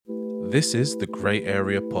This is the Grey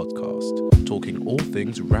Area Podcast, talking all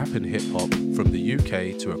things rap and hip-hop from the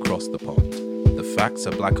UK to across the pond. The facts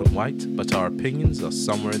are black and white, but our opinions are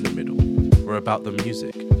somewhere in the middle. We're about the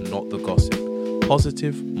music, not the gossip.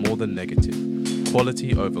 Positive more than negative.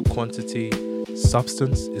 Quality over quantity.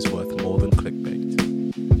 Substance is worth more than clickbait.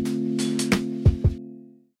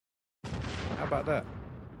 How about that?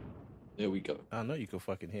 There we go. I know you can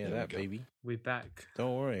fucking hear that, baby. We're back.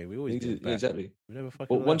 Don't worry, we always do back. Exactly. We never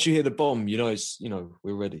fucking. But once you hear the bomb, you know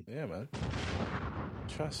we're ready. Yeah, man.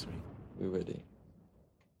 Trust me. We're ready.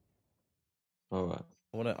 All right.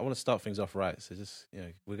 I want to start things off right. So just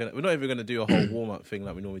we're not even gonna do a whole warm up thing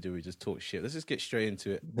like we normally do. We just talk shit. Let's just get straight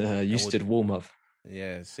into it. You did warm up.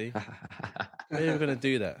 Yeah. See, we're not even gonna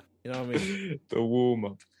do that. You know what I mean? The warm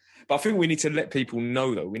up. But I think we need to let people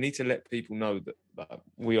know, though. We need to let people know that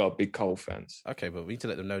we are big Cole fans. Okay, but we need to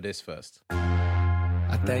let them know this first.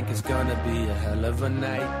 I think it's gonna be a hell of a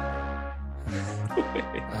night.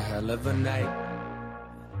 A hell of a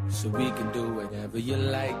night. So we can do whatever you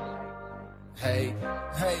like. Hey.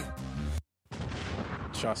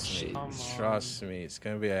 Trust me. Come Trust me. It's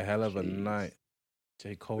gonna be a hell of a night.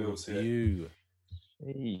 J. Cole review.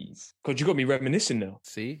 Jeez. God, you got me reminiscing now.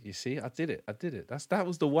 See, you see, I did it. That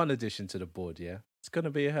was the one addition to the board. Yeah, it's gonna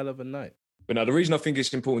be a hell of a night. But now the reason I think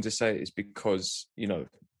it's important to say it is because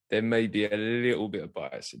there may be a little bit of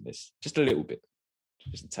bias in this, just a little bit,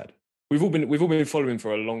 just a tad. We've all been following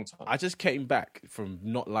for a long time. I just came back from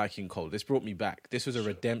not liking Cole. This brought me back. This was a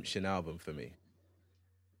redemption album for me.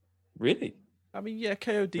 Really? I mean, yeah,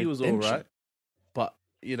 KOD was all Redemption. right, but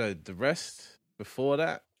the rest before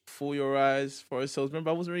that, For Your Eyes, Forest Hills. Remember,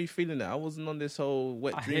 I wasn't really feeling that. I wasn't on this whole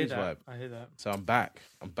Wet Dreams vibe. I hear that. So I'm back.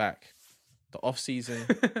 The off season.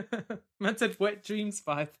 Man said Wet Dreams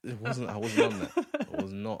vibe. I wasn't on that. I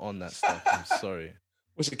was not on that stuff. I'm sorry.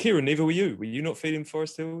 Was it Kieran? Neither were you. Were you not feeling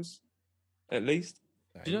Forest Hills? At least.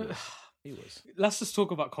 Nah, Do you know? he was. Let's just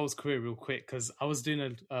talk about Cole's career real quick because I was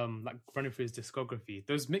doing running through his discography.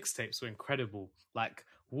 Those mixtapes were incredible. Like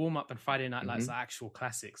Warm Up and Friday Night Lights are actual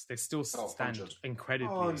classics. They still stand 100.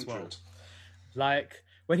 incredibly as well. 100. Like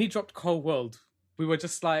when he dropped Cold World, we were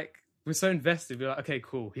just like, we're so invested. We were like, okay,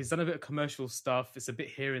 cool. He's done a bit of commercial stuff. It's a bit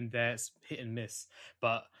here and there. It's hit and miss,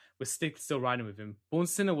 but we're still riding with him. Born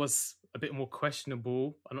Sinner was a bit more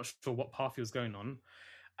questionable. I'm not sure what path he was going on.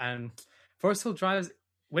 And Forest Hill Drive,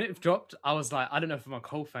 when it dropped, I was like, I don't know if I'm a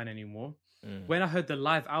Cole fan anymore. When I heard the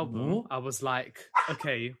live album, I was like,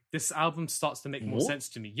 okay, this album starts to make more sense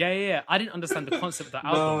to me. Yeah. I didn't understand the concept of the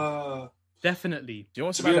album. Definitely. Do you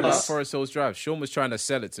want To to be know about honest- Forest Hills Drive? Sean was trying to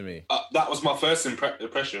sell it to me. That was my first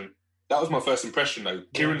impression. That was my first impression, though.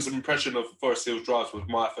 Kieran's impression of Forest Hills Drive was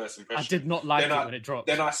my first impression. I did not like Then it I- when it dropped.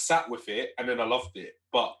 Then I sat with it, and then I loved it.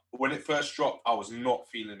 But when it first dropped, I was not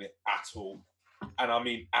feeling it at all. And I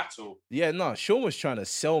mean at all. Yeah, no, Sean was trying to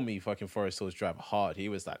sell me fucking Forest Hills Drive hard. He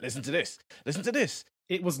was like, listen to this.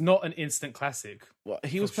 It was not an instant classic. Well,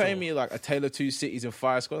 he was For playing sure. me like A Tale of Two Cities and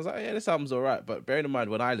Fire Squad. I was like, yeah, this album's all right. But bearing in mind,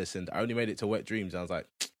 when I listened, I only made it to Wet Dreams. And I was like,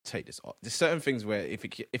 take this off. There's certain things where if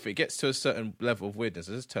it gets to a certain level of weirdness,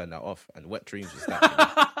 I just turn that off. And Wet Dreams was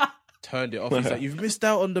that. Turned it off. He's like, you've missed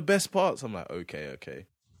out on the best parts. I'm like, okay.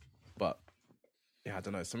 But yeah, I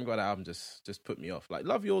don't know. Something about that album just put me off. Like,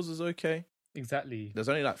 Love Yours was okay. Exactly. There's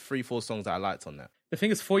only like 3-4 songs that I liked on that. The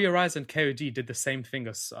thing is, For Your Eyes and KOD did the same thing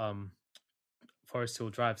as Forest Hill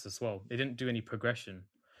Drives as well. They didn't do any progression.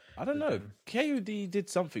 I don't know. KOD did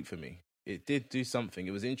something for me. It did do something.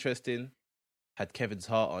 It was interesting. Had Kevin's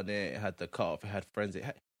Heart on it. It had the cut off. It had Friends.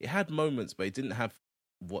 It had moments, but it didn't have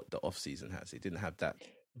what the off season has. It didn't have that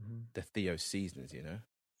the Theo seasons.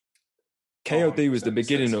 KOD was the 100%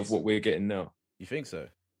 beginning of season. what we're getting now. You think so?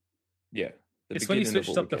 Yeah. the It's when he beginning of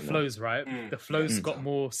switched what up the we're getting now. flows, right? The flows got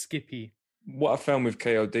more skippy. What I found with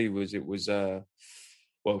KOD was it was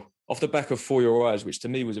off the back of For Your Eyes, which to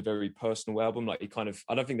me was a very personal album. Like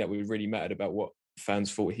I don't think that we really mattered about what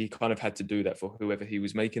fans thought. He kind of had to do that for whoever he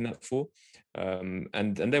was making that for. And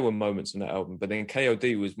there were moments in that album, but then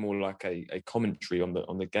KOD was more like a commentary on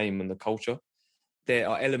the game and the culture. There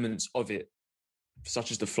are elements of it,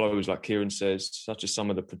 such as the flows, like Kieran says, such as some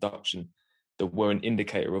of the production, that were an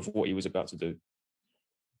indicator of what he was about to do,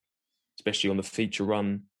 especially on the feature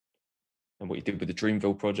run and what he did with the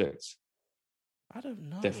Dreamville projects. I don't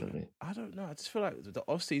know. Definitely. I don't know. I just feel like the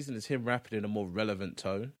off season is him rapping in a more relevant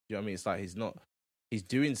tone. You know what I mean? It's like he's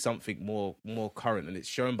doing something more current, and it's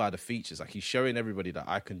shown by the features. Like he's showing everybody that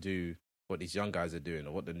I can do what these young guys are doing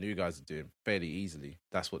or what the new guys are doing fairly easily.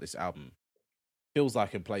 That's what this album feels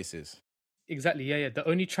like in places. Exactly, yeah. The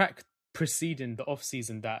only track preceding the off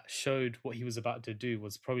season that showed what he was about to do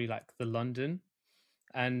was probably like the London,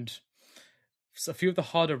 and a few of the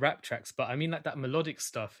harder rap tracks, but I mean, like that melodic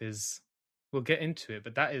stuff is. We'll get into it,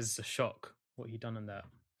 but that is a shock. What he done on that.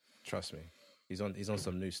 Trust me, he's on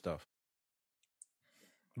some new stuff.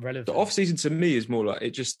 Relevant. The off season to me is more like it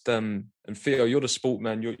just. And Theo, you're the sport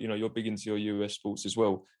man. You're big into your US sports as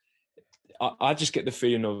well. I just get the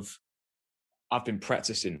feeling of I've been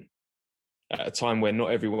practicing at a time where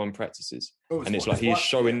not everyone practices, and it's like he's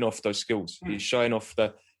showing off those skills. He's showing off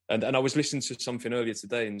and I was listening to something earlier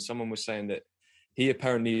today, and someone was saying that he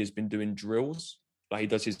apparently has been doing drills. Like he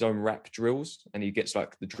does his own rap drills, and he gets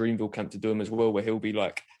like the Dreamville camp to do them as well, where he'll be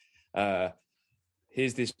like,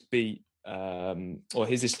 here's this beat, or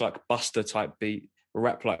here's this like Buster type beat,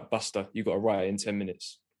 rap like Buster, you got to write it in 10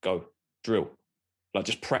 minutes, go, drill. Like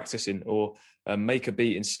just practicing, or make a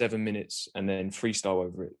beat in 7 minutes and then freestyle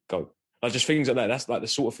over it, go. Like just things like that. That's like the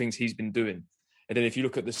sort of things he's been doing. And then if you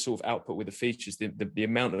look at the sort of output with the features, the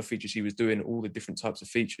amount of features he was doing, all the different types of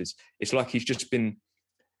features, it's like he's just been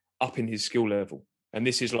upping his skill level. And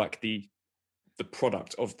this is like the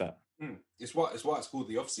product of that. It's why it's called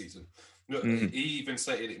the off season. Look, he even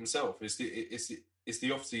stated it himself. It's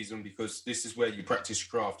the off season because this is where you practice your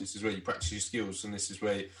craft. This is where you practice your skills, and this is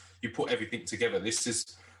where you put everything together. This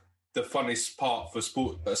is the funnest part for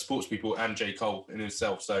sports people and J. Cole in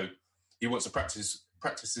himself. So he wants to practice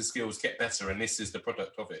his skills, get better, and this is the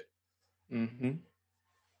product of it. Mm-hmm.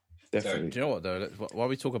 Definitely. Do you know what though? While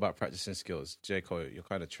we talk about practicing skills, J. Cole, you're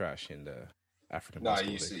kind of trash in the African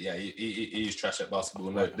basketball. He's trash at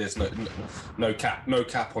basketball. No, there's no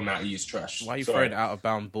cap on that. He's trash. Why are you throwing out of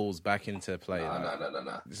bound balls back into play?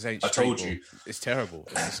 No. This ain't I told you, it's terrible.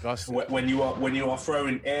 It's disgusting. When you are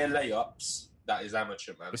throwing air layups, that is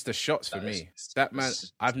amateur, man. It's the shots for me. That man,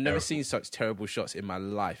 I've never seen such terrible shots in my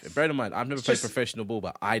life. And bear in mind, I've never played professional ball,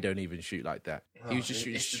 but I don't even shoot like that. He was just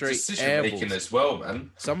shooting straight air balls as well,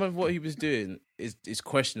 man. Some of what he was doing is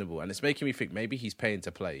questionable, and it's making me think maybe he's paying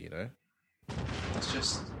to play. You know. It's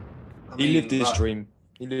just he lived his dream.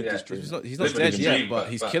 He lived his dream. He's not dead yet, but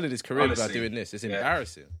he's killing his career by doing this. It's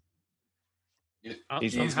embarrassing. He's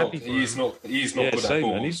not good at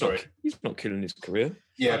ball. He's not killing his career.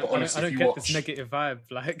 Yeah, but honestly, I don't get this negative vibe.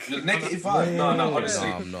 Like the negative vibe. No, honestly,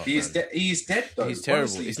 no, I'm not. He's dead though. He's terrible.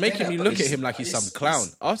 Honestly, He's making me look at him like he's some clown.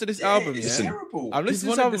 After this album, it's terrible. I'm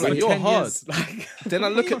listening to this album like you're hard. Then I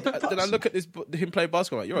look at him play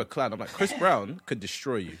basketball like you're a clown. I'm like Chris Brown could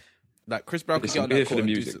destroy you. Like Chris Brown could get on that court and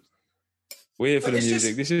do some. We're here for the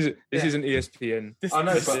music. This isn't ESPN. I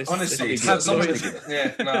know, but honestly, it's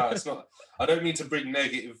not. I don't mean to bring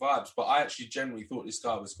negative vibes, but I actually genuinely thought this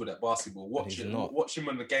guy was good at basketball. Watch him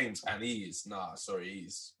on the games, and he's not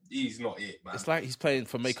it, man. It's like he's playing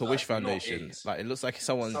for Make-A-Wish Foundation. Like it looks like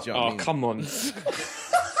someone's. Come on.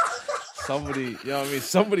 Somebody, you know what I mean?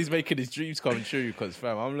 Somebody's making his dreams come true. Because,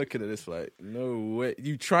 fam, I'm looking at this like, no way.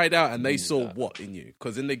 You tried out, and they saw what in you?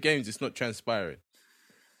 Because in the games, it's not transpiring.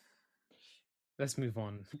 Let's move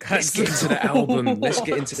on. Let's get into the album. Let's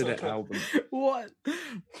get into the album. What?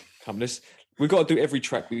 Come, we've got to do every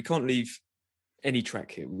track. We can't leave any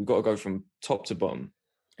track here. We've got to go from top to bottom.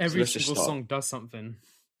 Every single song does something.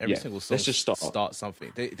 Every single song let's just start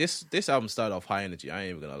something. This album started off high energy. I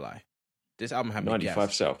ain't even gonna lie. This album had me 95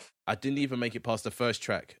 gassed. South. I didn't even make it past the first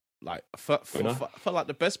track. Like, for like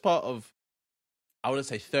the best part of, I wouldn't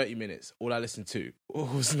say 30 minutes, all I listened to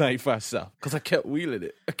was 95 South. Because I kept wheeling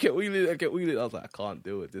it. I was like, I can't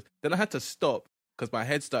deal with this. Then I had to stop because my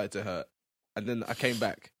head started to hurt. And then I came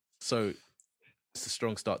back. So it's a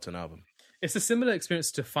strong start to an album. It's a similar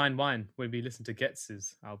experience to Fine Wine when we listened to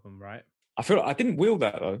Getz's album, right? I feel like I didn't wheel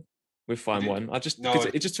that though with Fine Wine. Because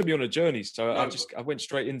it just took me on a journey. So I went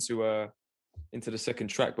straight into the second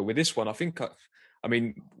track. But with this one, I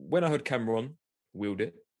mean, when I heard Cameron, wheeled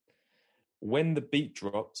it. When the beat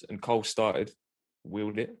dropped and Cole started,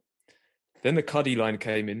 wheeled it. Then the Cuddy line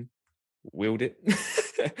came in, wheeled it.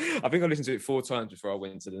 I think I listened to it 4 times before I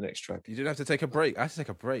went to the next track. You didn't have to take a break. I had to take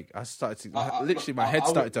a break. I started to literally my head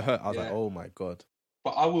started to hurt. I was like, oh my God.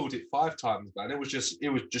 But I wheeled it 5 times, man. It was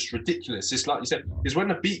just ridiculous. It's like you said, because when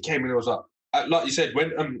the beat came in, I was like you said,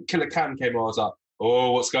 when Killer Cam came on, I was like,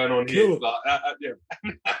 oh, what's going on here? Like, I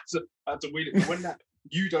had to wheel it. But when that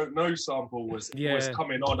You Don't Know sample was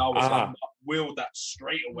coming on, I was like, I wheeled that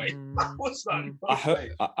straight away. I was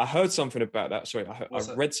like, I heard something about that. Sorry, I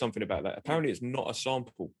read something about that. Apparently, it's not a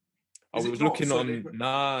sample. I was looking on.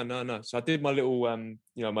 No. So I did my little,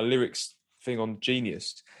 my lyrics thing on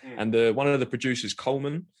Genius, and one of the producers,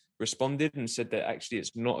 Coleman, responded and said that actually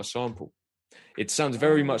it's not a sample. It sounds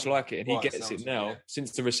very much like it, and he gets it now. Yeah.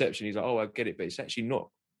 Since the reception, he's like, "Oh, I get it," but it's actually not.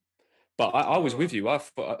 But I was with you. Up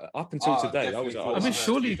until today, I was. I mean,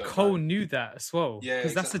 surely Cole knew that as well,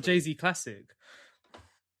 because that's a Jay-Z classic.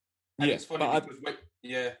 And Yeah, it's funny but because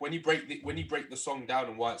when you break the song down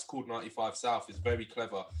and why it's called 95 South is very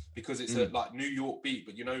clever because it's a like New York beat,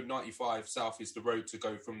 but 95 South is the road to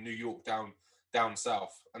go from New York down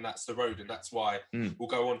south, and that's the road, and that's why we'll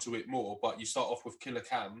go on to it more. But you start off with Killer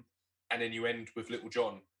Cam, and then you end with Little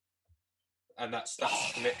John, and that's the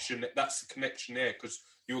connection. That's the connection there because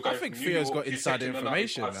you were going. I think from New Theo's York, got insider you're taking the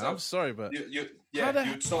information, 95 man. I'm South. sorry, but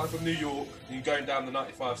You're starting from New York, and you're going down the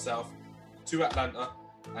 95 South to Atlanta,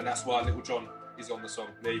 and that's why Little John is on the song.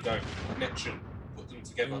 There you go, connection. Put them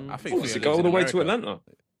together. I think does Theo it go lives all the in way to America. Atlanta?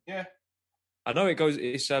 Yeah. I know it goes.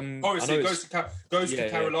 It's Oh, it goes to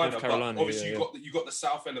Carolina, North Carolina, but obviously yeah. you got the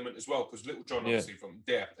South element as well because Little John obviously from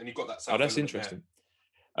there, and you got that South. Oh, that's element interesting.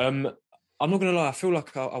 There. I'm not gonna lie. I feel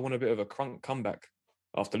like I want a bit of a crunk comeback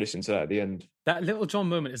after listening to that at the end. That Little John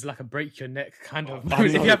moment is like a break your neck kind of I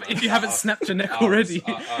moment. know. If you haven't snapped your neck already.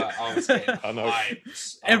 I was getting I know.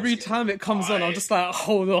 Every time it comes on, I'm just like,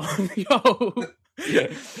 hold on, yo.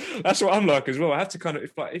 Yeah, that's what I'm like as well. I have to kind of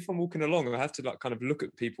if I'm walking along, I have to like kind of look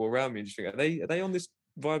at people around me and just think, are they on this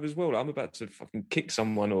vibe as well? Like, I'm about to fucking kick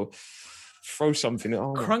someone or throw something.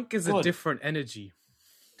 Oh, Crunk is a God. different energy.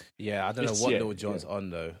 Yeah, I don't know It's- what yeah, Lil Jon's on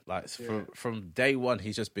though. Like from day one,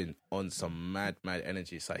 he's just been on some mad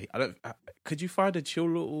energy. It's like could you find a chill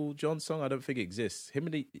Lil Jon song? I don't think it exists. Him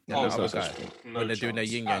and the other guy when they're doing their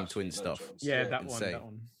yin yang twin stuff. Yeah, that insane.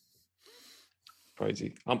 one.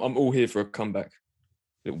 Crazy. I'm all here for a comeback.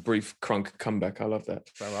 Little brief crunk comeback. I love that.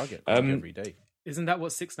 So I get crunk every day. Isn't that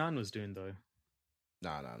what 6ix9ine was doing though?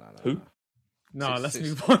 No. Who? No, let's Six-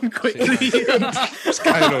 move on quickly. What's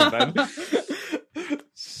going on, man?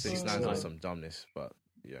 6ix9ine's on some dumbness, but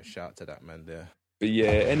yeah, shout out to that man there. But yeah,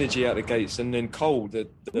 energy out the gates, and then Cole,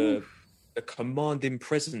 the commanding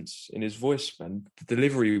presence in his voice, man. The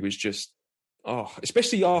delivery was just,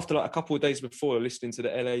 especially after like a couple of days before listening to the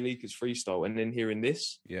LA Leakers freestyle, and then hearing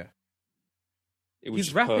this, Yeah. it was He's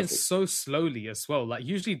just rapping perfect. so slowly as well. Like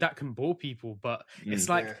usually that can bore people, but it's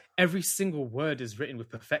like every single word is written with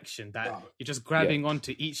perfection. That you're just grabbing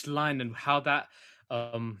onto each line and how that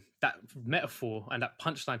that metaphor and that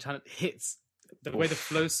punchline hits the way the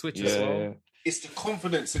flow switches as well. Yeah. It's the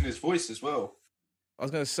confidence in his voice as well. I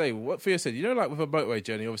was gonna say what Theo said. You know, like with a motorway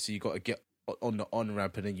journey, obviously you got to get on the on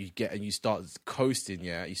ramp and then you start coasting.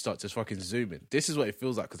 Yeah, you start just fucking zooming. This is what it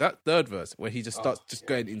feels like because that third verse where he just starts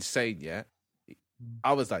going insane. Yeah,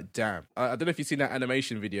 I was like, damn. I don't know if you've seen that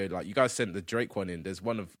animation video. Like you guys sent the Drake one in. There's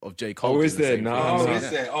one of J. Cole. Oh, is there? No. Oh,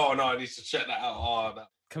 is there? Oh no, I need to check that out. Oh, that.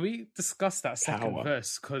 Can we discuss that second Power.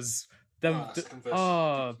 verse? Because second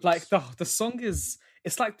verse is like the song is,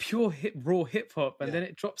 it's like pure raw hip hop, and then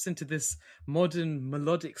it drops into this modern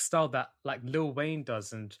melodic style that like Lil Wayne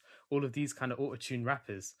does, and all of these kind of auto-tune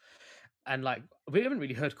rappers. And like we haven't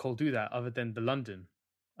really heard Cole do that other than the London.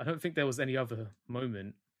 I don't think there was any other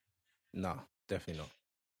moment. No, definitely not.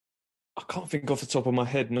 I can't think off the top of my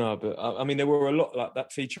head now, but I mean, there were a lot like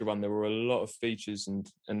that feature run. There were a lot of features, and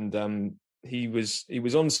he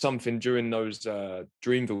was on something during those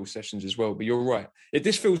Dreamville sessions as well. But you're right.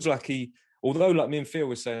 This feels like although like me and Phil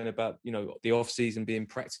were saying about the off season being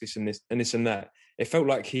practice and this and that, it felt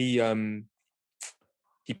like he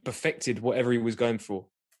perfected whatever he was going for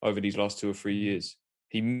over these last 2 or 3 years.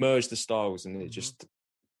 He merged the styles, and it just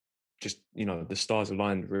the stars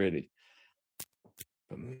aligned really.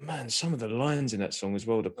 But man, some of the lines in that song as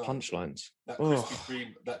well, the punchlines. That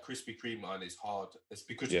Krispy Kreme line is hard. It's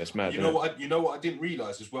because it's mad. You know what I didn't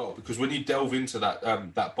realize as well, because when you delve into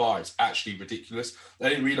that bar, it's actually ridiculous. I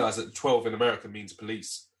didn't realize that 12 in America means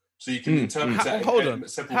police. So you can interpret that. Hold on.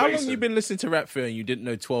 Several How ways. long you been listening to rap Theo and you didn't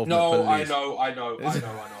know 12? No, I police? know.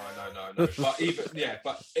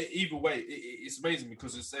 But either way, it's amazing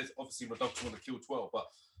because it says obviously my dogs want to kill 12, but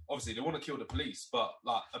obviously they want to kill the police. But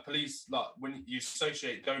like a police, like when you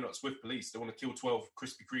associate donuts with police, they want to kill 12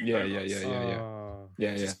 Krispy Kreme donuts.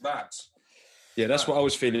 Yeah. It's mad. Yeah, that's what I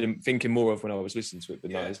was thinking more of when I was listening to it.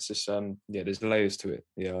 But no, it's just there's layers to it.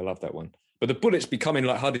 Yeah, I love that one. But the bullets becoming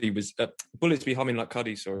like Huddy was bullets be humming like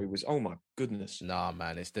Huddy. Sorry, was oh my goodness. Nah,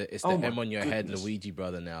 man, it's the M on your head, Luigi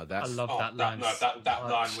brother. Now I love that line. That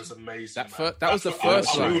line was amazing. That was the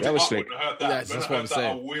first line. That was slick. That's what I'm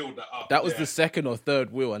saying. That was the second or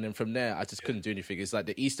third wheel, and then from there, I just couldn't do anything. It's like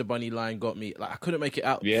the Easter Bunny line got me. Like I couldn't make it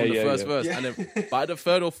out from the first verse, and then by the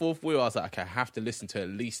third or fourth wheel, I was like, okay, I have to listen to at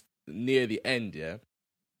least near the end, yeah.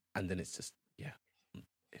 And then it's just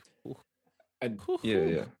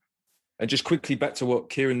And just quickly back to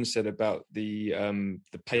what Kieran said about the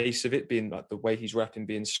pace of it being like the way he's rapping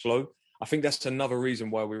being slow. I think that's another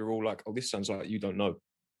reason why we were all like, "Oh, this sounds like You Don't Know."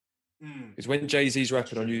 Because when Jay-Z's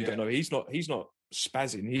rapping on You Don't Know, he's not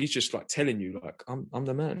spazzing. He's just like telling you, like, "I'm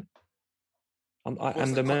the man."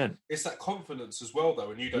 I'm the man. It's that confidence as well,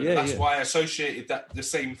 though, and you don't. Yeah, That's yeah. why I associated that the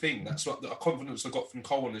same thing. That's what the confidence I got from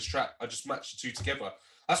Cole on this track. I just matched the two together.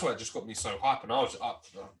 That's why it just got me so hype. And I was up,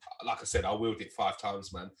 like I said, I willed it 5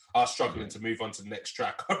 times, man. I was struggling to move on to the next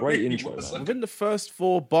track. Great intro, man. Within the first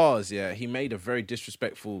 4 bars, yeah, he made a very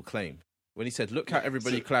disrespectful claim when he said, "Look how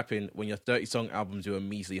everybody clapping when your 30-song albums do a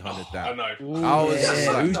measly 100 I down." know. I was just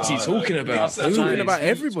like, Who's he talking about? He's talking about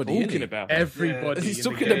everybody. Talking Talking about Everybody. He's in the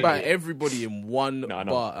talking game. about everybody in one No,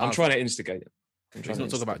 bar. I'm trying to instigate it. He's not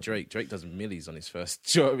talking about Drake. Drake does millies on his first.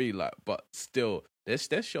 Do you know what I mean? Like, but still, there's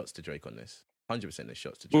shots to Drake on this. 100% there's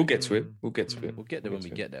shots to Drake. We'll get to it. We'll get to it. We'll get there when we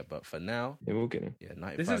get there. But for now, Yeah, we'll get it. yeah,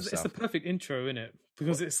 95 It's the South. perfect intro, isn't it?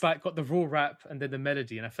 Because it's like got the raw rap and then the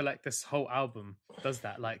melody, and I feel like this whole album does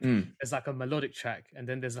that. Like there's like a melodic track, and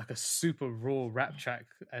then there's like a super raw rap track,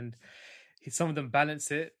 and some of them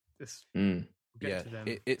balance it. We'll get Yeah, to them.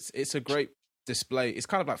 it's a great display. It's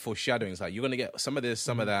kind of like foreshadowing. It's like you're gonna get some of this,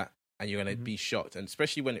 some of that, and you're gonna be shocked. And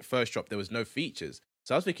especially when it first dropped, there was no features.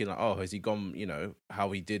 So I was thinking like, oh, has he gone? You know how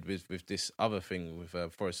he did with this other thing with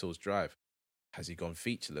Forest Hills Drive. Has he gone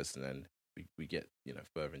featureless? And then we get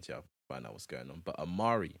further into it, find out what's going on. But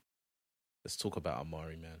Amari, let's talk about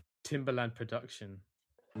Amari, man. Timberland production.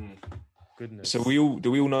 Goodness. So do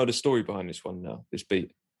we all know the story behind this one now? This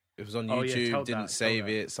beat. It was on Oh, yeah, YouTube. tell Didn't that, save tell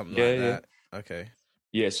that. it. Something Yeah, like yeah. that. Okay.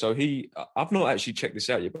 Yeah, so I've not actually checked this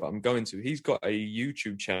out yet, but I'm going to. He's got a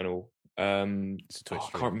YouTube channel. It's a Twitch I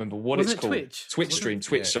stream. can't remember what Wasn't it's it called. Twitch? Twitch Wasn't stream, it?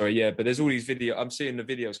 Twitch. Yeah. Sorry, yeah. But there's all these videos. I'm seeing the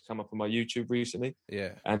videos come up on my YouTube recently,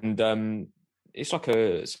 Yeah. and it's like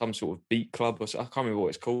some sort of beat club or I can't remember what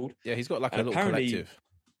it's called. Yeah, he's got like a And little apparently- collective.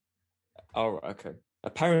 Oh, right, okay.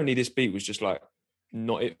 Apparently, this beat was just like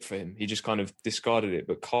not it for him. He just kind of discarded it.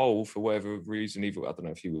 But Cole, for whatever reason, either I don't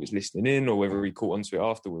know if he was listening in or whether he caught onto it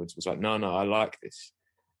afterwards, was like, no, I like this,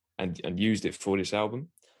 and used it for this album.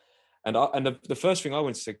 And the first thing I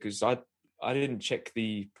went to say, because I didn't check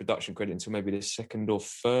the production credit until maybe the second or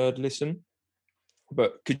third listen.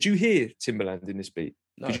 But could you hear Timberland in this beat?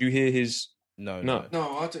 No. Could you hear his? No. No.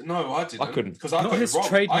 No, I didn't. I couldn't. because I Not got his it wrong. I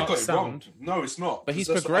trademark got it wrong. sound. No, it's not. But he's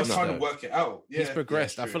 'Cause that's what I was progressed, trying to though. work it out. Yeah, He's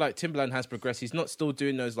progressed. yeah, I it's feel true. like Timberland has progressed. He's not still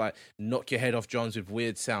doing those like knock your head off drums with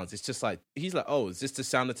weird sounds. It's just like he's like, oh, is this the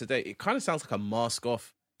sound of today? It kind of sounds like a mask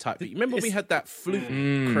off type beat. Remember we had that flute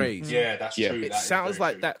craze? Yeah, that's Yeah. true. It That is sounds very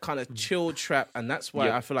like true. that kind of chill trap, and that's why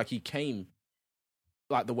Yeah. I feel like he came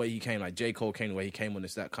like the way he came, like J. Cole came the way he came on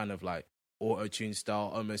this, that kind of like auto-tune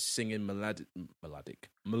style, almost singing melodic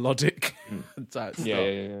type stuff.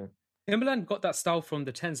 Yeah. Timberland got that style from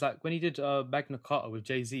the tens, like when he did Magna Carta with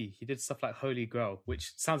Jay-Z, he did stuff like Holy Grail,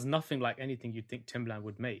 which sounds nothing like anything you'd think Timberland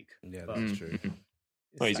would make. Yeah, But that's true. it's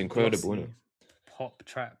Oh, he's that incredible, glossy isn't pop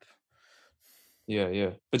trap.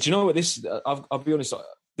 Yeah. But do you know what? This, I'll be honest.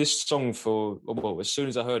 This song as soon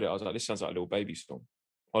as I heard it, I was like, this sounds like a Lil Baby song.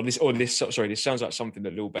 This sounds like something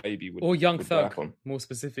that Lil Baby would Or Young would Thug, rap on. more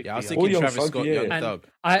specifically. Yeah, I was Or thinking Young Travis Thug, Scott, yeah. Young And Thug.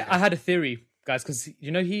 I had a theory, guys, because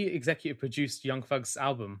he executive produced Young Thug's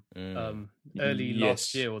album early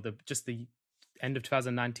last Yes. year, or just the end of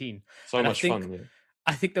 2019. So And I much think- fun. Yeah.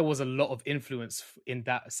 I think there was a lot of influence in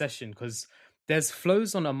that session because there's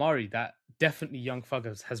flows on Amari that definitely Young Thug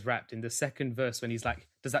has rapped in the second verse when he's like,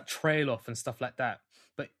 does that trail off and stuff like that.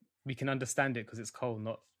 But we can understand it because it's Cole,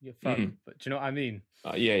 not your Thug. But do you know what I mean?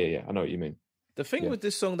 Yeah. I know what you mean. The thing Yeah. with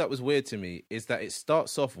this song that was weird to me is that it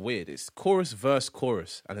starts off weird. It's chorus, verse,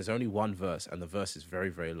 chorus, and there's only one verse, and the verse is very,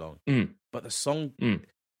 very long. But the song,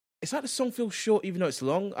 it's like the song feels short even though it's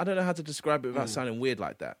long. I don't know how to describe it without sounding weird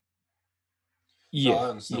like that. Yeah, No, I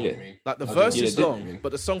understand what you mean. Like the I verse do is understand what you long, mean.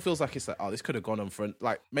 but the song feels like it's like, oh, this could have gone on for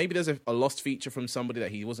like maybe there's a lost feature from somebody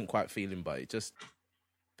that he wasn't quite feeling, but it just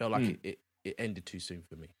felt like it ended too soon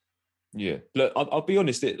for me. Yeah. Look, I'll be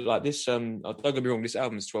honest. Like this, don't get me wrong. This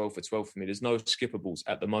album's 12 for 12 for me. There's no skippables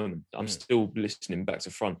at the moment. I'm still listening back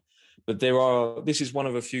to front, but this is one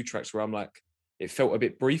of a few tracks where I'm like, it felt a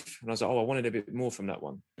bit brief, and I was like, oh, I wanted a bit more from that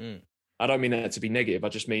one. I don't mean that to be negative. I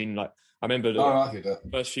just mean like I remember the I hear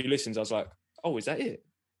that. first few listens. I was like, oh, is that it?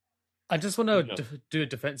 I just want to do a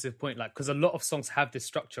defensive point, like because a lot of songs have this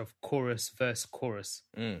structure of chorus, verse, chorus.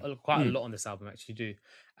 Quite a lot on this album actually do,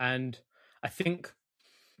 and I think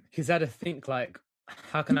he's had to think like,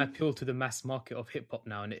 how can I appeal to the mass market of hip hop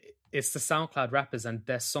now? And it's the SoundCloud rappers and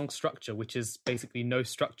their song structure, which is basically no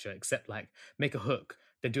structure except like make a hook,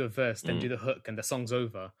 then do a verse, then do the hook, and the song's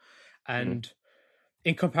over. And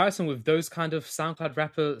in comparison with those kind of SoundCloud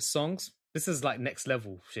rapper songs, this is like next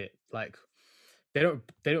level shit. Like they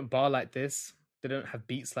don't bar like this. They don't have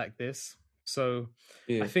beats like this. So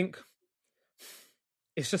Yeah. I think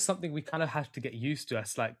it's just something we kind of have to get used to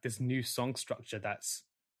as like this new song structure that's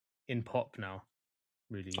in pop now.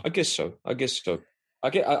 really. I guess so. I guess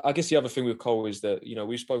the other thing with Cole is that, you know,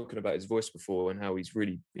 we've spoken about his voice before and how he's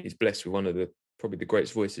blessed with one of probably the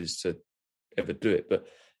greatest voices to ever do it. But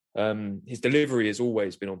his delivery has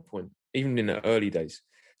always been on point, even in the early days.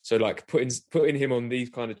 So like putting him on these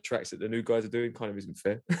kind of tracks that the new guys are doing kind of isn't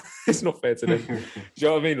fair. It's not fair to them. Do you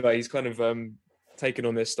know what I mean? Like he's kind of taken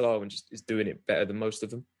on their style and just is doing it better than most of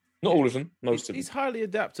them. Not all of them, most of them. He's highly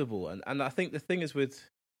adaptable, and I think the thing is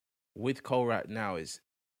with Cole right now is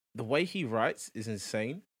the way he writes is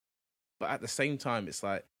insane, but at the same time, it's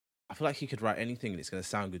like I feel like he could write anything and it's going to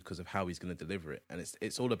sound good because of how he's going to deliver it, and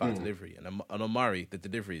it's all about delivery. And Omari, the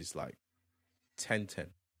delivery is like 10-10. You know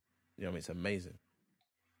what I mean? It's amazing.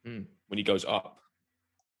 When he goes up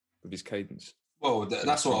with his cadence. Well,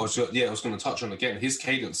 that's what I was going to touch on again. His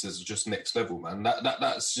cadences are just next level, man.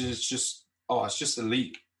 That's just it's just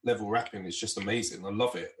elite level rapping. It's just amazing. I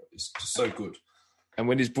love it. It's just so good. And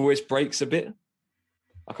when his voice breaks a bit,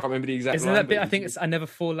 I can't remember the exact. Isn't that bit? I think it's "I never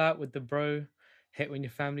fall out with the bro." Hit when your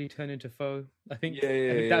family turn into foe. I think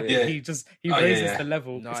that bit he raises the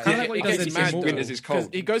level. No, it's kind of like what he does in mad, Winters is cold.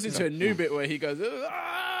 He goes into a new bit where he goes,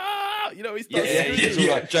 you know, he starts It's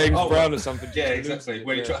like James Brown or something. Yeah, exactly.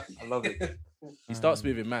 I love it. He starts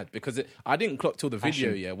moving mad because I didn't clock till the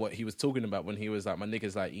video what he was talking about when he was like, my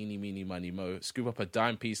niggas like eeny, meeny, money, mo, scoop up a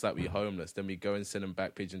dime piece like we homeless, then we go and send them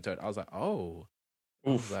back pigeon toed. I was like, oh. Oof.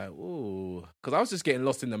 I was like, ooh. Because I was just getting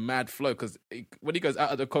lost in the mad flow because when he goes out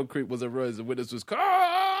of the concrete was a rose and Withers was,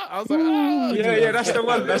 I was like, yeah, that's the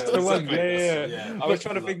one. That's the one. Yeah. I was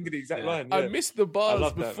trying to think of the exact line. Yeah. I missed the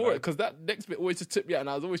bars before it because that next bit always just took me out and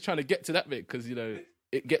I was always trying to get to that bit because, you know,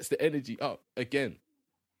 it gets the energy up again.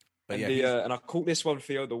 But and I caught this one,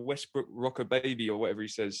 Theo, the Westbrook Rocker Baby or whatever he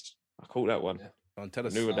says. I caught that one. Yeah. Go on, tell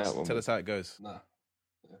us. Tell us how it goes. Nah.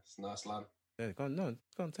 Yeah, it's a nice line. Yeah, go on,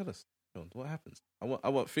 tell us. Go on, what happens? I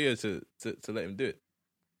want Theo to let him do it.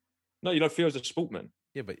 No, you know, Theo's a sportman.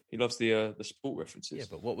 Yeah, but he loves the sport references. Yeah,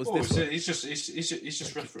 but what was this? He's just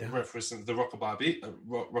referencing the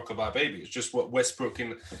Rockabye Baby. It's just what Westbrook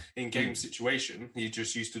in game situation he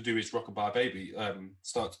just used to do his Rockabye Baby.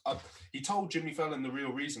 He told Jimmy Fallon the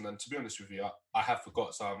real reason, and to be honest with you, I have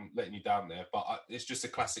forgot, so I'm letting you down there. But it's just a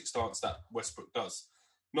classic stance that Westbrook does.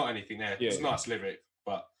 Not anything there. It's a nice lyric,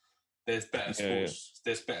 but there's better sports. Yeah.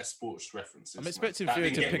 There's better sports references. I'm expecting Theo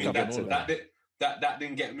to pick up on all that. That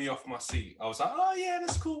didn't get me off my seat. I was like, oh yeah,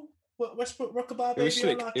 that's cool. Westbrook Rockabye Baby. It was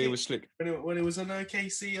slick. I like it was slick. When it was on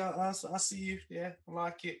OKC, I see you. Yeah, I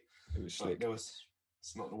like it. It was slick.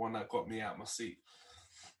 It's not the one that got me out of my seat.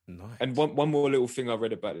 Nice. And one more little thing I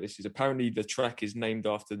read about this is apparently the track is named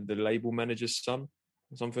after the label manager's son.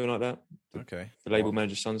 Something like that. Okay. The label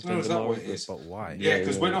manager's son's name. Is that what it is? But why? Yeah,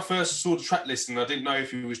 because when I first saw the track listing, I didn't know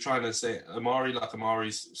if he was trying to say Amari, like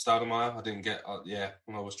Amari's Stoudemire. I didn't get,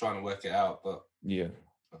 when I was trying to work it out, but... Yeah.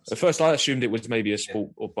 At first, I assumed it was maybe a sport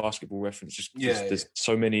or basketball reference, just because there's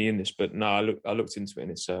so many in this. But no, I looked into it,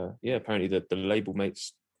 and it's apparently the label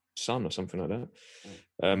mate's son or something like that,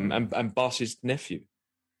 and Bass's nephew.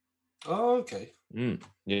 Oh, okay.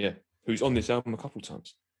 Yeah, who's on this album a couple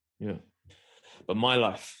times. Yeah, but My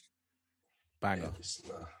Life. Banger.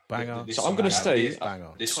 Yeah, banger. So I'm going to say...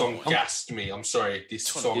 This song gassed me. I'm sorry. This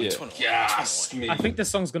song gassed me. I think this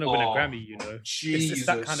song's going to win a Grammy, you know. Jesus. It's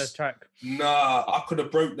that kind of track. Nah, I could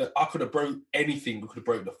have broke anything. I could have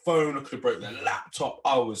broke the phone. I could have broke the laptop.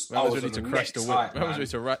 I was ready to crash the whip. I was ready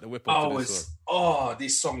to write the whip off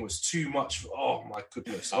this song was too much. Oh, my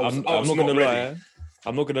goodness. I'm not going to lie.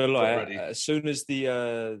 I'm not going to lie. As soon as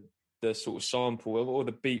the sort of sample or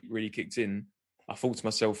the beat really kicked in, I thought to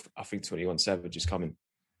myself, I think 21 Savage is coming.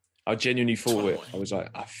 I genuinely thought it. I was like,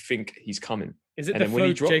 I think he's coming. Is it the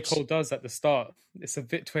flow J. Cole does at the start? It's a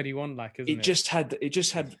bit 21-like, isn't it? It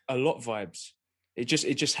just had a lot of vibes. It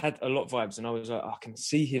just had a lot of vibes, and I was like, I can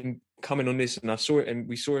see him coming on this, and I saw it, and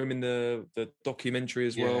we saw him in the documentary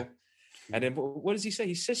as well. And then what does he say?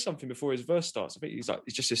 He says something before his verse starts. I think he's like,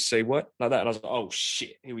 he just says, "Say what?" like that, and I was like, oh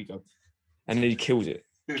shit, here we go, and then he kills it.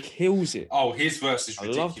 Kills it. Oh, his verse is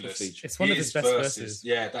ridiculous. I love the feature. It's one of his best verses.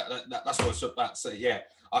 Yeah, that's what I was about to say. Yeah,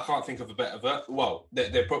 I can't think of a better verse. Well,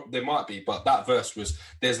 there might be, but that verse was.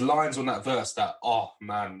 There's lines on that verse that, oh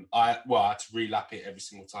man, I had to relap it every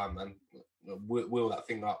single time, man. Wheel that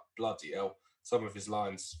thing up, bloody hell. Some of his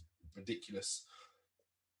lines, ridiculous.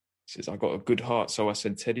 He says, "I got a good heart, so I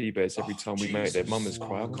send teddy bears every time we make their mamas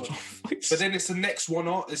cry." But then it's the next one.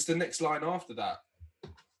 It's the next line after that.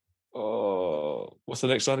 Oh, what's the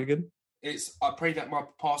next line again? It's I pray that my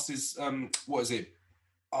past is what is it?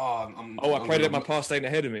 I pray that my past ain't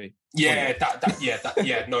ahead of me. Yeah, that's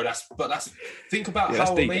think about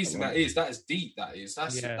how deep, amazing that is. That is deep.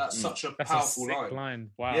 That's such a powerful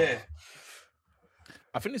line. Wow. Yeah.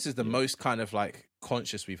 I think this is the most kind of like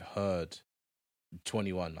conscious we've heard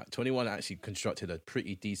 21. Like 21 actually constructed a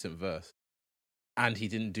pretty decent verse. And he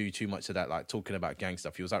didn't do too much of that, like talking about gang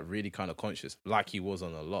stuff. He was like really kind of conscious, like he was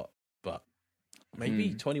on a lot. But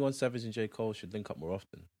maybe 21 Savage and J. Cole should link up more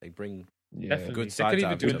often. They bring Definitely. good They sides could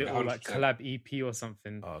even out do a of it. little like collab EP or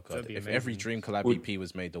something. Oh That'd god! be If amazing. every Dream collab EP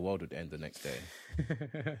was made, the world would end the next day.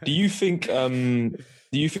 Do you think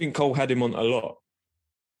Cole had him on a lot?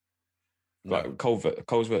 Like No.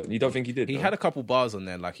 Cole's verse. You don't think he did? He no? had a couple bars on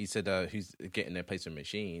there, like he said, who's getting their place with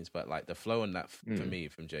machines, but like the flow on that for me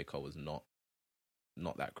from J. Cole was not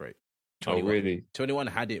that great. Oh, really? 21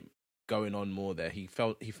 had it going on more there. He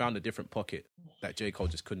found a different pocket that J. Cole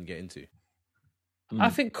just couldn't get into. I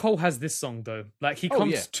think Cole has this song though. Like he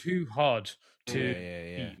comes too hard to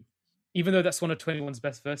beat. Even though that's one of 21's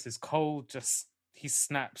best verses, Cole he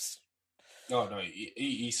snaps. Oh no,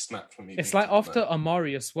 he snapped for me. It's like after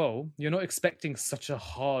Amari as well, you're not expecting such a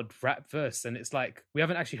hard rap verse, and it's like we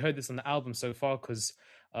haven't actually heard this on the album so far because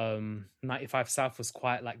 95 South was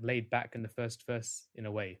quite like laid back in the first verse in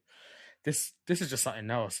a way. This is just something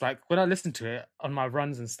else. Like when I listen to it on my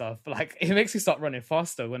runs and stuff, like it makes me start running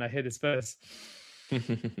faster when I hear this verse.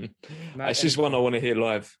 It's just one I want to hear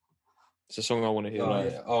live. It's a song I want to hear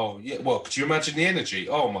live. Yeah. Oh yeah. Well, could you imagine the energy?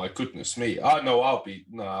 Oh my goodness me! I'll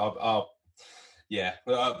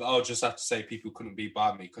just have to say people couldn't be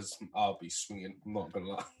by me because I'll be swinging. I'm not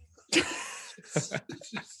gonna lie.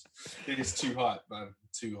 It is too hype, man.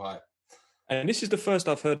 Too hype. And this is the first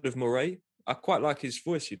I've heard of Moray. I quite like his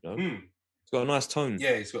voice, you know. It's got a nice tone.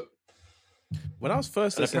 Yeah, he's got. When I was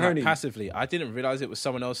first listening passively, I didn't realize it was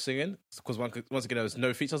someone else singing because once again there was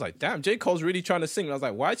no feature. I was like, "Damn, J. Cole's really trying to sing." And I was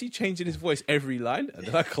like, "Why is he changing his voice every line?" And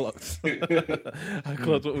then I clocked. I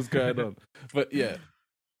clocked what was going on. But yeah,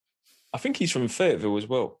 I think he's from Fayetteville as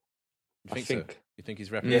well. I think. So? You think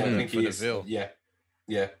he's rapping? Yeah, I think for he the is. Ville? Yeah.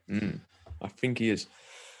 I think he is.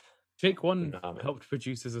 Jake One helped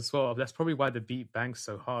producers as well. That's probably why the beat bangs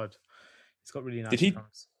so hard. It's got really nice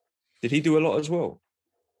drums. Did he do a lot as well?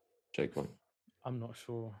 Jake One. I'm not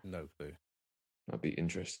sure. No clue. I'd be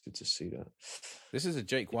interested to see that. This is a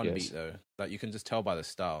Jake One beat though. Like you can just tell by the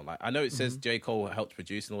style. Like I know it says J. Cole helped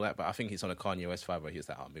produce and all that, but I think it's on a Kanye West 5 where he was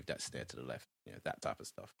like, "I'll move that snare to the left." You know, that type of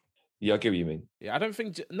stuff. Yeah, I get what you mean. Yeah, I don't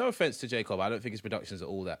think. No offense to J. Cole, but I don't think his productions are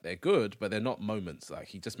all that. They're good, but they're not moments. Like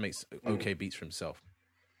he just makes okay beats for himself.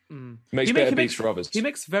 Makes better beats for others. He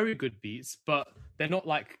makes very good beats, but they're not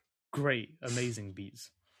like great, amazing beats.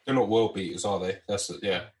 They're not world beaters, are they? That's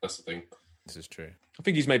the thing. This is true. I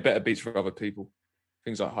think he's made better beats for other people.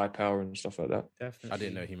 Things like High Power and stuff like that. Definitely. I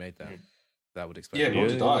didn't know he made that. That would explain. Yeah, nor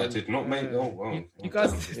did I. I did not make. Oh, well. You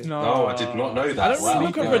guys, no, I did not know that. I don't really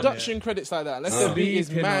look at Wow. production credits like that unless the beat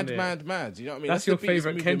is mad. You know what I mean? That's your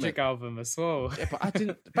favorite Kendrick album as well. Yeah, but I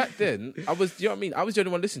didn't. Back then, I was. You know what I mean? I was the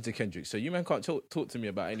only one listening to Kendrick, so you man can't talk to me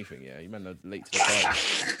about anything. Yeah, you man are late to the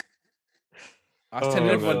party. I was telling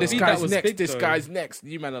everyone, this guy's next. This guy's next.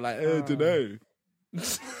 You man are like, I don't know.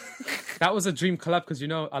 That was a dream collab because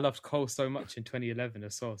I loved Cole so much in 2011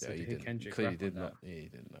 as well. So Yeah, to hear Kendrick clearly rap did on not. Yeah, you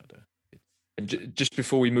didn't know though. And just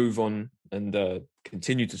before we move on and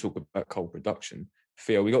continue to talk about Cole production,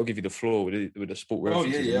 Theo, we got to give you the floor with the sport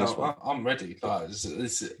references. Oh yeah, I'm ready. Like,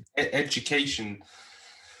 it's education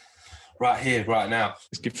right here, right now.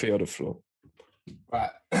 Let's give Theo the floor.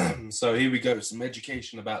 Right. So here we go. Some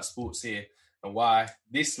education about sports here and why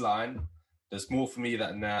this line does more for me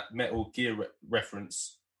than that Metal Gear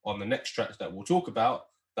reference on the next track that we'll talk about.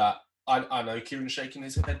 That I know Kieran's shaking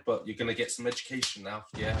his head, but you're going to get some education now.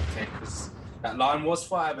 Yeah, okay, because that line was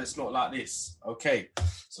fire, but it's not like this. Okay,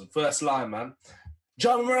 so first line, man.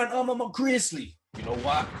 Ja Morant, I'm a Grizzly. You know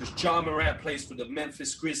why? Because Ja Morant plays for the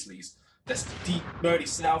Memphis Grizzlies. That's the deep, nerdy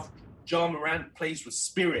South. Ja Morant plays with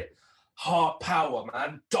spirit, hard power,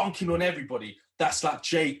 man, dunking on everybody. That's like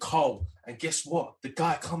J. Cole. And guess what? The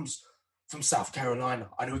guy comes from South Carolina.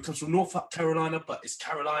 I know he comes from North Carolina, but it's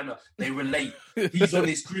Carolina. They relate. He's on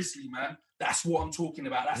his Grizzly, man. That's what I'm talking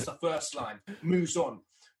about. That's the first line. Moves on.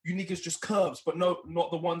 You niggas just Cubs, but no, not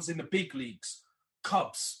the ones in the big leagues.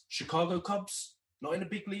 Cubs. Chicago Cubs. Not in the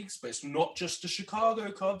big leagues, but it's not just the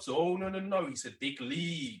Chicago Cubs. Oh, no. He said big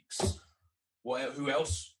leagues. Who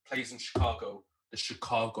else plays in Chicago? The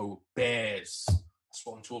Chicago Bears. That's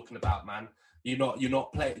what I'm talking about, man. You're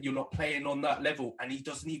not playing on that level, and he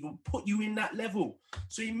doesn't even put you in that level.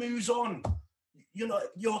 So he moves on. You're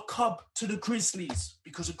a Cub to the Grizzlies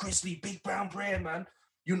because a Grizzly, big brown brand, man.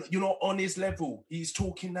 You're not on his level. He's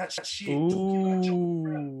talking that shit.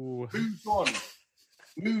 Ooh.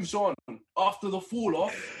 Moves on. After the fall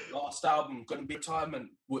off, last album, gonna be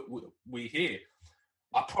retirement. We hear.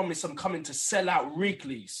 I promise I'm coming to sell out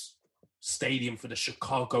Wrigley's. Stadium for the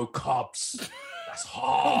Chicago Cubs. That's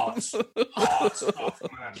hard. Hard stuff,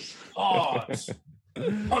 man. Hard.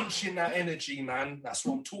 Punching that energy, man. That's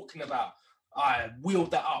what I'm talking about. I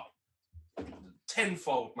wheeled that up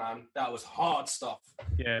tenfold, man. That was hard stuff.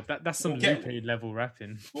 Yeah, that's some Lupe level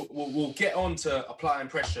rapping. We'll get on to applying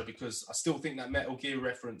pressure because I still think that Metal Gear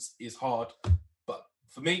reference is hard. But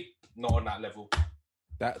for me, not on that level.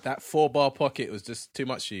 That 4-bar pocket was just too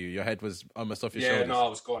much for you. Your head was almost off your shoulders. Yeah, no, I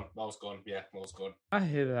was gone. Yeah, I was gone. I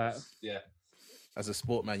hear that. Yeah. As a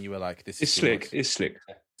sportman, you were like, "This is It's slick. It's slick.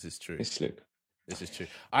 This is true. It's slick. This is true."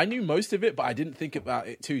 I knew most of it, but I didn't think about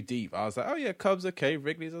it too deep. I was like, "Oh yeah, Cubs, okay,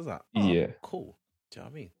 Wrigley's." I was like, "Oh, Yeah, cool." Do you know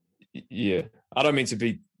what I mean? Yeah, I don't mean to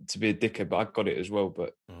be a dickhead, but I got it as well.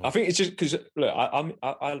 But I think it's just because look,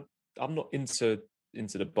 I'm not into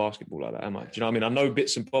the basketball like that, am I? Do you know what I mean? I know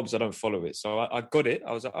bits and bobs. I don't follow it, so I got it.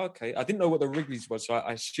 I was like, okay. I didn't know what the Wrigley's was, so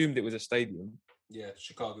I assumed it was a stadium. Yeah,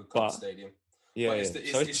 Chicago Cubs Stadium. Yeah, it's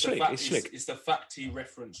slick. It's the fact he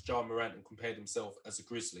referenced Ja Morant and compared himself as a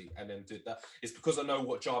Grizzly and then did that. It's because I know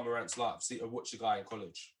what Ja Morant's like. I watched the guy in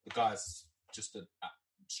college. The guy's just a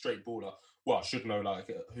straight baller. Well, I should know like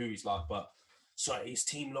who he's like, but sorry, his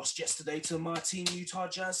team lost yesterday to my team, Utah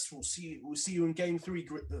Jazz. We'll see you in Game 3,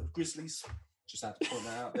 Grizzlies. Just had to point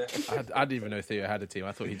that out there. I didn't even know Theo had a team.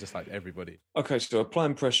 I thought he just liked everybody. Okay, so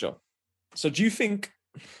applying pressure. So do you think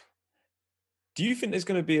there's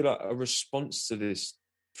going to be like a response to this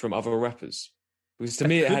from other rappers? Because to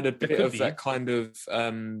me, it had a bit of that kind of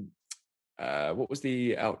what was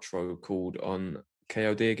the outro called on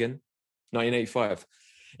KOD again? 1985.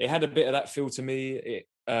 It had a bit of that feel to me.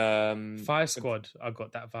 Fire Squad, I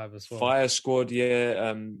got that vibe as well. Fire Squad,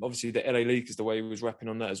 yeah. Obviously, the LA Leakers, the way he was rapping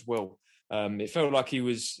on that as well. It felt like he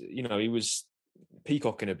was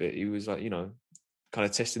peacocking a bit. He was like, kind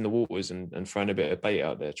of testing the waters and throwing a bit of bait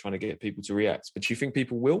out there, trying to get people to react. But do you think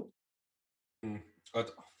people will?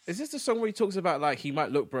 Is this the song where he talks about like he might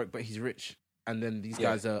look broke, but he's rich, and then these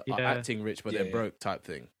guys are acting rich, but they're broke type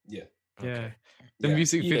thing? Yeah. Okay. Yeah. The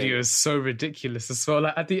music video is so ridiculous as well.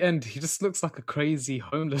 Like at the end, he just looks like a crazy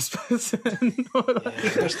homeless person.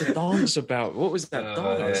 What's the dance about? What was that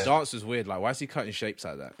dance? The dance was weird. Like, why is he cutting shapes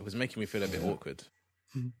like that? It was making me feel a bit awkward.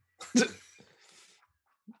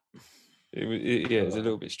 It's a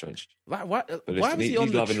little bit strange. Like, why was he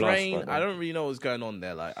on the train? Right, I don't really know what was going on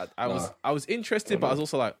there. Like, I was interested, but I was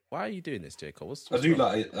also like, why are you doing this, Jacob? I do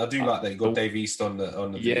like that you got Dave East on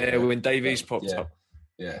the video. When Dave East popped up.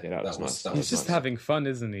 Yeah, that was nice. He's just having fun,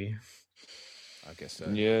 isn't he? I guess so.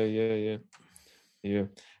 Yeah.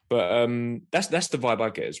 But that's the vibe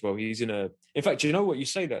I get as well. He's in fact, you know what, you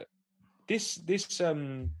say that this a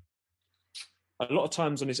lot of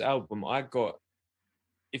times on this album I got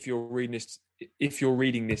if you're reading this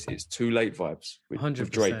it's too late vibes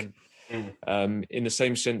with Drake. In the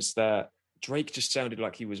same sense that Drake just sounded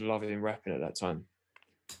like he was loving rapping at that time.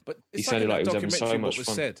 But he sounded like he was having so much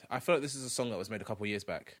fun. Said. I feel like this is a song that was made a couple of years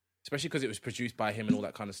back, especially because it was produced by him and all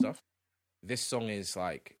that kind of stuff. This song is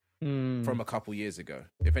like from a couple years ago.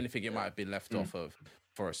 If anything, it might have been left off of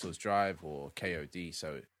Forest Hills Drive or KOD.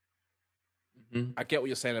 So I get what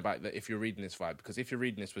you're saying about that if you're reading this vibe, because if you're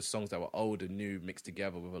reading this with songs that were old and new mixed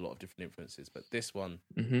together with a lot of different influences, but this one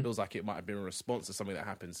feels like it might have been a response to something that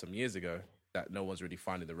happened some years ago that no one's really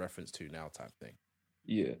finding the reference to now type thing.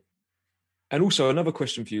 Yeah. And also another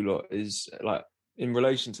question for you lot is like in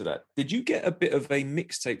relation to that, did you get a bit of a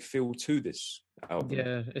mixtape feel to this album?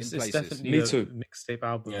 Yeah, it's definitely Me too. A mixtape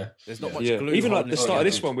album. Yeah. There's not much glue. Even like the start of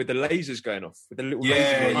this one with the lasers going off, with the little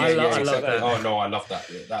lasers. I love that. Oh no, I love that.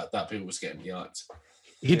 Yeah, that bit was getting me hyped.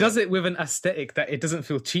 He does it with an aesthetic that it doesn't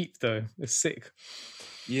feel cheap though. It's sick.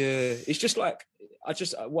 Yeah, it's just like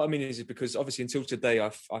what I mean is because obviously until today I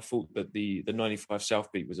thought that the 95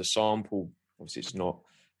 South beat was a sample. Obviously it's not.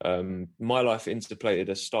 My Life interpolated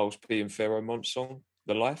a Styles P and Pharaoh Monch song,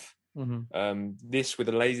 The Life. This with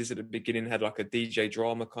the lasers at the beginning had like a DJ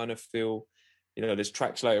drama kind of feel. There's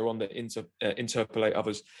tracks later on that interpolate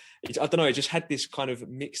others. I don't know, it just had this kind of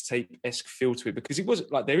mixtape-esque feel to it because it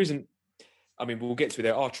wasn't like there isn't. I mean, we'll get to it.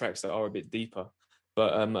 There are tracks that are a bit deeper,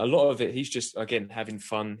 but a lot of it, he's just again having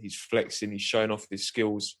fun. He's flexing. He's showing off his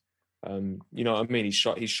skills. You know what I mean?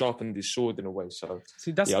 He's sharpened his sword in a way. So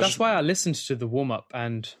see, that's why I listened to the warm up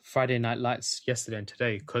and Friday Night Lights yesterday and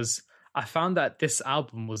today, because I found that this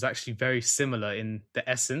album was actually very similar in the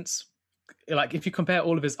essence. Like if you compare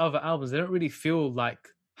all of his other albums, they don't really feel like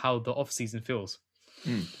how the off season feels.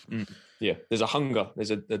 Yeah, there's a hunger. There's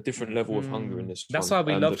a different level of hunger in this. That's why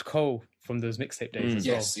we loved Cole from those mixtape days as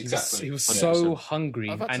well. Yes, exactly. He was so hungry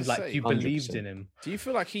and like you say, believed in him. Do you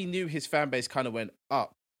feel like he knew his fan base kind of went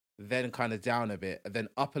up then kind of down a bit, and then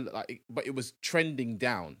up but it was trending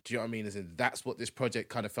down. Do you know what I mean? As in, that's what this project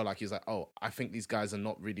kind of felt like. He was like, oh, I think these guys are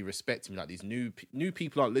not really respecting me. Like these new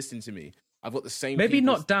people aren't listening to me. I've got the same. Maybe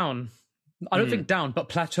not down. I don't think down, but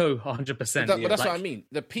plateau 100%. But that's what I mean.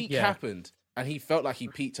 The peak happened, and he felt like he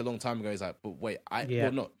peaked a long time ago. He's like, but wait,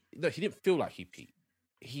 no, he didn't feel like he peaked.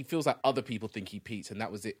 He feels like other people think he peaked, and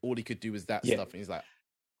that was it. All he could do was that stuff, and he's like,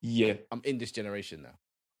 yeah, I'm in this generation now.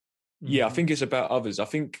 Yeah, I think it's about others. I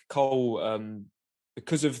think Cole,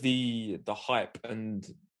 because of the hype and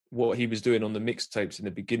what he was doing on the mixtapes in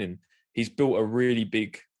the beginning, he's built a really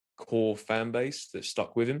big core fan base that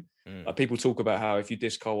stuck with him. Like, people talk about how if you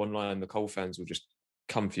diss Cole online, the Cole fans will just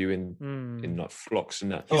come for you in like flocks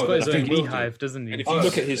and that. He's got his own beehive, doesn't he? And if you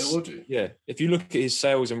look at if you look at his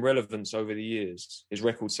sales and relevance over the years, his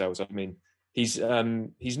record sales, I mean, he's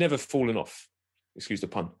never fallen off. Excuse the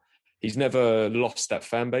pun. He's never lost that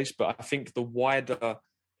fan base, but I think the wider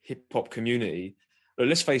hip hop community,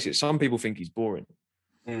 let's face it, some people think he's boring.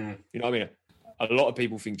 You know what I mean? A lot of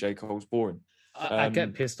people think J. Cole's boring. I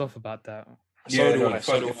get pissed off about that.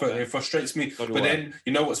 It frustrates me. But then,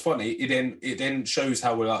 you know what's funny? It then shows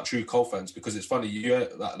how we're like true Cole fans, because it's funny. You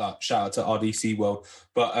like shout out to RDC World,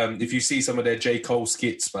 but if you see some of their J. Cole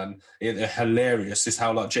skits, man, they're hilarious. It's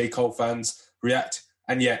how like J. Cole fans react,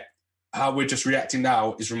 and yet how we're just reacting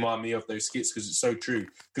now is remind me of those skits, because it's so true.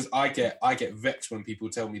 Because I get vexed when people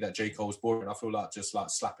tell me that J. Cole's boring. I feel like just like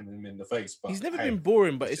slapping him in the face. But he's never been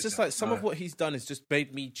boring, but it's just like some of what he's done has just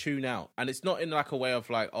made me tune out, and it's not in like a way of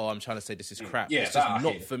like, oh, I'm trying to say this is crap. Yeah, it's just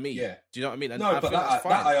not for me. Yeah. Do you know what I mean? And no, but that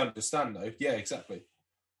I understand though. Yeah, exactly.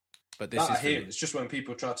 But this is I hear. It's just when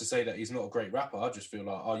people try to say that he's not a great rapper, I just feel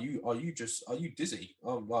like, are you dizzy?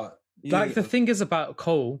 I'm like the thing is about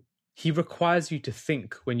Cole, he requires you to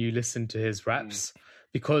think when you listen to his raps,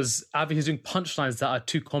 because either he's doing punchlines that are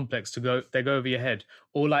too complex to they go over your head,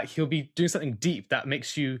 or like he'll be doing something deep that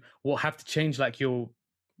makes you have to change like your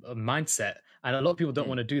mindset, and a lot of people don't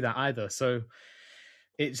want to do that either. So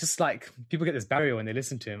it's just like people get this barrier when they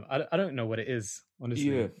listen to him. I don't know what it is,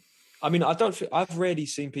 honestly. Yeah. I mean, I've rarely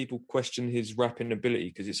seen people question his rapping ability,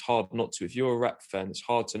 because it's hard not to. If you're a rap fan, it's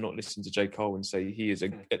hard to not listen to J. Cole and say he is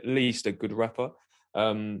at least a good rapper.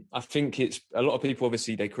 I think it's a lot of people,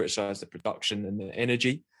 obviously, they criticize the production and the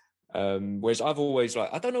energy. Whereas I've always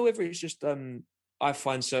I don't know whether it's just I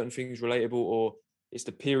find certain things relatable, or it's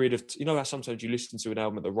the period of, you know how sometimes you listen to an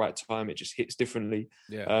album at the right time, it just hits differently.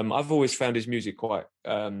 Yeah. I've always found his music quite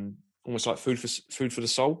almost like food for the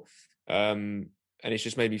soul. And it's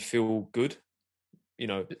just made me feel good. You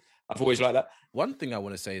know, I've always liked that. One thing I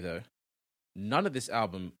want to say though, none of this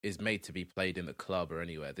album is made to be played in the club or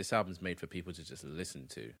anywhere. This album's made for people to just listen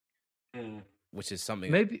to, which is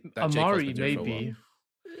something maybe that Amari maybe.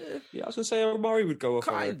 Yeah, I was gonna say Amari would go off.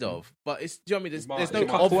 Kind of, but it's, do you know what I mean?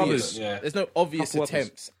 There's no obvious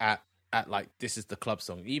attempts at like this is the club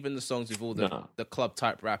song. Even the songs with all the club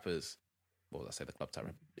type rappers. Well, I say the club type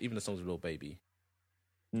rappers. Even the songs with Lil Baby.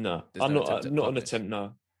 No, I'm not an attempt.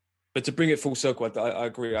 No, but to bring it full circle, I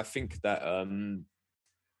agree. I think that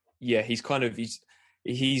he's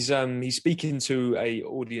speaking to a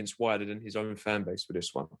audience wider than his own fan base for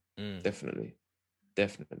this one. Definitely.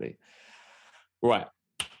 Right,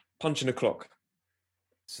 Punching the Clock.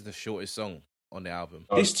 This is the shortest song on the album.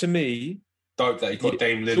 This to me, dope that he got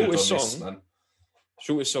Dame Lillard on this, man.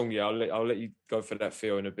 Shortest song, yeah. I'll let you go for that,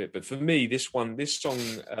 Theo, in a bit. But for me, this song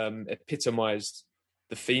epitomised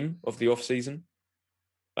the theme of the off season.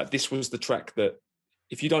 Like, this was the track that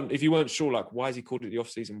if you weren't sure, like, why has he called it the off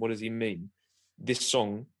season? What does he mean? This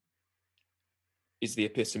song is the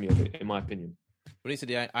epitome of it, in my opinion. When he said,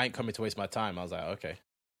 "Yeah, I ain't coming to waste my time," I was like, okay,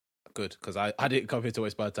 good, because I didn't come here to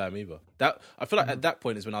waste my time either. That I feel like at that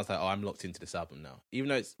point is when I was like, oh, I'm locked into this album now. Even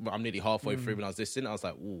though I'm nearly halfway through when I was listening, I was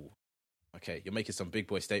like, ooh, okay, you're making some big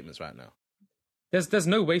boy statements right now. There's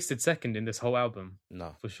no wasted second in this whole album.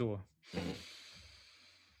 No, for sure.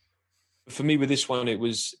 For me, with this one,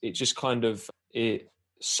 it just kind of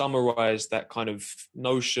summarized that kind of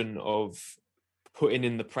notion of putting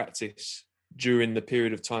in the practice during the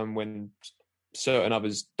period of time when certain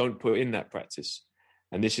others don't put in that practice.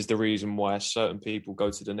 And this is the reason why certain people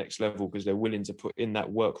go to the next level, because they're willing to put in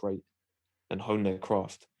that work rate and hone their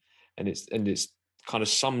craft. And it's kind of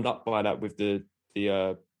summed up by that with the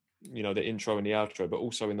intro and the outro, but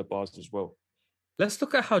also in the bars as well. Let's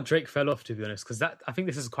look at how Drake fell off, to be honest, because I think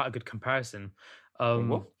this is quite a good comparison.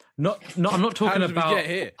 I'm not talking about.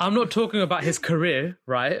 I'm not talking about his career,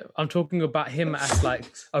 right? I'm talking about him as like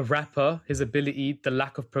a rapper, his ability, the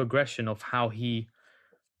lack of progression of how he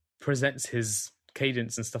presents his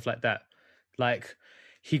cadence and stuff like that. Like,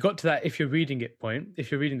 he got to that if you're reading this point,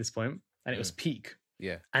 and it was peak.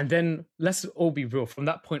 Yeah. And then let's all be real. From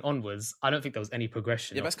that point onwards, I don't think there was any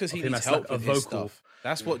progression. Yeah, that's because he him needs as, help like, with his stuff.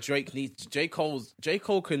 That's what Drake needs. J. Cole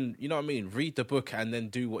can, you know what I mean, read the book and then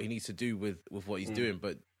do what he needs to do with what he's doing.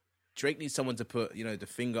 But Drake needs someone to put, you know, the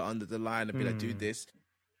finger under the line and be like, do this,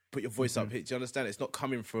 put your voice up. Do you understand? It's not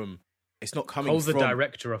coming from. Cole's the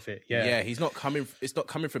director of it. Yeah, yeah. He's not coming. It's not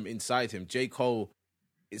coming from inside him. J. Cole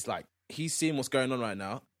is like, he's seeing what's going on right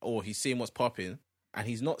now, or he's seeing what's popping, and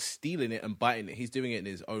he's not stealing it and biting it. He's doing it in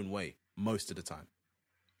his own way most of the time.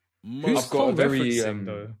 I've got a very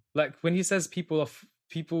though, like when he says people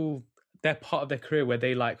they're part of their career where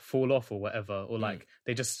they like fall off or whatever, or like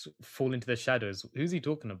they just fall into the shadows. Who's he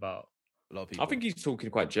talking about? A lot of people. I think he's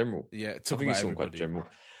talking quite general. Yeah, I think he's talking quite general.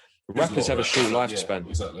 There's Rappers have a short lifespan. Yeah,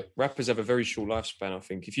 exactly. Rappers have a very short lifespan. I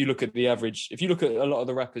think if you look at the average, if you look at a lot of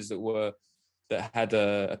the rappers that had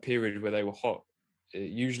a period where they were hot,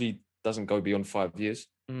 it usually doesn't go beyond 5 years.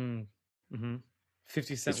 50 Cent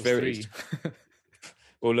It's was very- 3.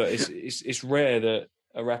 Well, look, it's rare that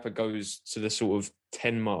a rapper goes to the sort of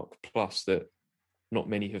 10 mark plus that not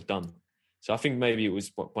many have done. So I think maybe it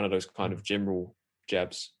was one of those kind of general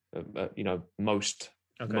jabs, you know, most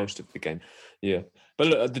of the game. Yeah. But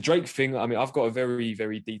look, the Drake thing, I mean, I've got a very,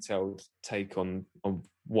 very detailed take on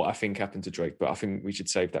what I think happened to Drake, but I think we should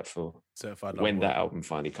save that for Certified when Lover that Boy. album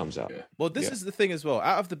finally comes out. Yeah. Well, this is the thing as well.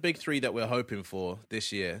 Out of the big three that we're hoping for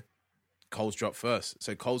this year, Cole's dropped first.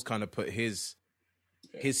 So Cole's kind of put his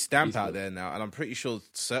stamp out there now, and I'm pretty sure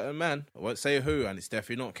certain man, I won't say who, and it's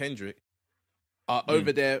definitely not Kendrick, are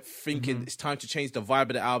over there thinking it's time to change the vibe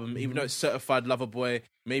of the album, even though it's Certified Lover Boy.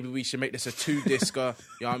 Maybe we should make this a 2-discer.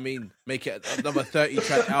 You know what I mean? Make it another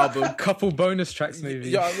 30-track album. Couple bonus tracks, maybe.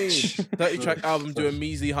 You know what I mean? 30-track album, do a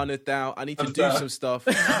measly 100,000. I need to do some stuff.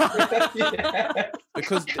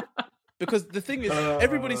 Because the thing is,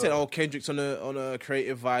 everybody said, "Oh, Kendrick's on a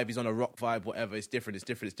creative vibe. He's on a rock vibe. Whatever. It's different. It's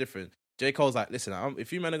different. It's different." J. Cole's like, "Listen,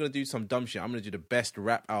 if you men are gonna do some dumb shit, I'm gonna do the best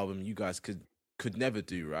rap album you guys could never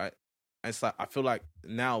do, right?" And it's like, I feel like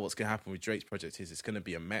now what's gonna happen with Drake's project is it's gonna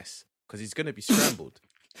be a mess because he's gonna be scrambled.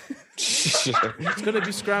 It's gonna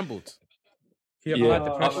be scrambled. He applied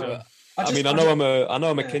the pressure. I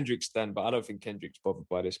know I'm a Kendrick stan, but I don't think Kendrick's bothered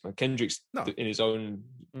by this, man. Kendrick's in his own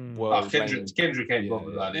world. Kendrick ain't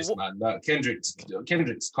bothered by this, man. No,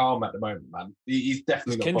 Kendrick's calm at the moment, man. He's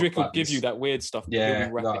definitely Kendrick will give you that weird stuff.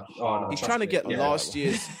 He's trying to get last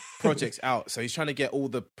year's projects out, so he's trying to get all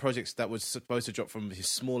the projects that was supposed to drop from his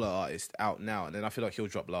smaller artist out now, and then I feel like he'll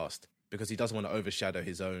drop last because he doesn't want to overshadow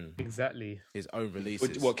his own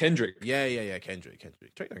releases. What, Kendrick? Yeah, Kendrick.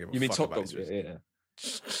 Drake don't give a you mean fuck Top about Dog? his Yeah.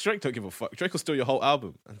 Drake don't give a fuck. Drake will steal your whole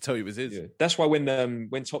album and tell you it was his. Yeah. That's why when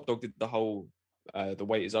Top Dog did the whole the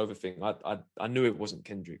wait is over thing, I knew it wasn't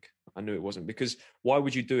Kendrick. I knew it wasn't, because why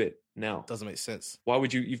would you do it now? Doesn't make sense. Why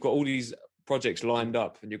would you? You've got all these projects lined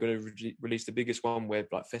up, and you're going to release the biggest one where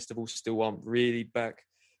like festivals still aren't really back.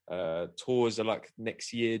 Tours are like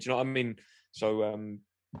next year. Do you know what I mean? So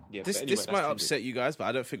yeah. This might upset you guys, but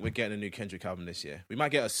I don't think we're getting a new Kendrick album this year. We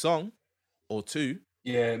might get a song or two.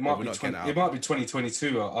 Yeah, it might be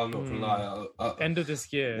 2022. I'm not gonna lie. End of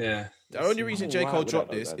this year. Yeah. The only reason J. Cole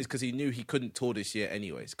dropped this is because he knew he couldn't tour this year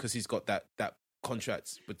anyways, because he's got that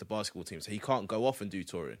contract with the basketball team, so he can't go off and do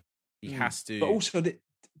touring. He has to. But also,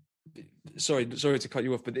 sorry to cut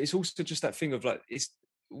you off, but it's also just that thing of like,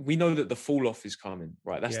 we know that the fall off is coming,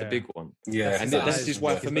 right? That's the big one. Yeah, and this is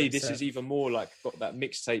why for me this is even more like got that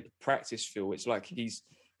mixtape practice feel. It's like he's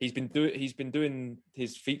been doing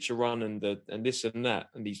his feature run and this and that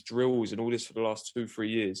and these drills and all this for the last 2-3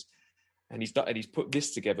 years, and he's put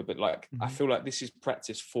this together. But like I feel like this is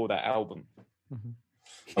practice for that album.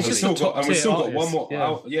 And we still got one more.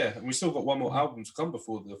 And we still got one more album to come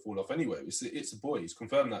before the fall off. Anyway, it's a boy. He's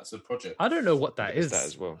confirmed that's a project. I don't know what that is. That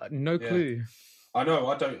as well. No clue. I know.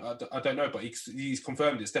 I don't know. But he's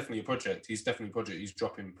confirmed it's definitely a project. He's definitely a project. He's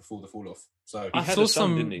dropping before the fall off. So I saw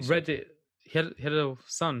some Reddit. He had a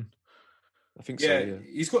son. I think so. Yeah,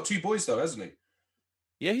 he's got 2 boys though, hasn't he?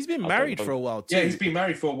 Yeah, he's been married for a while too. Yeah, he's been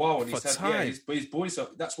married for a while, and for he's had his boys.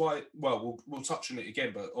 That's why. Well, we'll touch on it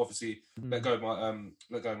again, but obviously let go of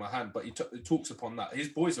my hand. But he talks upon that. His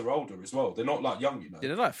boys are older as well. They're not like young, you know. Yeah,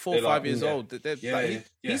 they're like 4 or 5 years old.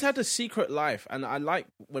 He's had a secret life, and I like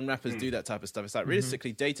when rappers do that type of stuff. It's like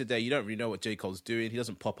realistically, day to day, you don't really know what J. Cole's doing. He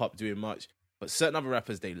doesn't pop up doing much. But certain other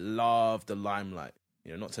rappers, they love the limelight.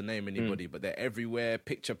 You know, not to name anybody, but they're everywhere.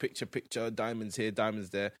 Picture, diamonds here,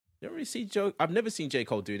 diamonds there. You don't really see I've never seen J.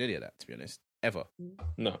 Cole doing any of that, to be honest, ever.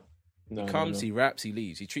 No. He comes, he raps, he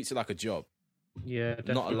leaves. He treats it like a job. Yeah,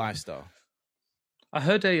 definitely. Not a lifestyle. I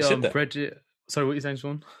heard a Reddit. Sorry, what are you saying,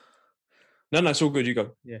 Sean? No, it's all good. You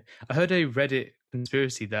go. Yeah, I heard a Reddit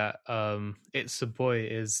conspiracy that "It's a Boy"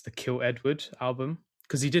 is the Kill Edward album,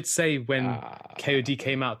 because he did say when KOD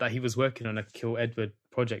came out that he was working on a Kill Edward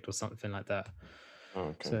project or something like that.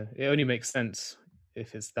 Okay. So it only makes sense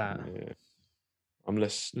if it's that. Yeah. I'm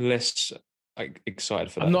less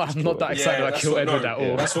excited for that. I'm not that excited about that's Kill what- Edward no, at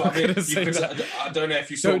all. That's what I mean. I'm gonna say that. I don't know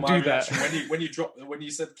if you saw Don't my do that. reaction when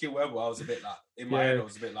you said Kill Edward. I was a bit like in my head. I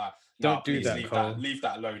was a bit like, Don't nah, do please that, leave Cole. Leave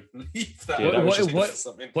that alone. Leave that. Yeah, alone. that was what, just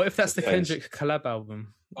what, what if that's the Yeah. Kendrick collab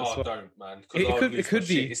album? That's Oh, what- don't, man. It could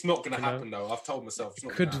be. It's not going to you know? happen, though. I've told myself it's It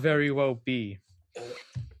not could gonna happen. very well be.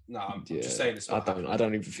 No, I'm Yeah, just saying it's not. I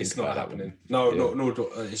don't even think it's about not that happening. one. No, Yeah. no,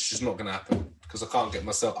 it's just not going to happen because I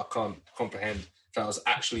can't comprehend if that was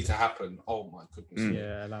actually to happen. Oh my goodness! Mm.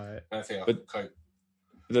 Yeah, allow it. I don't think I But- could cope.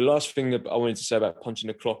 The last thing that I wanted to say about Punching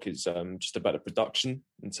the Clock is just about the production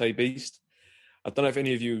and Tay Beast. I don't know if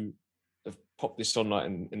any of you have popped this on like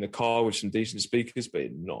in the car with some decent speakers, but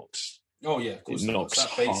it knocks. Oh yeah, of course. It knocks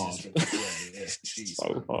that bass hard. is yeah. Jeez,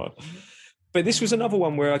 So man. hard. But this was another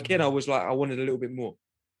one where again I was like, I wanted a little bit more.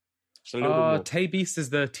 Just a little bit more. Tay Beast is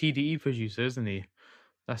the TDE producer, isn't he?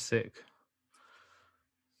 That's sick.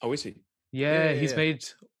 Oh, is he? Yeah, Yeah.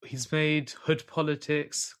 he's made Hood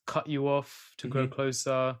Politics, Cut You Off, To Grow Mhm.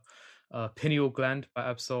 Closer, Pineal Gland by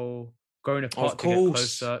Absol, Growing Apart Of to Get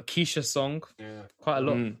course. Keisha, Keisha Song, Yeah. quite a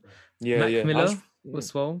lot. Mm. Yeah, Mac yeah. Miller Yeah.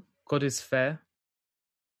 as well. God is Fair.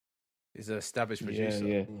 He's an established Yeah, producer.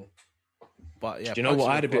 yeah. But yeah, Do you know what?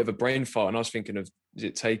 I had a bit of a brain fart, and I was thinking of is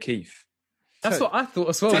it Tay Keith? That's what I thought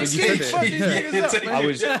as well when you Tay said Keith, it. fuck, he's Yeah. big as that, I man.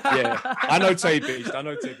 was, yeah. I know Tay Beast,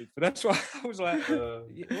 but that's why I was like,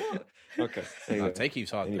 What? okay. There you No, go. Tay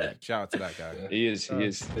Keith's hard. Anyway. Man. Shout out to that guy. Yeah. He is.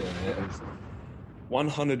 Oh.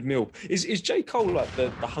 100 mil. Is J. Cole like the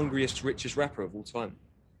hungriest, richest rapper of all time?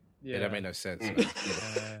 Yeah, that made no sense. Mm.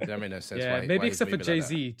 Man. That made no sense. Yeah, Why- maybe why he's except for moving Jay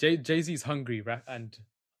like that. Z. Jay Z's hungry rap and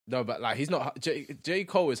No, but like he's not. J.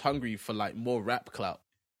 Cole is hungry for like more rap clout.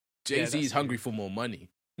 Jay Z that's is hungry for more money.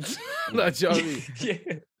 Like, do you know what I mean?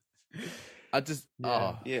 Yeah. I just,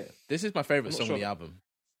 Yeah. Yeah. this is my favorite I'm not song sure. on the album.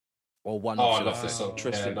 Or one. Oh, I should love say. this song.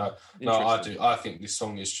 Interesting. Yeah, no, I Interesting. do. I think this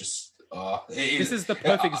song is just. this is the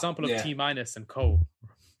perfect example of yeah. T minus and Cole.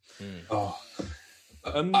 Oh.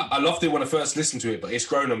 Um, I loved it when I first listened to it, but it's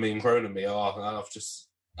grown on me and grown on me. Oh, and I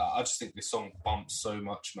just think this song bumps so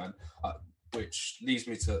much, man. Which leads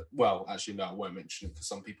me to, well, actually, no, I won't mention it because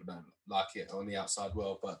some people don't like it on the outside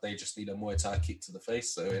world, but they just need a Muay Thai kick to the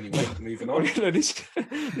face. So anyway, moving on.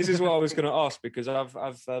 this is what I was going to ask because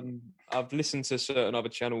I've listened to certain other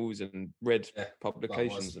channels and read Yeah,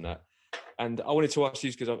 publications likewise. and that, and I wanted to ask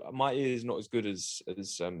you because my ear is not as good as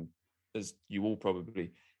you all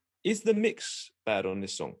probably. Is the mix bad on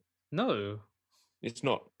this song? No. It's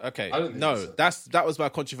not. Okay, I don't think no, so. that was my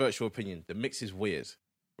controversial opinion. The mix is weird,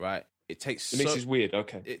 right? It takes The mix is weird.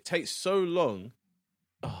 Okay. it takes so long.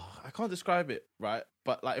 Oh, I can't describe it, right?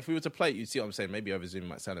 But like, if we were to play it, you'd see what I'm saying. Maybe over Zoom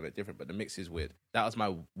might sound a bit different, but the mix is weird. That was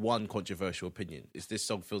my one controversial opinion. Is this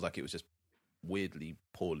song feels like it was just weirdly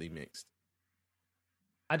poorly mixed.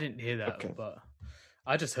 I didn't hear that, Okay. but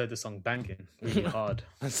I just heard the song banging really hard.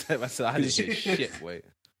 I said, I didn't hear shit. Wait,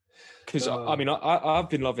 Because I mean, I've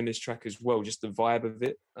been loving this track as well, just the vibe of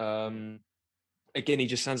it. Again, he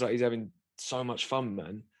just sounds like he's having so much fun,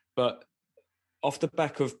 man. But off the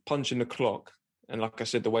back of Punching the Clock, and like I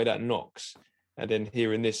said, the way that knocks, and then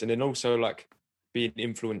hearing this, and then also like being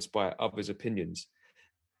influenced by others' opinions,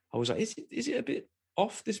 I was like, is it a bit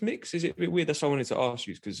off this mix? Is it a bit weird? That's what I wanted to ask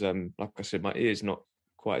you because, like I said, my ear's not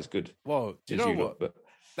quite as good well, do you as know you what? lot, but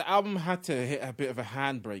The album had to hit a bit of a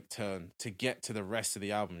handbrake turn to get to the rest of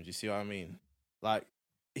the album. Do you see what I mean? Like,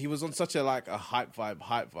 he was on such a hype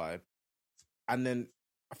vibe, and then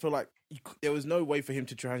I feel like there was no way for him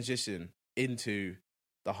to transition into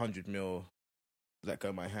the 100 mil Let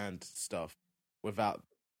Go My Hand stuff without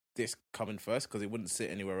this coming first, because it wouldn't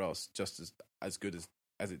sit anywhere else just as good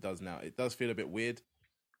as it does now. It does feel a bit weird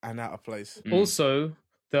and out of place. Also,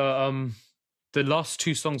 the last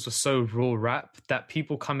two songs were so raw rap that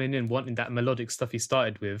people coming in wanting that melodic stuff he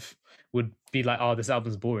started with would be like, oh, this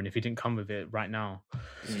album's boring if he didn't come with it right now.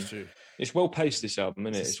 This is true. it's well paced. This album,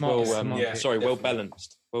 isn't it? It's It's smart, well, it's smart. Yeah, sorry, well definitely.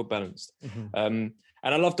 balanced. Well balanced. Mhm.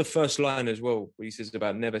 And I love the first line as well, where he says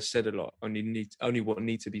about never said a lot, only what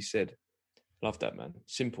need to be said. Love that, man.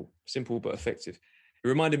 Simple but effective. It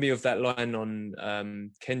reminded me of that line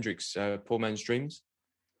on Kendrick's "Poor Man's Dreams,"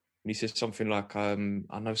 and he says something like, "I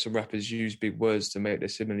know some rappers use big words to make their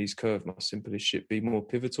similes curve. My simplest shit be more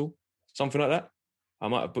pivotal." Something like that. I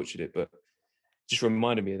might have butchered it, but it just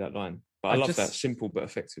reminded me of that line. But I love that, simple but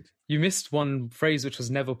effective. You missed one phrase, which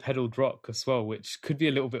was never pedaled rock as well, which could be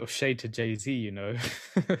a little bit of shade to Jay-Z, you know.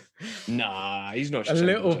 Nah, he's not a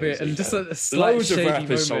little bit, and just a slight loads of shady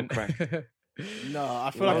rappers sold moment. crack. No,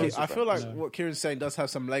 I feel like what Kieran's saying does have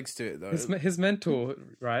some legs to it, though. His mentor,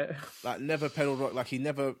 right? Like never pedaled rock. Like he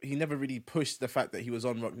never really pushed the fact that he was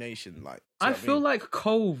on Rock Nation. Like I feel like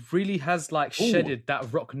Cole really has like shedded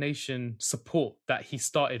that Rock Nation support that he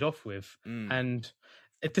started off with, and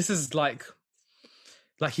this is like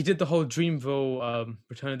he did the whole Dreamville,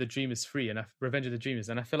 Return of the Dreamers 3 and Revenge of the Dreamers,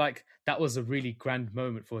 and I feel like that was a really grand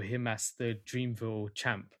moment for him as the Dreamville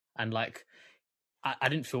champ, and like. I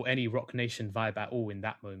didn't feel any Rock Nation vibe at all in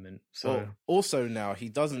that moment. So well, also now he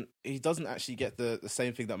doesn't actually get the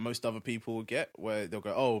same thing that most other people will get, where they'll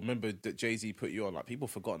go, "Oh, remember that Jay-Z put you on?" Like people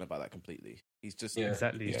forgotten about that completely. He's just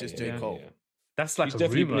exactly. He's just J. Cole. Yeah. That's like he's a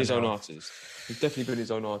definitely rumor been his now. own artist. He's definitely been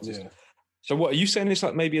his own artist. Yeah. So what are you saying? It's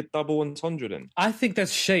like maybe a double entendre then? I think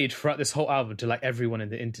there's shade throughout this whole album to like everyone in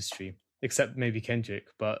the industry, except maybe Kendrick.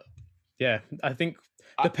 But yeah, I think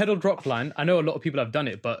the pedaled rock line, I know a lot of people have done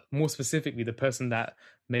it, but more specifically, the person that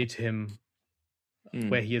made him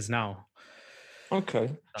where he is now.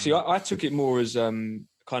 Okay. See, I took it more as kind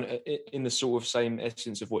of in the sort of same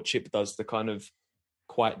essence of what Chip does, the kind of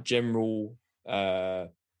quite general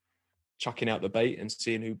chucking out the bait and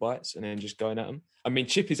seeing who bites and then just going at them. I mean,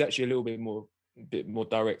 Chip is actually a little bit more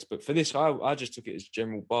direct, but for this, I just took it as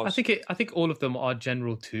general bars. I think all of them are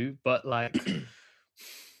general too, but like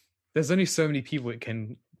there's only so many people it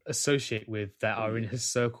can associate with that are in his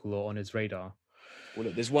circle or on his radar. Well,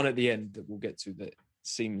 look, there's one at the end that we'll get to that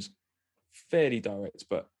seems fairly direct,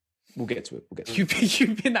 but we'll get to it.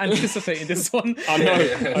 You've been anticipating this one. I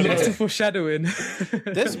know. Lots of foreshadowing.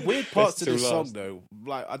 There's weird parts to Let's this do song last. though.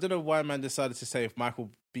 Like I don't know why man decided to say if Michael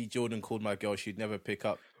B. Jordan called my girl, she'd never pick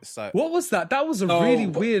up. It's like, What was that? That was a really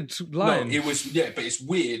weird line. No, it was but it's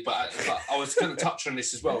weird. But I was going to touch on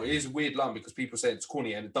this as well. It is a weird line because people say it's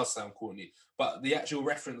corny, and it does sound corny. But the actual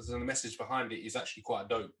reference and the message behind it is actually quite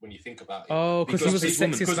dope when you think about it. Oh, because he was the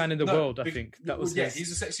people- sexiest man in the world. I be- think that was yeah. his-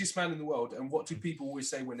 He's the sexiest man in the world. And what do people always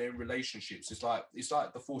say when they're in relationships? It's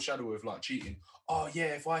like the foreshadow of like cheating. Oh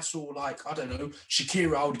yeah, if I saw like I don't know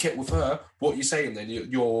Shakira, I would get with her. What are you saying then?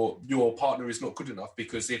 Your partner is not good enough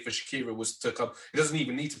because if a Shakira was to come, it doesn't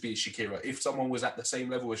even need to be Shakira. If someone was at the same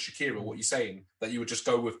level as Shakira, what are you saying? That you would just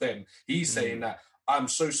go with them? He's saying that I'm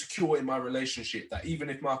so secure in my relationship that even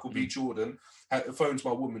if Michael B. Jordan phones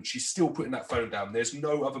my woman, she's still putting that phone down. There's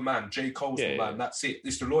no other man. J. Cole's the man. That's it.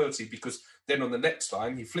 It's the loyalty. Because then on the next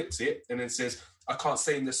line, he flips it and then says, I can't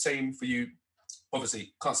say the same for you.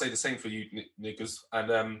 Obviously, can't say the same for you, niggas.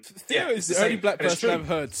 And Theo is the only black person I've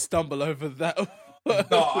heard stumble over that.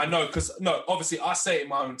 No, I know, because obviously I say it in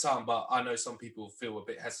my own time, but I know some people feel a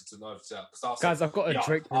bit hesitant over that. Guys, I've got a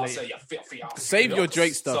Drake I'll related. say you filthy ass. Save your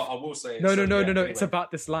Drake stuff. So I will say it. No. Anyway. It's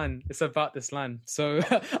about this line. So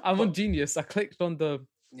I'm on Genius. I clicked on the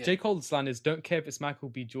J. Cole's line is don't care if it's Michael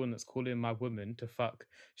B. Jordan that's calling my woman to fuck.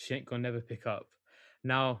 She ain't gonna never pick up.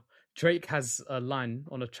 Now Drake has a line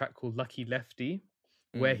on a track called Lucky Lefty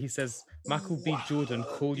where he says, Michael B. Jordan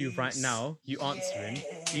call you right now, you answering.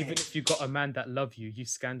 Even if you got a man that love you, you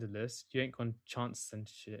scandalous. You ain't gonna chance and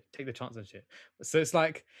shit. Take the chance and shit. So it's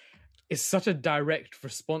like, it's such a direct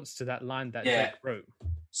response to that line that Drake wrote.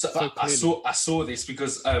 So I saw this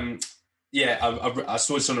because I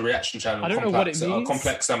saw this on a reaction channel. I don't know what it means.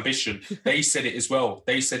 Complex Ambition. They said it as well.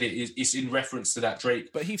 They said it's in reference to that Drake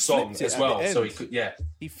But he song flipped it as at well. the So end. he could,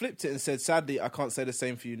 He flipped it and said, sadly, I can't say the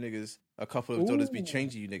same for you niggas. A couple of dollars be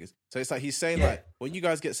changing you niggas. So it's like he's saying like, when you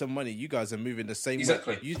guys get some money, you guys are moving the same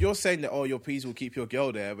Exactly. way. You're saying that, your peas will keep your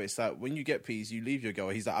girl there, but it's like, when you get peas, you leave your girl.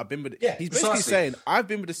 He's like, I've been with... he's basically precisely. saying, I've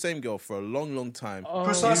been with the same girl for a long, long time.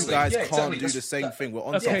 Precisely. You guys Yeah, can't exactly. do the same thing. We're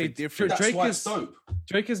on Okay, something different. That's Drake why is it's dope.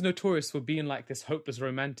 Drake is notorious for being like this hopeless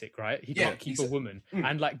romantic, right? He can't keep a woman.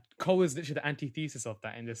 And like Cole is literally the antithesis of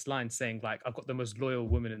that in this line saying like, I've got the most loyal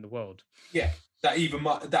woman in the world. Yeah, that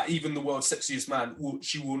even the world's sexiest man,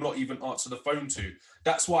 she will not even answer the phone to.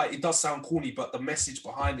 That's why it does sound corny, but the message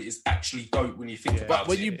behind it is actually dope when you think about But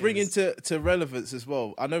when it. you bring into relevance as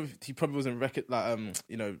well, I know he probably wasn't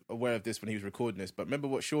aware of this when he was recording this, but remember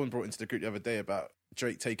what Sean brought into the group the other day about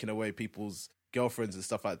Drake taking away people's girlfriends and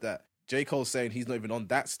stuff like that. J. Cole saying he's not even on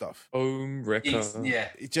that stuff. Home wrecker.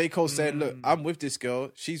 J. Cole saying, look, I'm with this girl,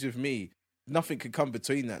 she's with me. Nothing could come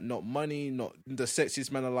between that. Not money, not the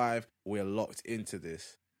sexiest man alive. We're locked into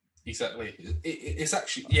this. Exactly. It's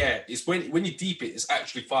actually, it's when you deep it, it's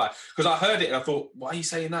actually fire. Because I heard it and I thought, why are you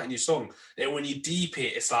saying that in your song? Then when you deep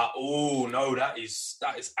it, it's like, oh no, that is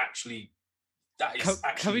actually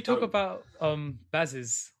Can we talk dope. about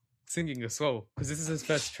Baz's singing as well, because this is his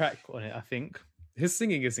first track on it, I think. His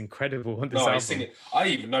singing is incredible on this No, album. he's singing. I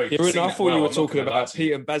even know. Yeah, I thought you were talking about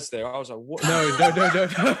Pete and Baz there. I was like, what? No.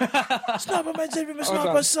 Sniper man's even a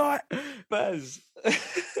sniper sniper sight. Baz.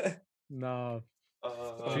 No.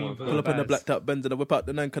 Oh, Pull up in the blacked out Benz and I whip out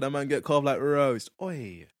the nine. Can a man get carved like roast?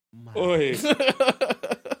 Oi. Man. Oi.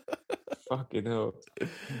 Fucking hell.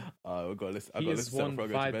 I got to listen. He is one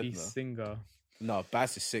vibey singer. No,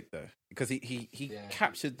 Baz is sick though, because he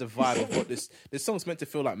captured the vibe of what this song's meant to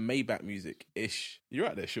feel like Maybach music ish. You're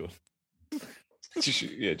right there, Sean.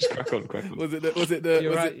 Just crack on. Was it the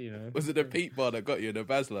was it the Pete bar that got you in the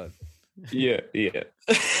Baz line? Yeah.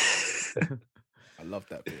 I love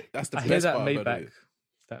that bit. That's the I best hear that part. Maybach.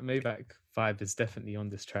 That Maybach vibe is definitely on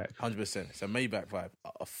this track. 100%. It's a Maybach vibe,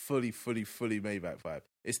 a fully Maybach vibe.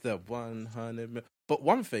 It's the 100. But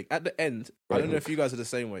one thing at the end, I don't know if you guys are the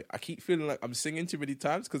same way. I keep feeling like I'm singing too many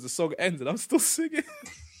times because the song ends and I'm still singing.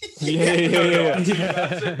 Yeah.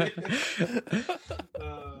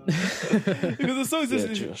 Because the song's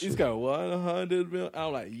just he's going 100 mil.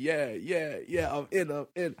 I'm like, yeah. I'm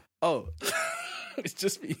in. Oh, it's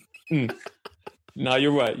just me. No,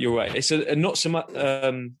 you're right. It's not so much.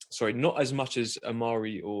 Not as much as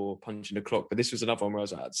Amari or Punching the Clock, but this was another one where I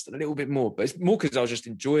was like, just a little bit more. But it's more because I was just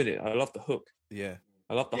enjoying it. I love the hook. Yeah,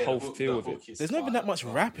 I love the whole feel of it. There's not even that much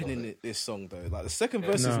rapping in this song though. Like the second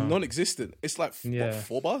verse is non-existent. It's like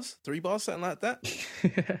 4 bars, 3 bars, something like that.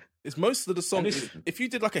 It's most of the song. If you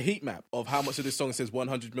did like a heat map of how much of this song says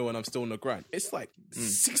 100 mil and I'm still on the grind, it's like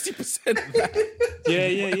 60% of that.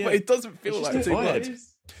 Yeah. But it doesn't feel It's like just too a vibe. much.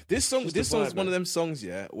 This song's one of them songs,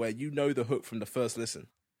 where you know the hook from the first listen.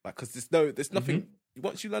 Like, because there's nothing.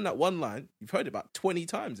 Once you learn that one line, you've heard it about 20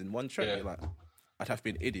 times in one track. You're like, I'd have to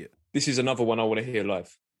be an idiot. This is another one I want to hear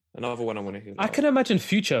live. I can imagine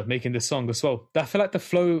Future making this song as well. I feel like the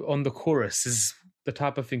flow on the chorus is the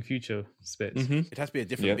type of thing Future spits. It has to be a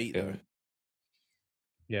different beat though.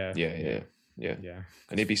 Yeah.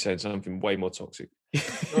 And he'd be saying something way more toxic.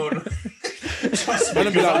 Man,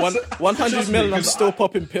 it'd be like 100 mil and I'm still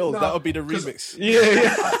popping pills. That would be the remix.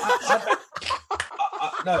 Yeah.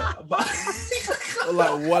 Or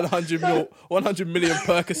like 100 million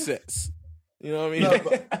Percocets. You know what I mean? No,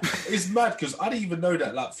 but it's mad because I didn't even know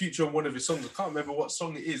that like Future on one of his songs. I can't remember what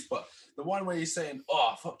song it is, but the one where he's saying,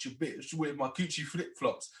 "Oh, I fucked your bitch with my Gucci flip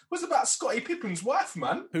flops," was about Scottie Pippen's wife,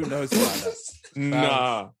 man. Who knows about that?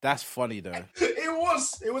 Nah, that's funny though.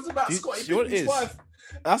 It was about Scottie Pippen's wife.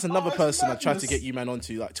 That's another person I tried to get you man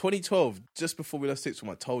onto. Like 2012, just before we left Sixth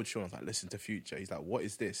Form, I told Sean, I was like, listen to Future. He's like, what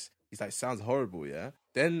is this? He's like, sounds horrible, yeah?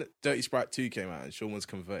 Then Dirty Sprite 2 came out and Sean was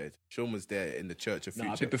converted. Sean was there in the Church of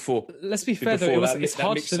Future. a bit before. Let's be fair though, it's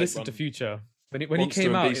hard to listen to Future. When he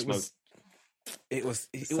came out, it was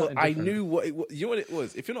I knew what it was. You know what it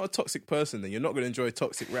was? If you're not a toxic person, then you're not going to enjoy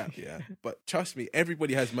toxic rap, yeah? But trust me,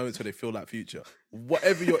 everybody has moments where they feel like Future.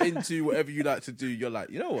 Whatever you're into, whatever you like to do, you're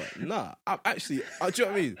like, you know what? Nah, I'm actually, do you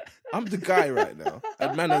know what I mean? I'm the guy right now.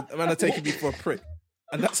 And man are taking me for a prick.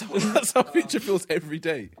 And that's how Future feels every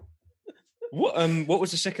day. What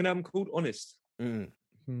was the second album called? Honest. I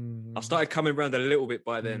started coming around a little bit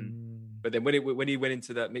by then. But then when he went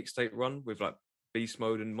into that mixtape run with like Beast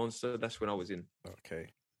Mode and Monster, that's when I was in. Okay.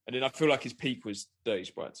 And then I feel like his peak was Dirty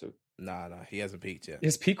Sprite too. Nah, he hasn't peaked yet.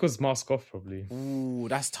 His peak was Mask Off, probably. Ooh,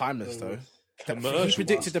 that's timeless though. He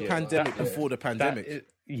predicted the pandemic before the pandemic.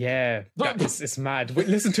 It's mad.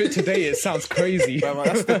 Listen to it today; it sounds crazy.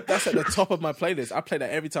 That's at the top of my playlist. I play that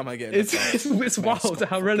every time I get in. It's wild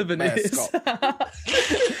how relevant it is.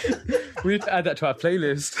 We need to add that to our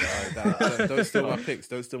playlist. Don't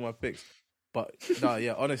steal my picks. But no,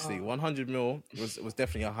 yeah, honestly, 100 mil was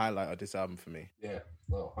definitely a highlight of this album for me. Yeah,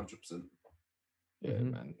 well, 100%. Yeah,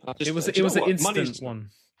 man. It was an instant one.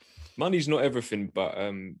 Money's not everything, but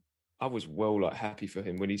I was happy for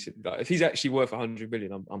him when he said that if he's actually worth 100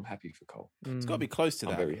 million, I'm happy for Cole. It's got to be close to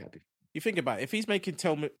that. I'm very happy. You think about it, if he's making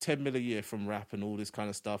 10 million a year from rap and all this kind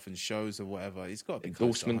of stuff and shows or whatever, he's got to be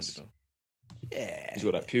endorsements. Close to 100 mil. Yeah, he's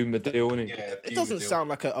got that Puma deal, isn't he? Yeah, it doesn't sound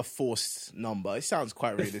like a forced number. It sounds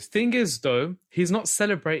quite realistic. The thing is, though, he's not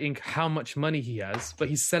celebrating how much money he has, but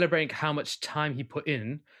he's celebrating how much time he put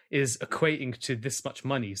in is equating to this much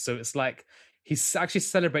money. So it's like he's actually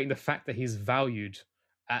celebrating the fact that he's valued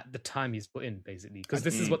at the time he's put in, basically. Because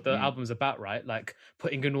this is what the album's about, right? Like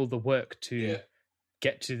putting in all the work to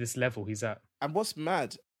get to this level he's at. And what's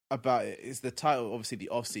mad about it is the title, obviously, the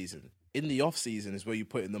off season. In the off season is where you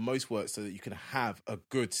put in the most work so that you can have a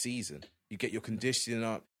good season. You get your conditioning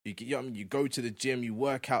up. You go to the gym. You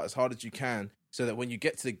work out as hard as you can so that when you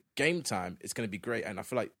get to the game time, it's going to be great. And I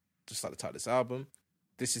feel like, just like the title of this album,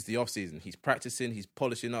 this is the off season. He's practicing. He's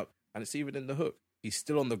polishing up, and it's even in the hook. he's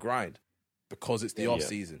still on the grind because it's the off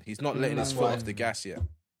season. He's not letting his That's foot why- off the gas yet.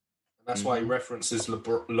 That's why he references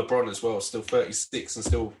LeBron as well. Still 36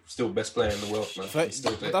 and still best player in the world, man. He's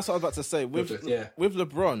still there. That's what I was about to say. With Yeah. with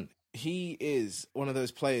LeBron, he is one of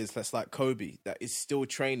those players that's like Kobe, that is still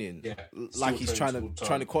training, Yeah, like still he's training all the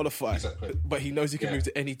trying to time. qualify, Exactly. but he knows he can Yeah. move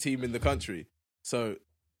to any team in the country. So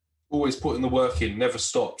Always putting the work in, never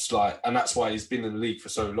stops. And that's why he's been in the league for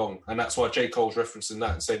so long. And that's why J. Cole's referencing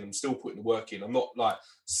that and saying, I'm still putting the work in. I'm not like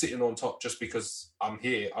sitting on top just because I'm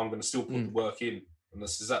here. I'm going to still put the work in. And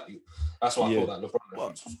that's why I thought that LeBron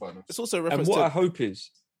reference was quite nice. it's also a And reference what to. I hope is,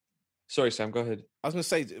 sorry, Sam, go ahead. I was going to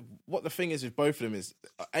say, what the thing is with both of them is,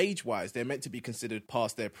 age-wise, they're meant to be considered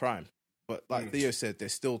past their prime. But like Theo said, they're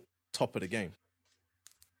still top of the game.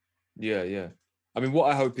 Yeah, yeah. I mean, what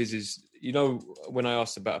I hope is when I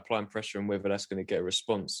asked about applying pressure and whether that's going to get a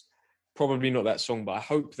response, probably not that song, but I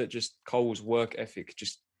hope that just Cole's work ethic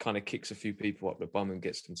just kind of kicks a few people up the bum and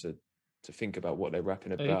gets them to think about what they're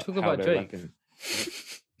rapping about. you talk how about they're Drake. rapping.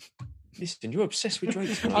 Listen, you're obsessed with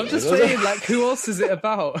Drake. tonight, I'm just bro. saying, like, who else is it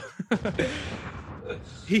about?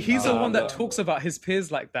 He's the one that no. talks about his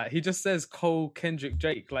peers like that. He just says Cole, Kendrick,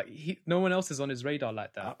 Drake. Like, no one else is on his radar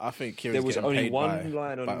like that. I think Kieran's There was getting only paid one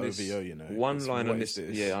line by on this. OVO, you know. One It's line what on is this.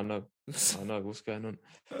 this? Yeah, I know. I know what's going on.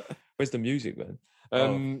 Where's the music, man?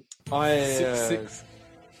 Oh. 6'6".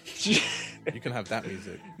 You can have that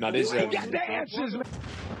music. No,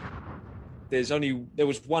 there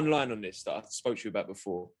was one line on this that I spoke to you about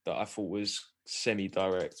before that I thought was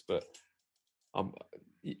semi-direct, but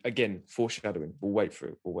again, foreshadowing. We'll wait for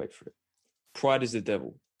it. Pride is the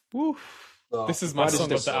devil. Woo. Oh, This is my why does song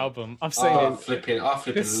this of the song- album. I'm I saying flipping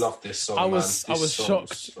This- love this song. I man. was This shocked.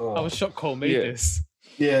 song's- oh. I was shocked Cole made Yeah. this.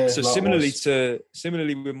 Yeah. So likewise.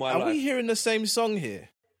 similarly with my Are life. we hearing the same song here?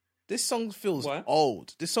 This song feels What?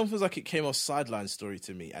 old. This song feels like it came off Sideline Story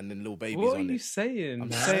to me, and then Lil Baby's What are on you it. saying? I'm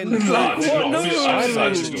man? saying No, I did What? not feel- I did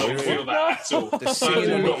No. not feel that at all. The I singing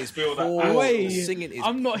did on not it is feel that poor. at all. Wait, The singing is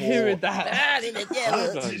I'm not poor. hearing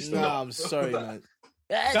that. Nah, I'm sorry, man.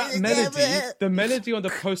 That melody, the melody on the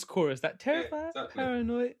post-chorus, that terrified, exactly.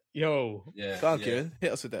 paranoid. Yo, Yeah. Come on, yeah. Kieran.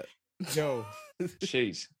 Hit us with that. yo,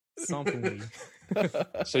 Jeez. sample me.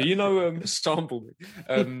 So sample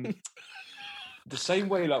me. The same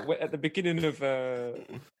way, like at the beginning of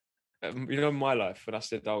my life, when I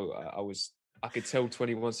said I could tell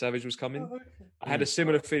 21 Savage was coming. I had a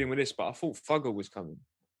similar feeling with this, but I thought Thugger was coming.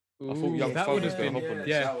 I thought Young that Thug would was have going been, to hop on this.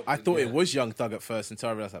 yeah. I thought it was Young Thug at first until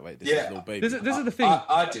I realized, like, wait, this Yeah. is Lil Baby. This is the thing.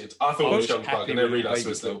 I did. I thought it was Both Young Thug, happy and then with Lil realised it Baby,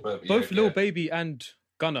 was Lil Baby. Both yeah, Lil yeah. Baby and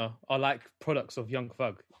Gunna are like products of Young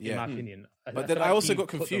Thug, in Yeah. my opinion. But feel then I like also he got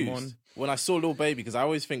put them confused when I saw Lil Baby, because I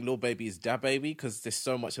always think Lil Baby is Da Baby because there's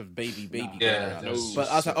so much of baby going Yeah, around. there's But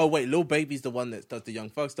I was just- like, oh wait, Lil Baby's the one that does the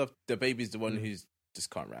Young Thug stuff. The Baby's the one who's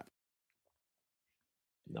just can't rap.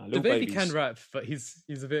 Nah, The Lil baby Baby's- can rap, but he's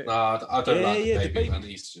a bit. Nah, I don't Yeah, like yeah, the the baby, Baby. man.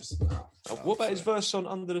 He's just. What about his verse on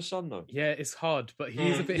Under the Sun, though? Yeah, it's hard, but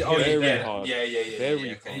he's a bit. Yeah, oh, yeah, Very yeah, hard. yeah,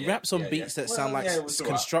 Very okay, hard. He yeah, raps on yeah, beats yeah. that sound like Well, yeah, it was all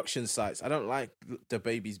right. construction sites. I don't like the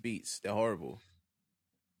Baby's beats. They're horrible.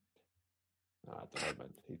 Nah, I don't know, man.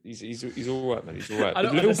 He's all right, man. He's all right. I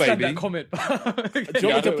don't Lil understand Baby, that comment. Do you want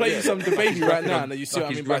me I to don't- play yeah. you some The Baby right now? And you see like what I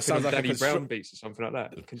he's mean? But it rapping sounds on like Danny a Brown beats or something like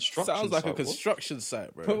that. Construction sounds like a site, what? construction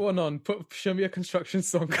site, bro. Put one on. Show me a construction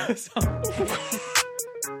song.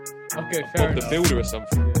 Okay, fair Bob the enough. Builder or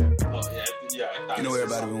something. Oh, yeah. You know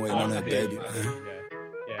everybody been waiting on that baby.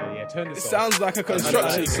 Yeah. Turn It this off. sounds like a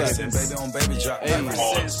construction site. Baby on baby drop. Hey. Baby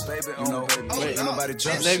on baby. Wait, Ain't nobody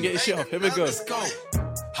drop Let him shit. get his shit off. Here we go. Let's go.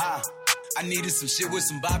 Ha. I needed some shit with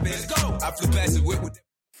some bop in it. Go. I flew past the whip with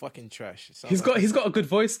Fucking trash. It sounds He's got a good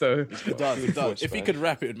voice though. It does. It does. voice, If he man. could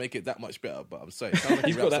rap, it would make it that much better. But I'm sorry, it sounds like he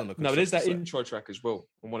He's got raps that. on the No, there's that construction site. intro track as well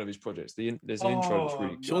on one of his projects. There's an intro that's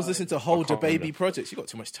really. Sean's listening to Hold the can't Baby remember. projects. You got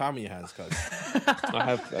too much time in your hands, cuz. I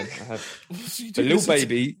have. You But do Lil listen to-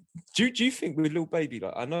 Baby, do you think with Lil Baby,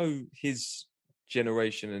 like I know his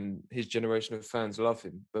generation and his generation of fans love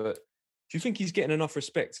him, but do you think he's getting enough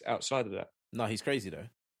respect outside of that? No, he's crazy though.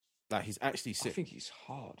 Like he's actually I sick. think he's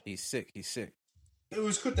hard. He's sick. He's sick. It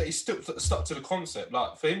was good that he stuck to the concept.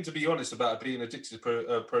 Like for him to be honest about being addicted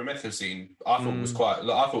to promethazine, I thought was quite.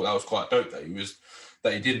 I thought that was quite dope that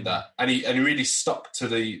he did that, and he really stuck to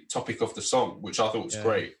the topic of the song, which I thought was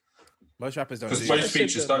great Most rappers don't because do most that.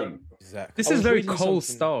 features don't. Exactly. This I is was very reading Cole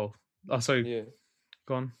something- style. Oh, sorry. Yeah.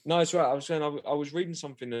 Go on. No, it's right. I was saying I was reading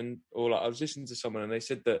something I was listening to someone and they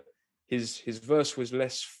said that his verse was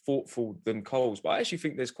less thoughtful than Cole's, but I actually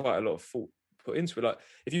think there's quite a lot of thought put into it. Like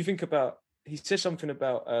if you think about, he says something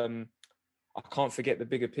about I can't forget the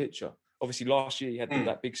bigger picture, obviously last year he had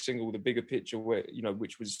that big single, The Bigger Picture, where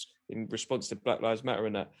which was in response to Black Lives Matter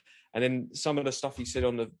and that. And then some of the stuff he said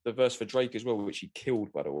on the verse for Drake as well, which he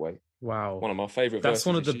killed, by the way. Wow. One of my favourite That's verses.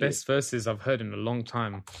 one of the best verses I've heard in a long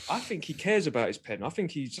time. I think he cares about his pen. I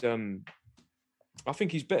think he's better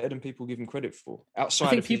than people give him credit for,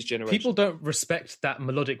 outside of his generation. People don't respect that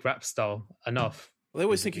melodic rap style enough. Well, they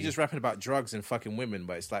always think he's just rapping about drugs and fucking women,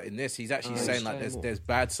 but it's like in this, he's actually saying like there's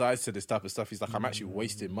bad sides to this type of stuff. He's like, I'm actually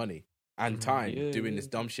wasting money and time doing this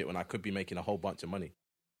dumb shit when I could be making a whole bunch of money.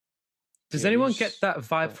 Does anyone get that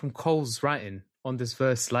vibe from Cole's writing on this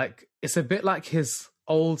verse? Like, it's a bit like his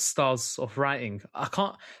old styles of writing. I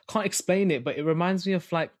can't explain it, but it reminds me of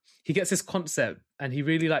like he gets this concept and he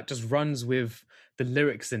really like just runs with the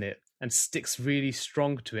lyrics in it and sticks really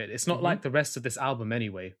strong to it. It's not like the rest of this album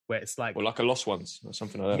anyway, where it's like... Or like a Lost Ones or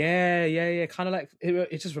something like that. Yeah. Kind of like...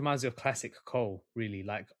 It just reminds me of classic Cole, really.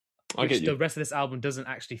 Like, which the rest of this album doesn't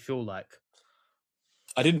actually feel like.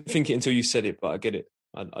 I didn't think it until you said it, but I get it.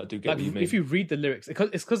 I do get like, what you mean. If you read the lyrics,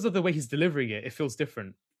 it's because of the way he's delivering it, it feels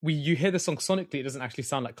different. You hear the song sonically, it doesn't actually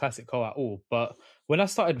sound like classic Cole at all. But when I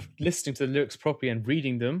started listening to the lyrics properly and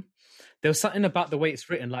reading them, there was something about the way it's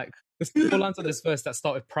written. Like, there's 4 lines of this verse that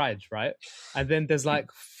start with pride, right? And then there's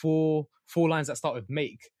like four lines that start with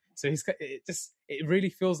make. So it really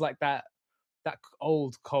feels like that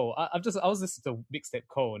old Cole. I was listening to mixtape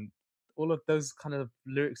Cole and all of those kind of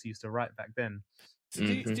lyrics he used to write back then. So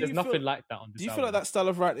there's nothing like that on this Do you album. feel like that style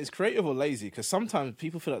of writing is creative or lazy? Because sometimes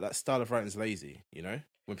people feel like that style of writing is lazy,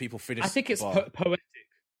 when people finish. I think it's poetic.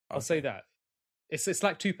 I'll say that. It's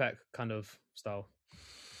like Tupac kind of style.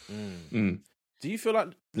 Do you feel like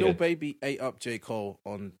Lil Baby ate up J. Cole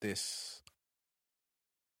on this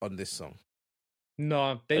song?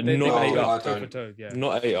 No, they not ate ate up up. toe for toe. Yeah,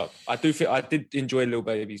 Not ate up. I do feel I did enjoy Lil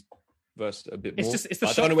Baby's verse a bit more. It's the I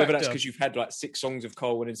shock don't know whether that's factor. because you've had like 6 songs of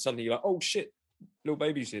Cole and then suddenly you're like, oh shit, Lil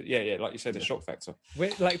Baby's here. Yeah, like you said, the shock factor.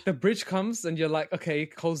 Wait, like the bridge comes and you're like, okay,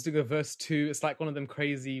 Cole's doing a verse 2. It's like one of them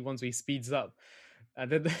crazy ones where he speeds up. And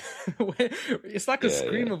then it's like a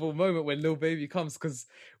screamable moment when Lil Baby comes because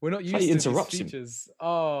we're not used to interrupts these features.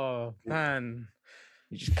 Oh man,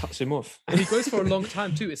 He just cuts him off. and he goes for a long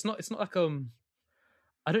time too. It's not like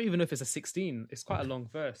I don't even know if it's a 16. It's quite a long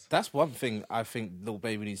verse. That's one thing I think Lil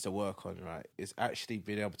Baby needs to work on, right? Is actually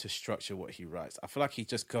being able to structure what he writes. I feel like he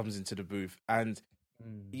just comes into the booth and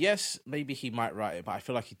yes, maybe he might write it, but I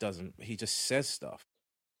feel like he doesn't. He just says stuff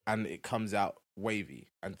and it comes out wavy.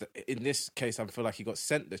 And in this case, I feel like he got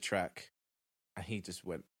sent the track and he just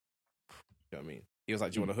went, you know what I mean? He was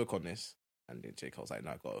like, do you want a hook on this? And then J. Cole's like,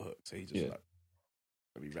 no, I got a hook. So he just like,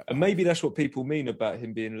 let me rap. And maybe that's what people mean about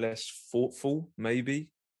him being less thoughtful, maybe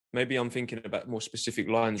I'm thinking about more specific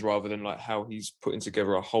lines rather than like how he's putting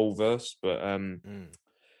together a whole verse. But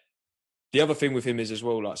the other thing with him is as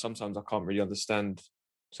well, like sometimes I can't really understand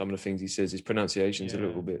some of the things he says. His pronunciation's a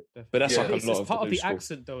little bit, but that's like a lot of part of the school.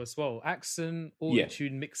 accent though as well. Accent,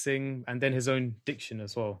 auto-tune, mixing, and then his own diction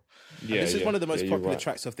as well. Yeah, this is one of the most popular right.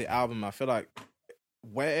 tracks of the album. I feel like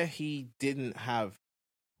where he didn't have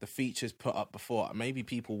the features put up before, maybe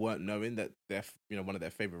people weren't knowing that one of their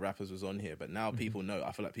favorite rappers was on here, but now people know.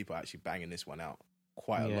 I feel like people are actually banging this one out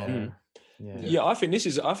quite a lot. Yeah, I think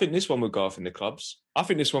this one would go off in the clubs. I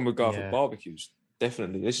think this one would go off at barbecues.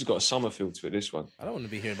 Definitely, this has got a summer feel to it. This one. I don't want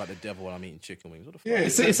to be hearing about the devil while I'm eating chicken wings. What the fuck? Yeah,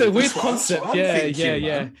 It's a weird concept. Yeah.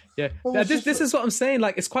 This is what I'm saying.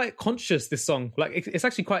 Like, it's quite conscious. This song, like, it's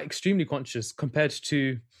actually quite extremely conscious compared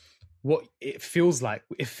to what it feels like.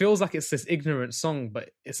 It feels like it's this ignorant song,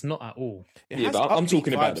 but it's not at all. But I'm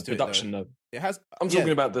talking about the vibes to it, production, though. It has. I'm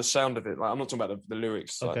talking about the sound of it. Like, I'm not talking about the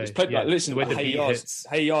lyrics. Like, Okay, it's played like listen, the way like, the Hey beat Ya's. hits.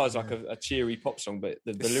 Hey Ya's like a cheery pop song, but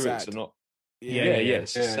the lyrics sad. are not. Yeah,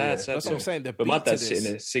 It's a sad That's what song. I'm saying. But my dad's sitting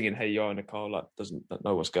there singing Hey Ya in the car, like doesn't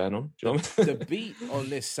know what's going on. Do you know what I mean? The beat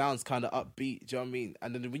on this sounds kind of upbeat. Do you know what I mean?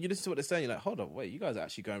 And then when you listen to what they're saying, you're like, hold on, wait, you guys are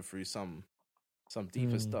actually going through some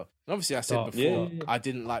deeper stuff. And obviously, I said before, I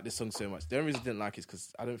didn't like this song so much. The only reason I didn't like it is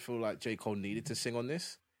because I don't feel like J. Cole needed to sing on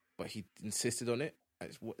this, but he insisted on it.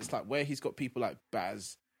 It's like where he's got people like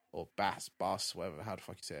Baz or Bass, whatever, how the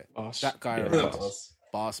fuck you say it. That guy around.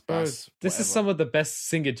 Bass. This whatever. is some of the best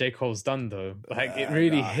singing J. Cole's done, though. Like, it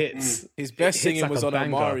really hits. His best hits singing like was a on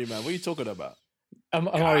banger. Amari, man. What are you talking about?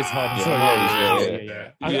 Amari's hard.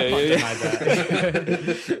 I can't deny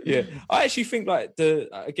that. Yeah, I actually think like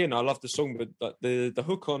I love the song, but like the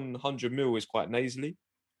hook on 100 Mil is quite nasally.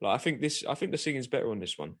 Like I think the singing's better on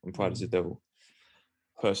this one. I'm Proud as the Devil.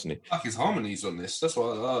 personally. I like his harmonies on this. That's why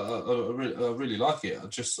I really like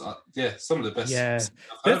it. Some of the best. Yeah,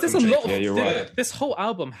 I've heard there's a from lot. J. Yeah, you're right. This whole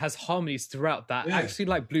album has harmonies throughout that Yeah. actually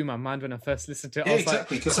like blew my mind when I first listened to it. Yeah, I was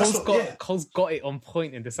exactly, like, 'cause that's Cole's got it on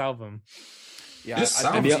point in this album. Yeah, It just I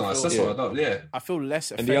sounds definitely nice. feel- That's what I love. Yeah. I feel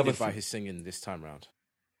less And the offended other by thing- his singing this time round.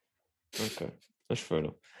 Okay, that's fair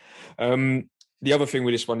enough. The other thing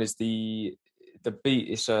with this one is the beat.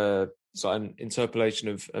 It's like an interpolation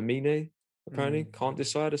of Amine. Apparently, can't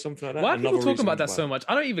decide or something like that. Why are people Another talking reason about that why- so much?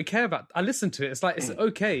 I don't even care about. I listen to it. It's like it's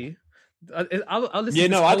okay. I'll listen. Yeah, to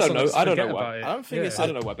no, this I whole don't song know. and just I don't know forget why. about it. I don't think it's I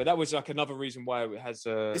don't know why, but that was like another reason why it has.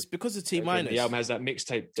 It's because of T again, minus. the album has that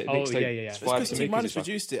mixtape. Oh, yeah. It's because T minus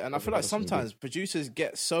produced it, and I feel like sometimes producers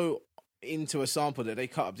get so into a sample that they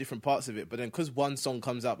cut up different parts of it, but then because one song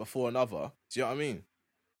comes out before another, do you know what I mean?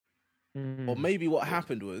 Or maybe what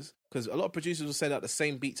happened was, because a lot of producers will send out the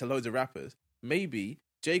same beat to loads of rappers, maybe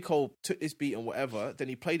J. Cole took this beat and whatever, then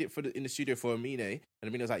he played it in the studio for Amine, and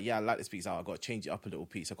Amine was like, yeah, I like this beat, so I've got to change it up a little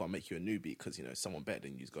piece, I've got to make you a new beat, because, you know, someone better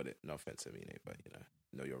than you's got it. No offense, Amine, but, you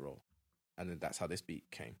know your role. And then that's how this beat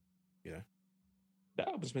came, you know? That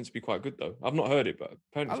album's meant to be quite good, though. I've not heard it, but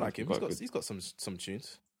apparently I like him. it's quite good. He's got some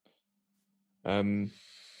tunes. Anyway,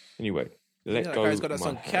 let Yeah, go. that guy's got that my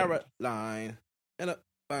song, hand. Caroline, in a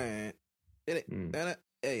bang, in it,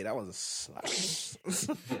 hey, that was a slap.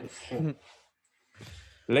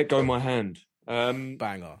 Let go my hand.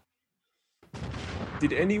 Banger.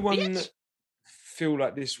 Did anyone feel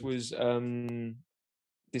like this was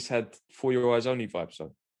this had For Your Eyes Only vibes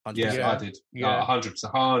though? Yeah, Yeah. I did. Yeah.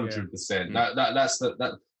 100%.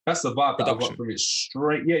 That's the vibe that I got Production. from it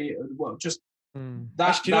straight. Yeah. Well, just that.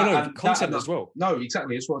 Actually, no, content as well. No,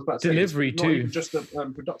 exactly. That's what I was about to Delivery say. It's not too. even just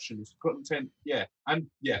the production, it's content. Yeah, and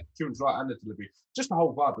yeah, tunes right and the delivery. Just the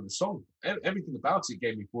whole vibe of the song. Everything about it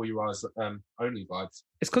gave me For Your Eyes Only vibes.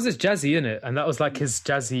 It's because it's jazzy, isn't it? And that was like his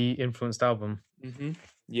jazzy influenced album. Mm-hmm.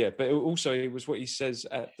 Yeah, but it was what he says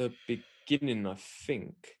at the beginning. I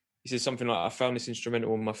think he says something like, "I found this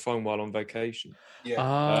instrumental on my phone while on vacation." Yeah,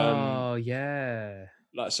 Oh, yeah.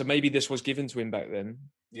 Like, so maybe this was given to him back then,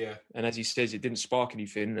 yeah. and as he says, it didn't spark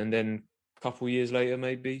anything. And then a couple of years later,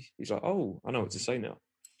 maybe he's like, "Oh, I know what to say now."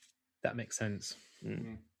 That makes sense.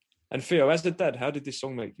 Mm. And Theo, as the dad, how did this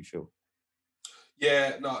song make you feel?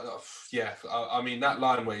 Yeah, yeah. I mean, that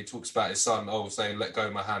line where he talks about his son, saying "let go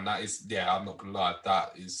of my hand." That is, yeah. I'm not gonna lie.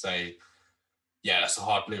 That is that's a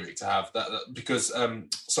hard lyric to have. That because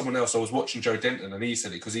someone else, I was watching Joe Denton, and he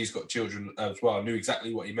said it because he's got children as well. I knew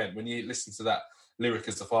exactly what he meant when you listen to that lyric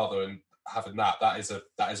as the father and having that is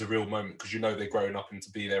a real moment because you know they're growing up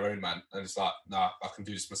into be their own man, and it's like, nah, I can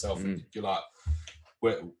do this myself. And you're like,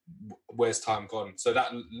 where's time gone? So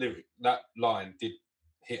that lyric, that line did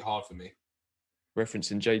hit hard for me.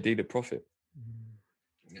 Referencing JD the Prophet.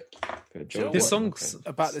 Yeah. This song's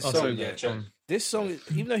about this Oh, song. sorry, yeah, John. This song,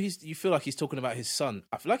 even though you feel like he's talking about his son,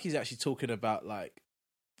 I feel like he's actually talking about like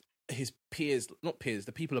his peers, not peers,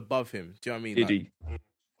 the people above him. Do you know what I mean? Diddy.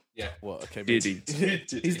 Yeah. What? Okay, Diddy.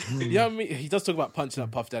 you know what I mean? He does talk about punching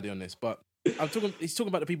up Puff Daddy on this, but he's talking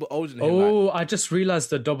about the people older than him. Oh, I just realized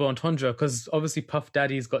the double entendre because obviously Puff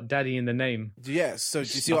Daddy's got daddy in the name. Yeah, so do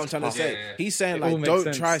you see what I'm trying to say? Yeah. He's saying It all like, makes don't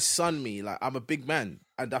sense. try son me, like I'm a big man,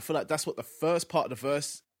 and I feel like that's what the first part of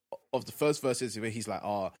the first verse is, where he's like,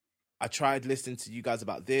 oh, I tried listening to you guys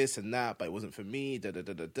about this and that, but it wasn't for me.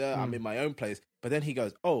 I'm in my own place. But then he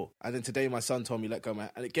goes, oh, and then today my son told me let go, man,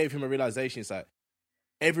 and it gave him a realization. It's like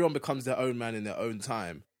everyone becomes their own man in their own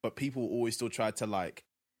time, but people always still try to like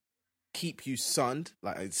keep you sunned.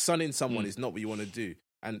 Like sunning someone is not what you want to do.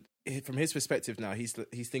 And from his perspective now, he's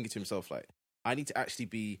thinking to himself like, I need to actually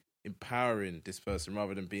be empowering this person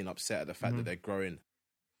rather than being upset at the fact that they're growing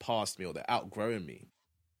past me or they're outgrowing me.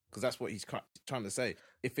 Because that's what he's trying to say.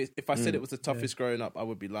 If I said it was the toughest growing up, I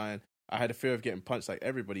would be lying. I had a fear of getting punched like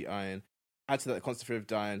everybody iron. Add to that the constant fear of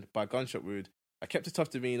dying by a gunshot wound. I kept a tough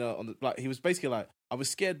demeanor on the like. He was basically like, I was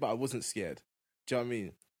scared, but I wasn't scared. Do you know what I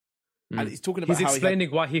mean? And he's talking about He's how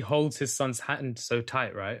explaining why he holds his son's hand so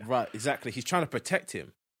tight, right? right, exactly. He's trying to protect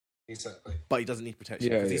him, Exactly. but he doesn't need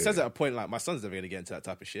protection. Yeah, Because he yeah, says at a point like, my son's never going to get into that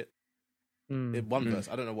type of shit. In one Mm. verse,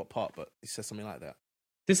 I don't know what part, but he says something like that.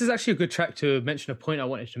 This is actually a good track to mention a point I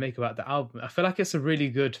wanted to make about the album. I feel like it's a really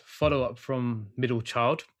good follow-up from Middle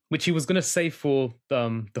Child, which he was going to save for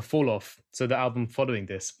the Fall Off, so the album following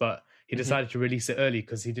this, but he decided to release it early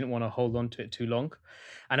because he didn't want to hold on to it too long.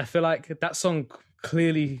 And I feel like that song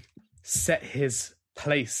clearly set his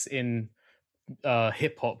place in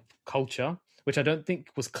hip-hop culture, which I don't think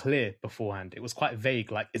was clear beforehand. It was quite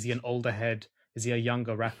vague, like, is he an older head? Is he a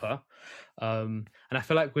younger rapper? And I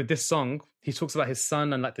feel like with this song, he talks about his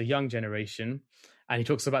son and like the young generation, and he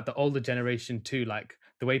talks about the older generation too, like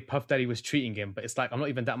the way Puff Daddy was treating him, but it's like I'm not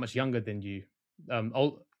even that much younger than you.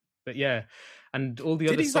 But yeah, and all the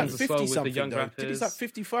other songs as well with the young rappers. He's like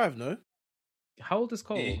 55, no? How old is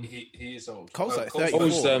Cole? He is old. Cole's like Cole's 34.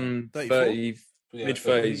 Cole's 30, mid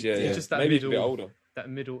 30s, yeah. Just that maybe middle, a bit older. That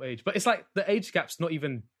middle age, but it's like the age gap's not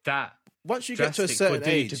even that. Once you get to a drastic certain for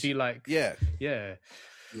D age, to be like, yeah,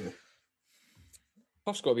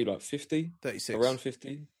 Puff's got to be like 50, 36. around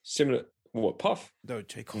 50. Similar. What, Puff? No,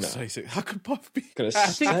 J. Cole's No. 36. How could Puff be? Gonna I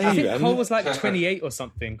think man. Cole was like 28 or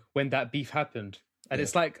something when that beef happened, and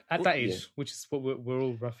it's like at that age, Yeah. which is what we're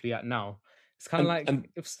all roughly at now. It's kind of like and-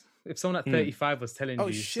 if someone at 35 was telling Oh,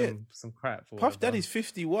 you shit. some crap. Or Puff whatever. Daddy's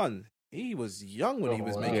 51. He was young when he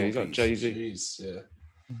was making Yeah, he's like beats. Jay-Z. Jeez, yeah.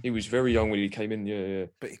 He was very young when he came in, yeah.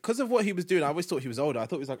 But because of what he was doing, I always thought he was older. I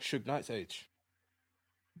thought he was like Suge Knight's age.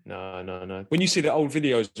 No. When you see the old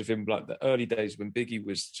videos of him, like the early days when Biggie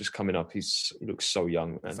was just coming up, he looks so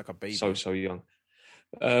young, man. It's like a baby. So young.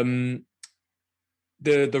 The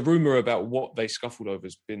rumor about what they scuffled over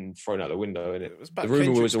has been thrown out the window, and It was the about rumor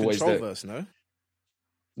Kendrick's was always Control that. verse, no?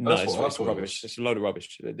 No, That's what I it's thought it rubbish. It's a load of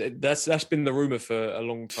rubbish. That's been the rumor for a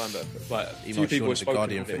long time. But like a few Email people Sean have at The spoken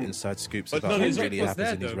Guardian of for it. inside scoops But about no, what Kendrick really was happens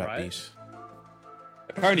there in these though, rap right? beefs.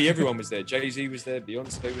 Apparently, everyone was there. Jay-Z was there.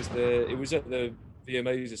 Beyonce was there. It was at the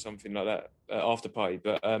VMAs or something like that after party.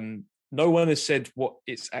 But no one has said what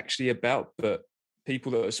it's actually about. But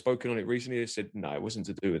people that have spoken on it recently have said no, it wasn't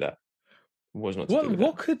to do with that. It was not to do with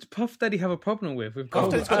What that. could Puff Daddy have a problem with? Puff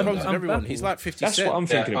Daddy's got problems with I'm everyone. baffled. He's like 50 That's Cent. what I'm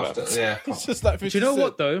thinking about. He's just like 50 Do you know Cent.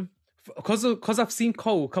 what though? Because I've seen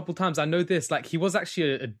Cole a couple times, I know this. Like he was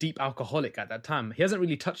actually a deep alcoholic at that time. He hasn't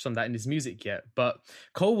really touched on that in his music yet. But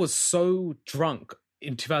Cole was so drunk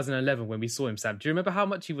in 2011 when we saw him, Sam. Do you remember how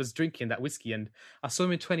much he was drinking that whiskey? And I saw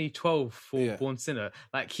him in 2012 for Born Sinner.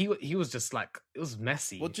 Like he was just like, it was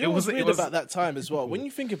messy. Well, do you know what's weird about that time as well? When you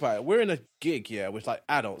think about it, we're in a gig, with like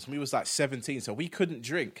adults, and we was like 17, so we couldn't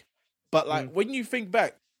drink. But like when you think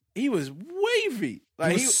back, he was wavy.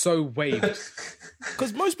 Like he was so waved.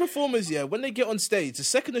 Because most performers, when they get on stage, the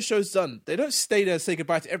second the show's done, they don't stay there and say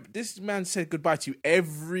goodbye to this man said goodbye to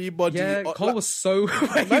everybody. Yeah, Cole was so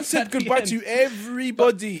waved. Man said goodbye to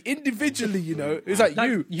everybody individually, It's like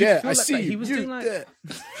you feel I like see that. you. He was you doing like,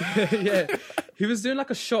 there. he was doing like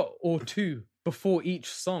a shot or two before each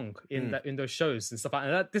song in those shows and stuff like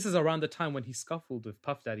that. This is around the time when he scuffled with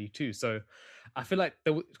Puff Daddy too. So I feel like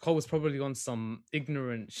Cole was probably on some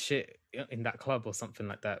ignorant shit in that club or something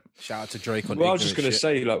like that. Shout out to Drake on Well, I was just going to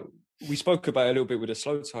say, like, we spoke about it a little bit with the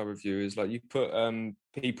Slow Tie review, is like you put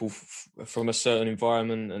people from a certain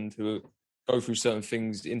environment and who go through certain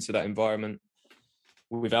things into that environment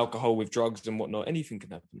with alcohol, with drugs and whatnot. Anything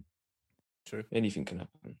can happen. True. Anything can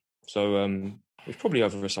happen. So it's probably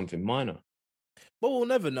over something minor. Well, we'll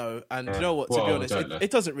never know. And you know what? To be honest,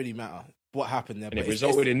 it doesn't really matter what happened there. And but it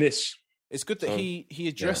resulted in this. It's good that So, he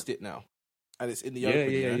addressed it now, and it's in the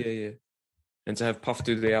open. Yeah. And to have Puff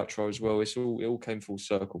do the outro as well, it all came full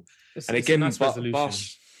circle. It's And a again, nice resolution.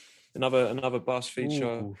 Bass, another Bass feature,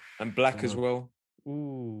 Ooh. and Black as well.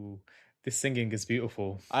 Ooh, this singing is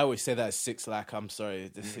beautiful. I always say that as 6 Lack. I'm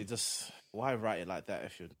sorry. It just why write it like that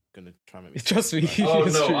if you're gonna try and make me Trust me. Oh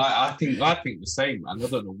it's no, true. I think the same, man. I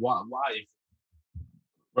don't know why you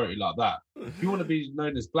wrote it like that. If you want to be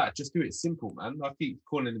known as Black, just do it simple, man. I keep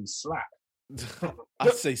calling him Slack.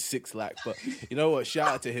 I'd say 6 Lack, but you know what? Shout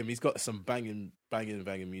out to him. He's got some banging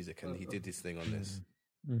music, and he did his thing on this.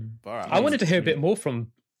 But, all right, I wanted to hear a bit more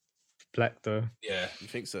from Black though. Yeah, You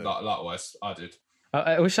think so? likewise, I did.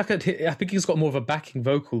 I wish I could. I think he's got more of a backing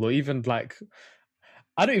vocal, or even like.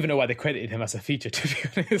 I don't even know why they credited him as a feature. To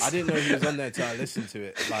be honest, I didn't know he was on there until I listened to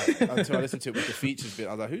it. Until I listened to it with the features bit,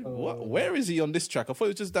 I was like, "Who? What? Where is he on this track?" I thought it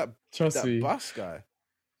was just that Trust me. bus guy.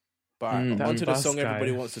 But That onto the bus song guy.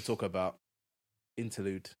 everybody wants to talk about.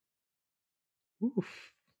 Interlude.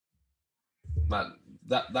 Oof. Man,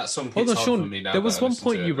 that song hits Hold on, hard Sean. for me now. There was that I one listen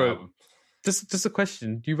point to you the wrote. album. Just a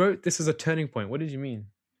question. You wrote this as a turning point. What did you mean?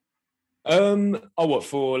 What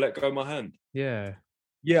for Let Go of My Hand? Yeah.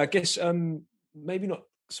 Yeah, I guess maybe not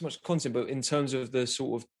so much content, but in terms of the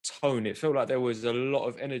sort of tone, it felt like there was a lot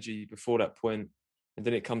of energy before that point, and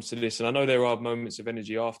then it comes to this. And I know there are moments of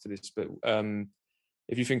energy after this, but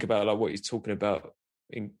if you think about like what he's talking about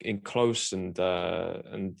in Close and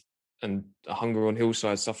Hunger on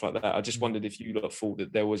Hillside, stuff like that, I just wondered if you thought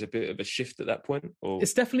that there was a bit of a shift at that point, or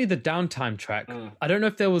It's definitely the downtime track. I don't know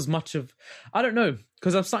if there was much of. I don't know,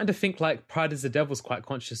 because I'm starting to think like Pride is the Devil's quite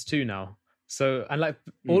conscious too now. So, and like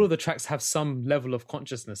all of the tracks have some level of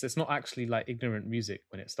consciousness. It's not actually like ignorant music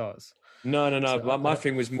when it starts. No. So, my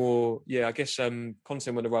thing was more, I guess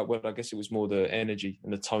content went the right word. I guess it was more the energy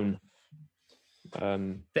and the tone.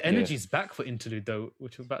 The energy's back for Interlude, though,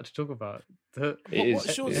 which we're about to talk about. What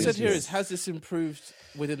Sean said here is, has this improved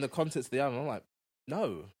within the context of the album? I'm like,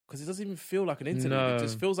 no, because it doesn't even feel like an interlude. No. It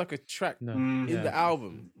just feels like a track No. in the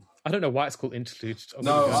album. I don't know why it's called Interlude.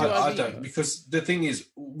 No, I don't, because the thing is,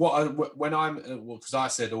 because I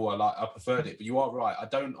said, I preferred it, but you are right. I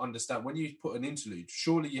don't understand when you put an interlude.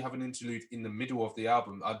 Surely you have an interlude in the middle of the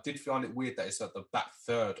album. I did find it weird that it's at the back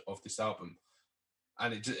third of this album,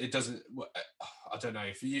 and it doesn't. I don't know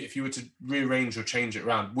if you were to rearrange or change it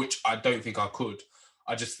around, which I don't think I could.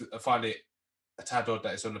 I just find it a tad odd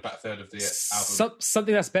that it's on the back third of the album.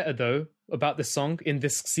 Something that's better though about this song in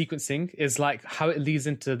this sequencing is like how it leads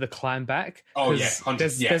into the climb back. Oh yeah,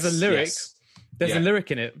 there's a lyric. There's a lyric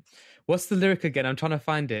in it. What's the lyric again? I'm trying to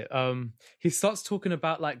find it. He starts talking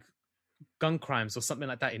about like gun crimes or something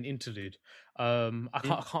like that in Interlude. I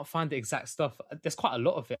can't find the exact stuff. There's quite a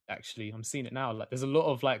lot of it actually. I'm seeing it now. Like there's a lot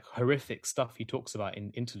of like horrific stuff he talks about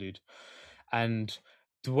in Interlude, and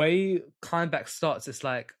the way Climb Back starts, it's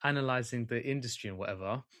like analyzing the industry and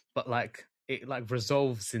whatever, but like it like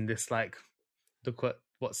resolves in this like look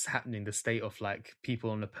what's happening, the state of like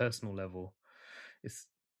people on a personal level. It's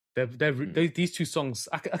these two songs.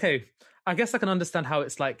 Okay, I guess I can understand how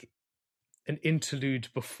it's like an interlude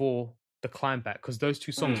before the Climb Back, because those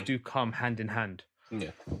two songs do come hand in hand.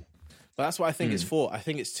 Yeah. But that's what I think it's for. I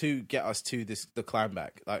think it's to get us to the Climb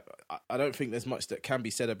Back. Like, I don't think there's much that can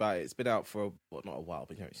be said about it. It's been out for not a while,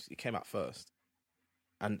 but it came out first.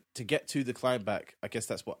 And to get to the Climb Back, I guess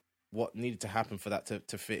that's what needed to happen for that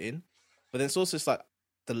to fit in. But then it's also just like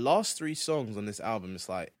the last 3 songs on this album. It's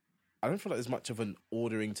like I don't feel like there's much of an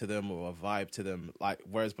ordering to them or a vibe to them. Like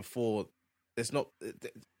whereas before, there's not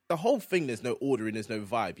the whole thing. There's no ordering, there's no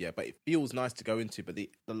vibe. Yeah, but it feels nice to go into. But the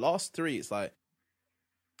last 3, it's like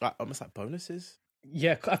almost like bonuses.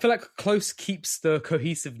 Yeah, I feel like Close keeps the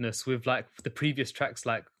cohesiveness with like the previous tracks,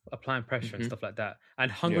 like Applying Pressure and stuff like that.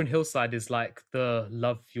 And Hunger and Hillside is like the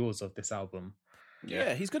love yours of this album.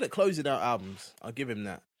 Yeah, he's good at closing out albums. I'll give him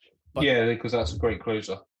that. But, because that's a great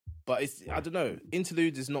closer. But it's, I don't know,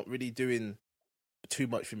 Interlude is not really doing too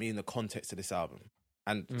much for me in the context of this album.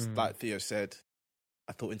 And like Theo said,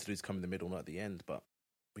 I thought Interlude's come in the middle, not at the end, but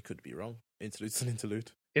we could be wrong. Interlude's an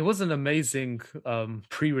interlude. It was an amazing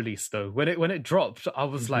pre-release though. When it dropped, I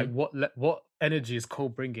was like, "What energy is Cole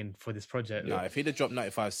bringing for this project?" No, if he'd have dropped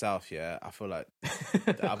 95 South, I feel like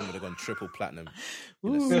the album would have gone triple platinum.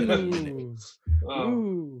 Ooh.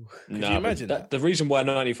 Could you imagine that? The reason why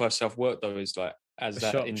 95 South worked though is like as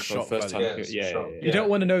that intro first time. Yeah. You don't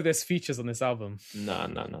want to know there's features on this album.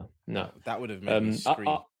 No. That would have made me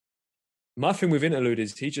scream. My thing with Interlude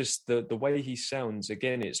is he just the way he sounds.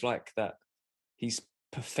 Again, it's like that. He's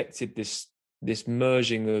perfected this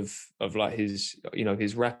merging of like his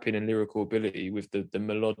his rapping and lyrical ability with the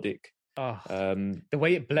melodic the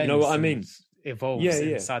way it blends, you know what I mean, evolves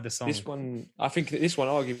inside the song. I think this one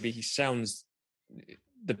arguably he sounds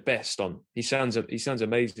the best on. He sounds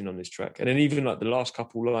amazing on this track, and then even like the last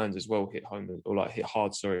couple lines as well hit home, or like hit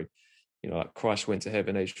hard. Sorry, like Christ went to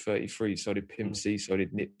heaven age 33, so did Pimp C, so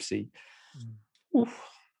did Nipsey.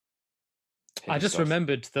 I just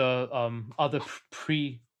remembered the other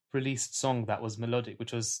pre-released song that was melodic,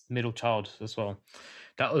 which was Middle Child as well.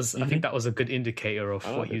 That was, I think that was a good indicator of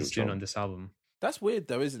what he was doing on this album. That's weird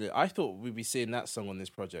though, isn't it? I thought we'd be seeing that song on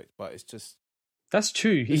this project, but it's just... That's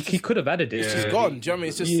true. He could have added it. It's just gone. Do you know what I mean?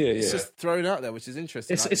 It's just it's just thrown out there, which is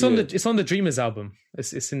interesting. It's on the Dreamers album.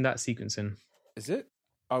 It's in that sequencing. Is it?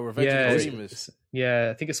 Oh, Revenge of the Dreamers.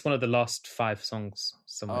 Yeah, I think it's one of the last 5 songs.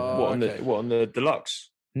 Somewhere. What on the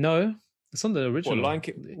deluxe? No, it's on the original.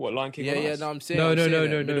 What Lion King? Yeah. No, I'm saying. No.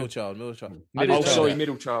 Middle Child. Middle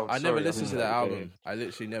Child. I never listened to that album. I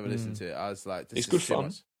literally never listened to it. I was like, it's good fun.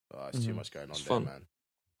 It's too much going on it's there, fun. man.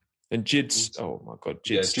 And Jid's, oh my god,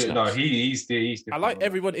 Jid's. He's I like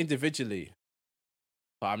everyone individually,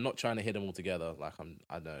 but I'm not trying to hit them all together. Like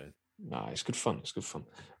I know. Nah, it's good fun.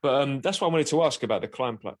 But that's why I wanted to ask about the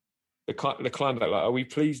Climb Back. The Climb Back. Like, are we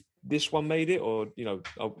pleased this one made it, or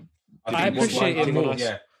I appreciate it more.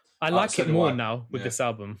 Yeah. I like it more now with this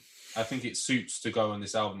album. I think it suits to go on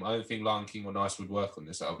this album. I don't think Lion King or Nice would work on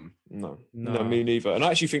this album. No, me neither. And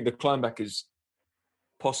I actually think the Climb Back is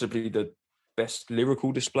possibly the best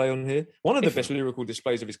lyrical display on here. One of the best lyrical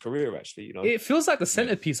displays of his career, actually. It feels like the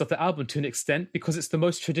centerpiece of the album to an extent because it's the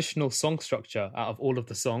most traditional song structure out of all of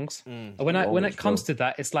the songs. And when it comes to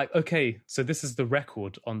that, it's like, okay, so this is the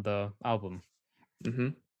record on the album.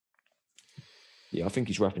 Yeah, I think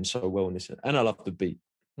he's rapping so well in this, and I love the beat.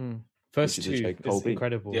 First 2 is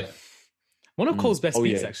incredible. Yeah. One of Cole's best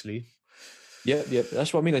beats, actually. Yeah.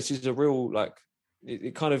 That's what I mean. This is a real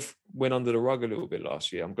it kind of went under the rug a little bit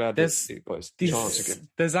last year. I'm glad that it got its chance again.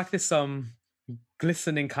 There's like this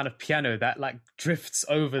glistening kind of piano that like drifts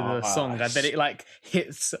over the song, and then it like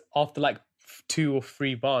hits after like 2 or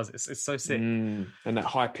 3 bars. It's so sick. And that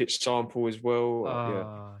high pitched sample as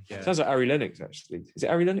well. Yeah. Sounds like Ari Lennox actually. Is it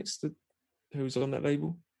Ari Lennox who's on that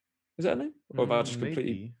label? Is that her name? Or have I just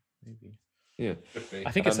completely? Maybe. Yeah,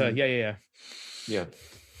 I think it's her. Yeah.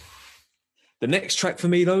 The next track for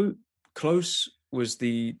me though, Close, was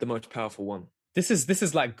the most powerful one. This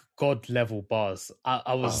is like God level bars.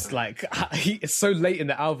 I was like, it's so late in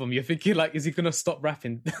the album. You're thinking like, is he gonna stop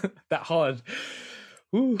rapping that hard?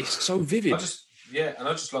 Ooh. It's so vivid. I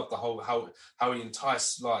just love the whole how he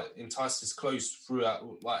entices Close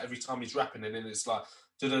throughout. Like every time he's rapping, and then it's like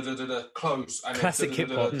close and classic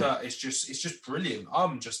hip hop. It's just brilliant.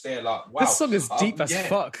 I'm just there like, wow. This song is deep as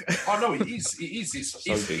fuck. I know it is.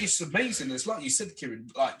 It's amazing. It's like you said, Kieran.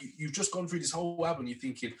 Like you've just gone through this whole album. You're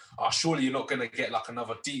thinking, surely you're not going to get like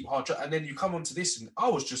another deep hard track. And then you come onto this, and I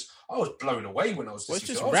was blown away when I was. It's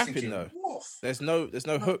just rapping thinking, though. There's no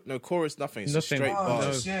hook, no chorus, nothing. It's just straight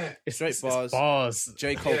bars. Yeah, it's straight bars. Bars.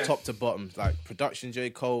 J. Cole top to bottom, like production.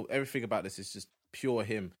 J. Cole. Everything about this is just pure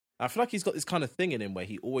him. I feel like he's got this kind of thing in him where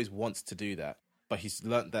he always wants to do that, but he's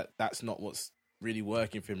learned that that's not what's really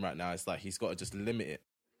working for him right now. It's like he's got to just limit it.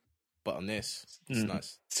 But on this, it's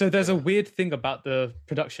nice. So there's a weird thing about the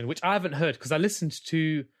production, which I haven't heard because I listened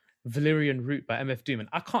to Valerian Root by MF Doom, and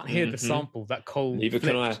I can't hear the sample that Cole Neither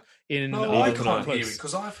can I. I can't hear it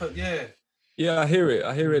because I've heard, Yeah, I hear it.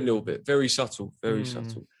 I hear it a little bit. Very subtle. Very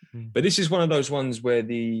subtle. But this is one of those ones where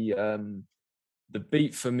the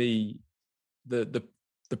beat for me, the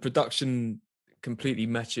production completely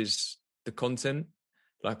matches the content.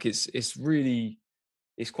 Like it's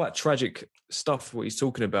quite tragic stuff what he's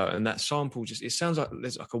talking about, and that sample it sounds like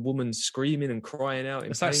there's like a woman screaming and crying out.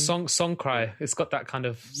 It's like song cry. It's got that kind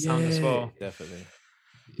of sound as well. Definitely,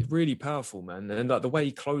 really powerful, man. And like the way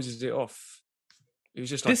he closes it off, it was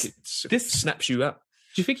just like it snaps you up.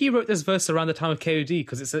 Do you think he wrote this verse around the time of KOD?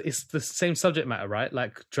 Because it's the same subject matter, right?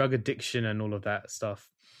 Like drug addiction and all of that stuff.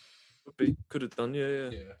 Could have done, yeah.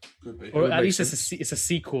 Could be. Or at least it's a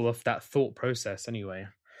sequel of that thought process, anyway.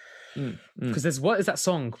 Because there's what is that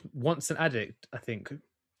song? Once an Addict, I think.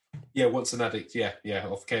 Yeah, Once an Addict. Yeah,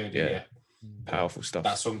 off KOD. Yeah, powerful stuff.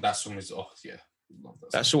 That song is love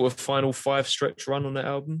that sort of final 5 stretch run on that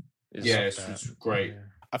album. It's great.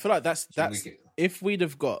 I feel like that's if we'd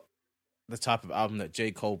have got the type of album that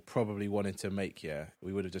J. Cole probably wanted to make,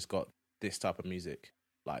 we would have just got this type of music,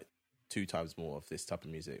 like 2 times more of this type of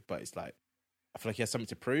music. But it's like, I feel like he has something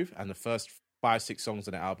to prove, and the first 5-6 songs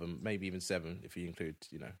on the album, maybe even 7 if you include,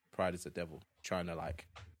 Pride is the Devil, trying to like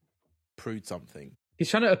prove something. He's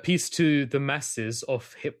trying to appease to the masses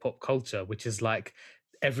of hip hop culture, which is like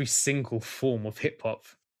every single form of hip hop.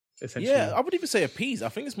 Essentially. Yeah, I wouldn't even say appease. I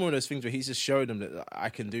think it's more of those things where he's just showing them that I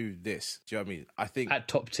can do this. Do you know what I mean? I think at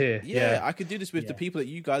top tier. Yeah, I could do this with the people that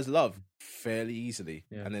you guys love fairly easily.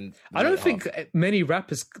 Yeah. And then I don't think many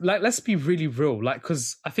rappers, like, let's be really real, like,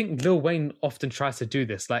 because I think Lil Wayne often tries to do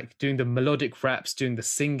this, like doing the melodic raps, doing the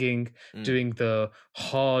singing, doing the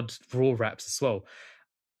hard raw raps as well.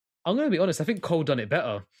 I'm going to be honest, I think Cole done it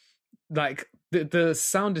better. Like the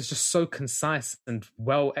sound is just so concise and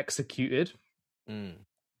well executed.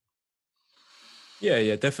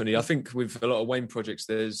 Yeah, definitely. I think with a lot of Wayne projects,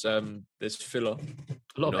 there's filler,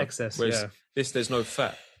 a lot of excess. Whereas there's no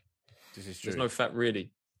fat. This is true. There's no fat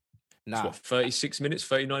really. Nah. It's 36 minutes,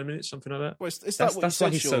 39 minutes, something like that. Well, that's why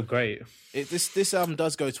he's so great. This album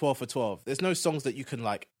does go 12 for 12. There's no songs that you can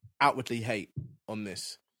like outwardly hate on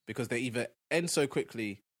this because they either end so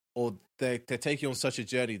quickly or they take you on such a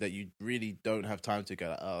journey that you really don't have time to go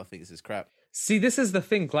like, I think this is crap. See, this is the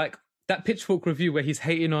thing, like that Pitchfork review where he's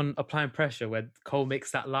hating on Applying Pressure, where Cole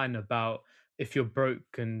makes that line about if you're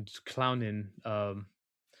broke and clowning,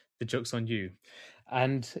 the joke's on you.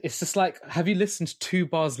 And it's just like, have you listened 2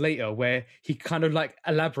 bars later where he kind of like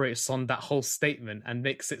elaborates on that whole statement and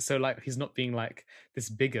makes it so like he's not being like this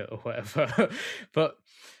bigot or whatever. But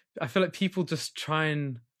I feel like people just try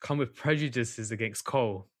and come with prejudices against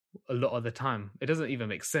Cole a lot of the time. It doesn't even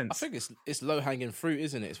make sense. I think it's low-hanging fruit,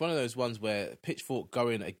 isn't it? It's one of those ones where Pitchfork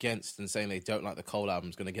going against and saying they don't like the Cole album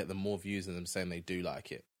is going to get them more views than them saying they do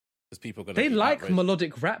like it. Because people are going to like outraged.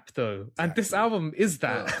 Melodic rap though, and this album is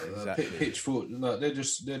that. Exactly. Pitchfork, no, they're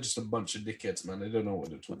just a bunch of dickheads, man. They don't know what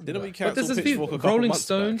they're talking about. Didn't we cancel Pitchfork a couple Rolling months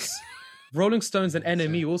Stones? back? Rolling Stones and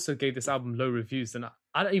NME also gave this album low reviews, and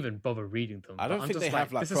I don't even bother reading them. I don't I'm think just they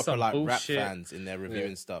have like this is proper some like rap bullshit. fans in their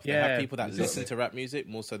reviewing stuff. They Yeah, have people that exactly. listen to rap music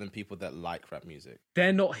more so than people that like rap music.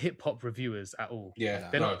 They're not hip hop reviewers at all. Yeah,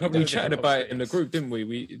 They're not- We Yeah. chatted about it in the group, didn't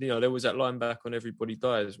we? There was that line back on Everybody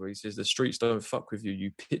Dies where he says, "The streets don't fuck with you,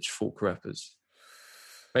 you pitchfork rappers."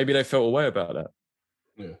 Maybe they felt a way about that.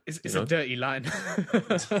 It's a dirty line.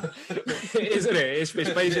 Isn't it? It's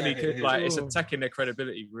basically Yeah, like it's attacking their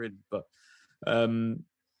credibility, really. But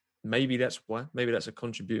maybe that's why. Maybe that's a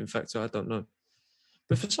contributing factor. I don't know.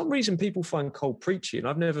 But for some reason, people find Cole preachy, and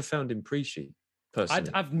I've never found him preachy.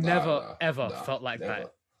 Personally, I've never ever felt like never.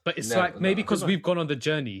 that. But it's Never, like maybe no. because we've gone on the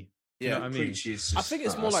journey. Yeah, You know what I mean? Preach is I just- think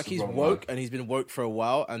it's more that's like the he's wrong woke word. and he's been woke for a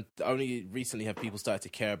while, and only recently have people started to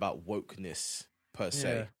care about wokeness per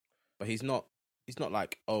se. Yeah. But he's not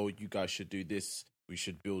like, oh, you guys should do this, we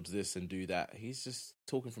should build this and do that. He's just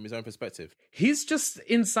talking from his own perspective. He's just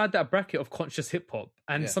inside that bracket of conscious hip hop,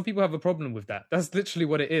 and Yeah. some people have a problem with that. That's literally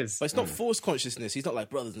what it is. But it's not forced consciousness. He's not like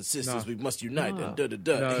brothers and sisters, we must unite and da da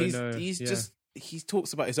da. No, He's yeah. just he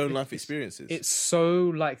talks about his own life experiences. It's so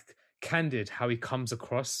like candid how he comes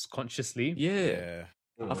across consciously. yeah. yeah.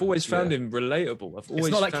 I've always found him relatable. I've always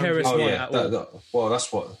not like found KRS him- One yeah. at all. Well, that's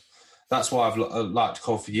why I've liked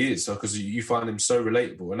Cole for years. So because you find him so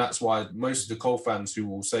relatable, and that's why most of the Cole fans who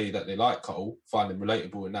will say that they like Cole find him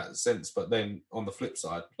relatable in that sense. But then on the flip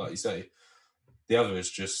side, like you say, the other is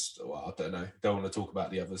just, well, I don't know. Don't want to talk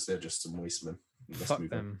about the others. They're just some wastemen. Let's Fuck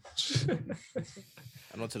move on. them.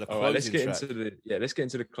 And onto the All right, let's closing get track.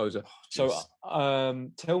 into the closer. jeez. So,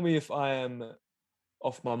 tell me if I am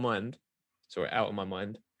off my mind. Sorry, out of my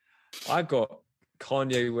mind. I got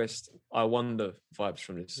Kanye West "I Wonder" vibes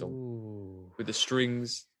from this song Ooh. with the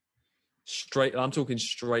strings straight. I'm talking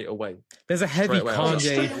straight away. There's a heavy Straight away.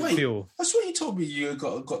 Straight Kanye away. feel. That's what you told me. You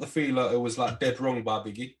got the feel like it was like dead wrong by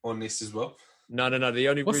Biggie on this as well. No. The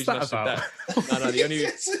only What's reason that I said about?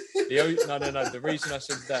 that. No. The reason I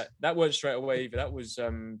said that weren't straight away either. That was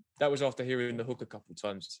after hearing the hook a couple of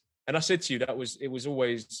times. And I said to you it was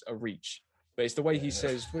always a reach. But it's the way he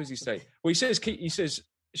says. What does he say? Well, he says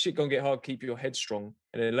shit gonna get hard. Keep your head strong.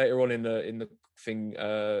 And then later on in the thing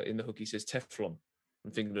in the hook he says Teflon.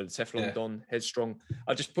 I'm thinking of the Teflon Don, headstrong.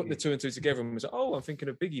 I just put the two and two together and was like, oh, I'm thinking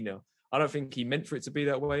of Biggie now. I don't think he meant for it to be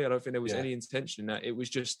that way. I don't think there was any intention in that. It was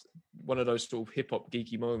just one of those sort of hip hop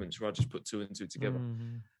geeky moments where I just put two and two together.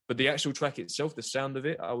 Mm-hmm. But the actual track itself, the sound of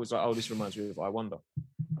it, I was like, oh, this reminds me of I Wonder.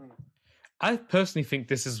 I personally think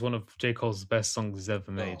this is one of J. Cole's best songs he's ever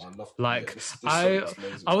made. I love Like, this I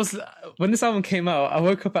was when this album came out, I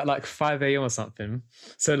woke up at like 5 a.m. or something.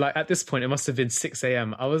 So like at this point, it must have been 6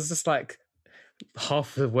 a.m. I was just like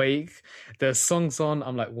half awake. The song's on.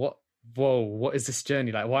 I'm like, what? Whoa, what is this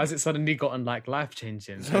journey? Like, why has it suddenly gotten like life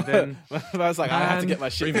changing? And then I was like, I have to get my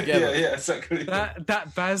shit together. yeah, exactly.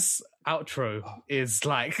 that Baz outro is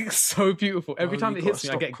like so beautiful. Every time it hits me,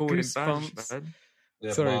 I get goosebumps.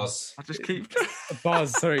 Yeah, Sorry. bars. I just keep.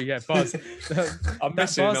 Bars, sorry, yeah, bars. I'm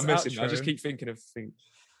missing. I just keep thinking of things.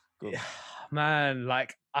 Yeah, man,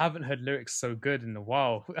 like I haven't heard lyrics so good in a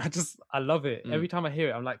while. I love it. Every time I hear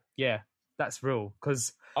it, I'm like, yeah, that's real.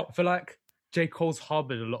 Because I feel like J. Cole's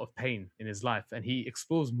harbored a lot of pain in his life, and he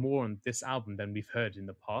explores more on this album than we've heard in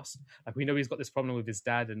the past. Like we know he's got this problem with his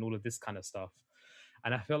dad and all of this kind of stuff,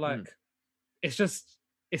 and I feel like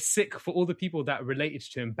it's sick for all the people that related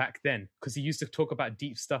to him back then, because he used to talk about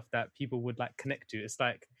deep stuff that people would like connect to. It's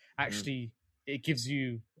like actually it gives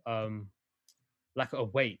you like a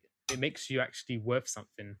weight. It makes you actually worth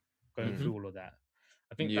something going through all of that.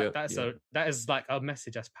 I think that is like a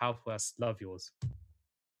message as powerful as Love Yours.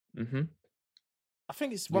 Mm-hmm. I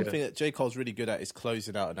think it's one thing that J. Cole's really good at is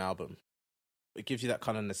closing out an album. It gives you that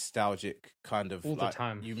kind of nostalgic kind of all the like,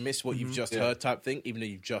 time. you miss what you've just heard type thing, even though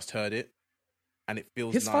you've just heard it, and it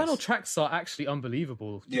feels his nice. final tracks are actually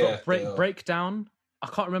unbelievable. You got Breakdown. I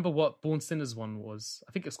can't remember what Born Sinner's one was.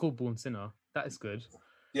 I think it's called Born Sinner. That is good.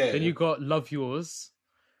 Yeah. Then you got Love Yours,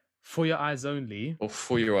 For Your Eyes Only. Or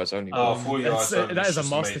For Your Eyes Only. For Your Eyes Only. That is a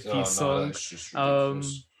masterpiece song.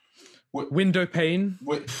 Window Pane.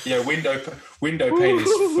 Window Pane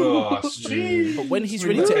is fast. But when he's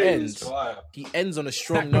ready to end, he ends on a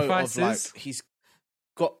strong note of like he's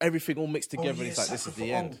got everything all mixed together. And he's like, "This is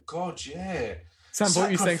the end." Oh God, yeah. Sam, what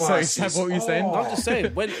were you saying? Sorry, Sam, what were you saying? I'm just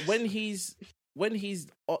saying when he's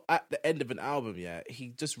at the end of an album, he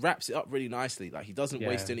just wraps it up really nicely. Like he doesn't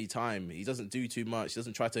waste any time. He doesn't do too much. He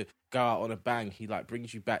doesn't try to go out on a bang. He like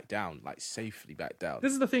brings you back down, like safely back down.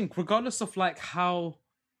 This is the thing. Regardless of like how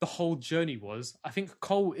the whole journey was, I think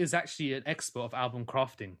Cole is actually an expert of album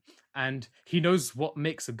crafting, and he knows what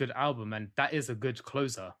makes a good album, and that is a good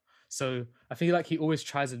closer. So I feel like he always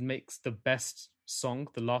tries and makes the best song,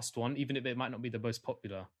 the last one, even if it might not be the most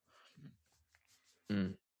popular.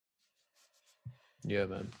 Yeah,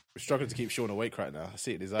 man. We're struggling to keep Sean awake right now. I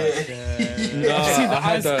see it in his eyes. No, I see the I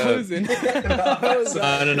had eyes closing.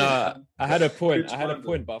 No. I had a point. Which I had a one?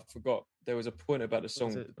 point, but I forgot. There was a point about the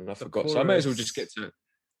song, it and I the forgot. So I may as well chorus? just get to it.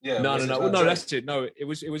 Yeah, No, was it about no. Drake? That's it. No, it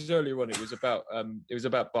was earlier on. It was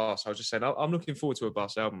about Bass. I was just saying, I'm looking forward to a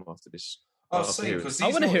Bass album after this. I after was saying, hearing it. because I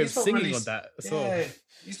want to hear him he's not singing released- on that as Yeah, well.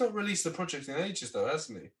 he's not released the project in ages, though,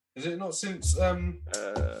 hasn't he? Is it not since?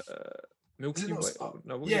 Milky Is it not, Way.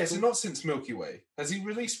 No, what was yeah, it is it called? not since Milky Way? Has he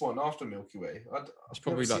released one after Milky Way? It's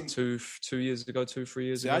probably like 2 years ago, 2-3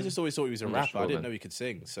 years See, ago. I just always thought he was a I'm not rapper. sure, I didn't man. know he could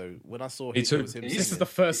sing. So when I saw Me it too. was him This This singing, is the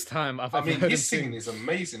first time I've I ever mean, heard him his singing sing. is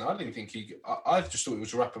amazing. I didn't think I just thought he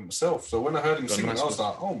was a rapper myself. So when I heard him Got a singing, nice I was voice.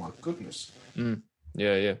 like, oh my goodness.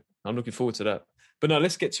 Yeah. I'm looking forward to that. But no,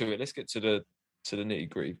 let's get to it. Let's get to the nitty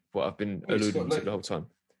gritty. What I've been Well, it's alluding got to the whole time.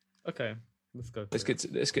 Okay, let's go. Let's get to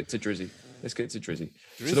Drizzy. Let's get to Drizzy.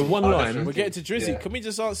 So Drizzy? the one I line. definitely- we're getting to Drizzy. Yeah. Can we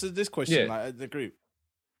just answer this question, Yeah. like at the group?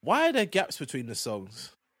 Why are there gaps between the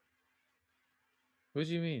songs? What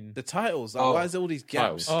do you mean? The titles. Like, Oh. why is there all these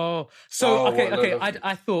gaps? Titles. Oh, so Oh, okay. well, no.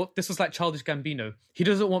 I thought this was like Childish Gambino. He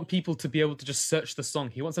doesn't want people to be able to just search the song.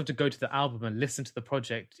 He wants them to go to the album and listen to the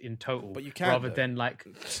project in total. But you can, rather though. than like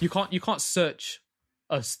you can't search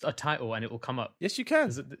a title and it will come up. Yes, you can.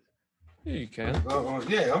 Is it, Yeah, you can.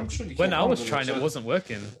 Yeah, I'm sure you when can. I was I'm trying, gonna it wasn't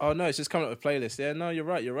working. Oh no, it's just coming up with playlist. Yeah, no, you're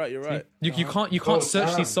right. You're right. You can't Oh, search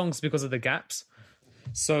damn. these songs because of the gaps.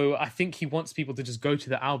 So I think he wants people to just go to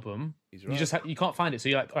the album. He's You right. just you can't find it. So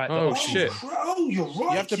you're like, all right, Oh, the- shit. Oh, you're right. You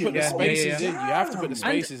have to put the Yeah, spaces yeah. in. You have to put the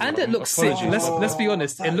spaces and in. it looks sick. Apologies. Let's be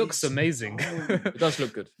honest, That it looks is- amazing. It does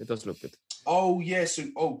look good. It does look good. Oh yeah, so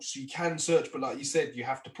you can search, but like you said, you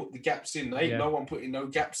have to put the gaps in. Ain't Yeah. no one putting no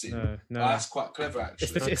gaps in. No. That's quite clever,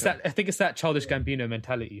 It's, actually. it's that I think it's that Childish Gambino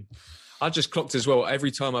mentality. I just clocked as well.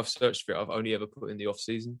 Every time I've searched for it, I've only ever put in the off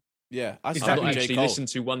season. Yeah, I I've started I've not with J. actually Cole. listened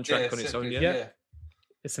to one track on its own simply, yet. Yeah.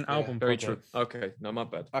 It's an Yeah, album. Very proper. true. Okay, no, my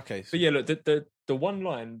bad. Okay, But yeah, look, the one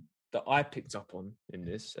line that I picked up on in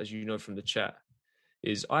this, as you know from the chat,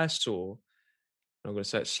 is I saw, and I'm going to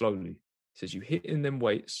say it slowly. It says, "You hitting them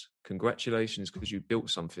weights. Congratulations, because you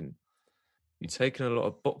built something. You taken a lot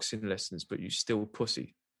of boxing lessons, but you still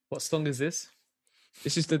pussy." What song is this?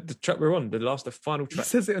 This is the track we're on, the final He track.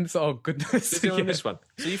 says it on this. Oh goodness! Is it on Yeah. this one?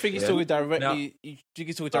 so you think he's Yeah. talking directly? Now- you think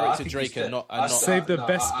he's talking No, I directly to think Drake he's and not? I- And not Save the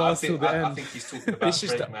best I bars think- till the I end. think he's talking about This is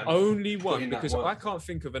Drake, the man. only Put one in that because one. I can't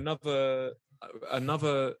think of another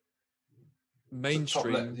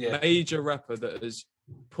mainstream yeah. major rapper that has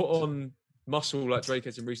put on muscle like Drake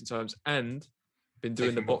has in recent times and been doing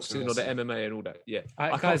the Taking boxing boxing or the MMA and all that. Yeah, All right, I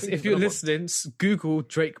can't guys, think if of you're another one. listening, Google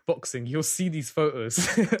Drake boxing. You'll see these photos.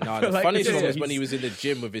 No, the funniest this one was is- when he was in the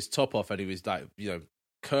gym with his top off and he was like,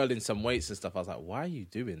 curling some weights and stuff. I was like, why are you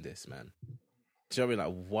doing this, man? Do you know what I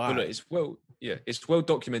mean? Like, why? But look, it's well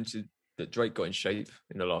documented that Drake got in shape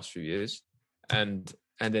in the last few years, and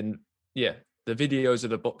then the videos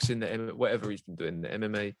of the boxing, the whatever he's been doing, the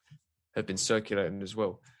MMA, have been circulating as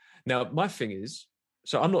well. Now, my thing is,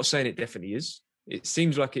 so I'm not saying it definitely is. It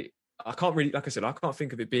seems like it. I can't really, like I said, I can't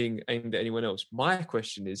think of it being aimed at anyone else. My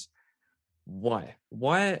question is, why?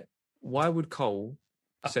 Why would Cole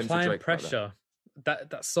send for applying Drake like that? pressure.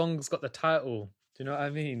 That song's got the title. Do you know what I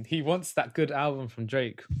mean? He wants that good album from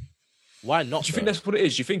Drake Why not? Do you think though? that's what it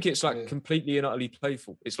is? Do you think it's like Yeah. completely and utterly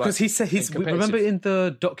playful? It's like because he said he's. competitive. Remember in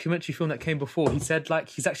the documentary film that came before, he said like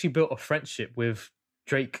he's actually built a friendship with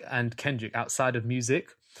Drake and Kendrick outside of music.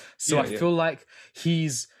 So Yeah, I yeah. feel like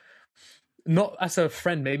he's not as a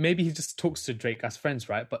friend. Maybe he just talks to Drake as friends,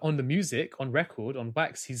 right? But on the music, on record, on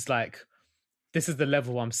wax, he's like, "This is the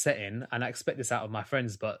level I'm setting, and I expect this out of my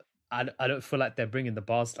friends." But I don't feel like they're bringing the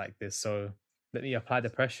bars like this. So let me apply the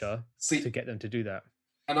pressure See, to get them to do that.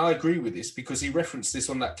 and I agree with this because he referenced this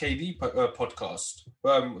on that KD podcast,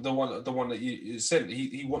 the one that you sent.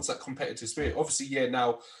 He wants that competitive spirit. Obviously, yeah.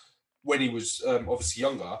 Now, when he was obviously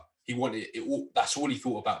younger, he wanted it. That's all he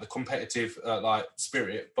thought about, the competitive like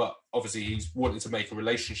spirit. But obviously, he's wanting to make a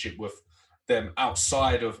relationship with them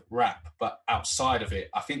outside of rap, but outside of it,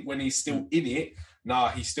 I think when he's still in it,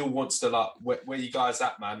 he still wants to like, where you guys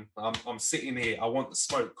at, man? I'm sitting here. I want the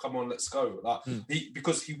smoke. Come on, let's go. Like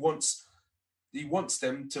because he wants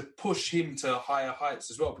them to push him to higher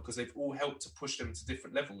heights as well, because they've all helped to push them to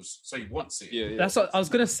different levels. So he wants it. yeah. That's what I was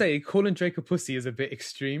gonna say. Calling Drake a pussy is a bit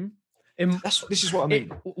extreme. This is what I mean.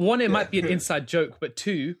 One, it might be an inside joke, but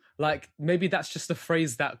two, like maybe that's just a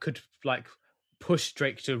phrase that could like push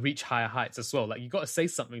Drake to reach higher heights as well. Like you got to say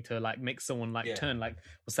something to like make someone like turn like,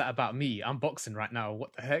 what's that about me? I'm boxing right now.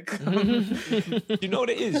 What the heck? You know what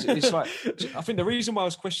it is? It's like, I think the reason why I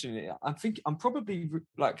was questioning it, I'm probably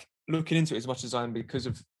like looking into it as much as I am because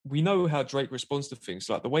of, we know how Drake responds to things.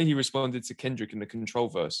 Like the way he responded to Kendrick in the Control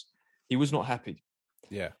verse, he was not happy.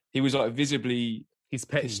 Yeah. He was like visibly He's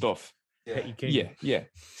petty. pissed off. Petty king. Yeah.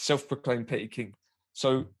 Self-proclaimed petty king.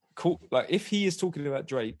 So cool. Like if he is talking about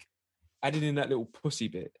Drake, adding in that little pussy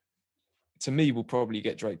bit, to me will probably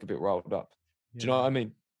get Drake a bit riled up. Do you know what I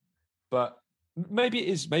mean? But maybe it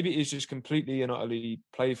is just completely and utterly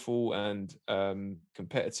playful and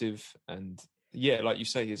competitive. And yeah, like you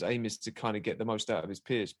say, his aim is to kind of get the most out of his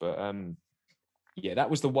peers. But yeah, that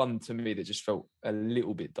was the one to me that just felt a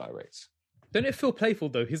little bit direct. Don't it feel playful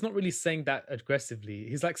though? He's not really saying that aggressively.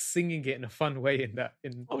 He's like singing it in a fun way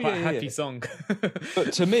in quite a happy song.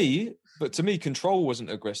 But to me, Control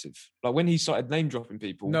wasn't aggressive. Like when he started name dropping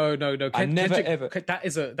people. No. Kendrick, that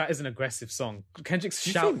is an aggressive song. Kendrick's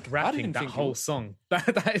You shout think? I rapping didn't that think whole it- song.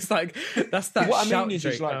 That is like that's that What I shout mean is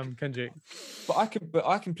Drake, like- Kendrick. But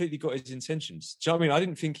I completely got his intentions. Do you know what I mean? I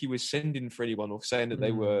didn't think he was sending for anyone or saying that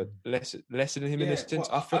they were lesser than him in this sense.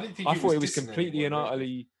 well, I I didn't think thought he it was was dissing completely anyone, and right?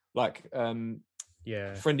 utterly like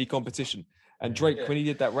Yeah. friendly competition. And Drake, when he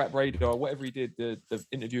did that Rap Radar or whatever he did, the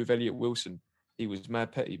interview with Elliot Wilson, he was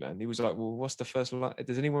mad petty, man. He was like, "Well, what's the first line?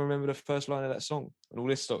 Does anyone remember the first line of that song?" And all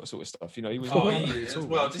this sort of stuff. You know, he was.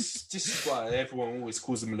 Well, this is why everyone always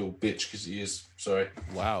calls him a little bitch because he is. Sorry.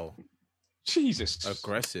 Wow. Jesus,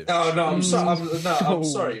 Aggressive. Oh no, I'm sorry. I'm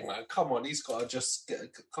sorry, man. Come on, he's got to just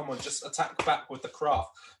just attack back with the craft.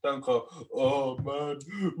 Don't go. Oh man,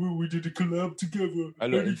 we did a collab together. Hey,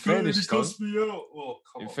 look, and in fairness, he cussed me out. Oh,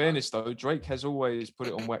 come In on, fairness, though, Drake has always put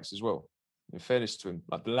it on wax as well. In fairness to him,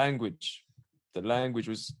 like the language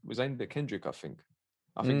was aimed at Kendrick. I think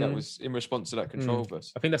that was in response to that Control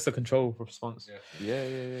verse. I think that's the Control response.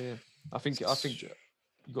 Yeah. I think you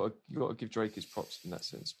got to give Drake his props in that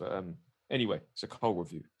sense. But anyway, it's a Cole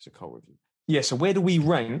review. Yeah. So where do we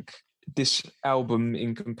rank this album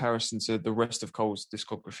in comparison to the rest of Cole's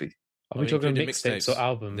discography? Are we talking including mixtapes or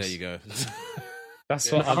albums? There you go. That's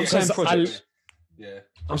Yeah, what I'm saying projects. Yeah.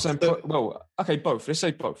 I'm saying, well, okay, both. Let's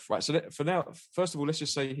say both, right? So for now, first of all, let's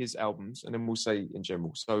just say his albums, and then we'll say in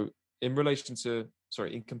general. So in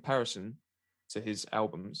comparison to his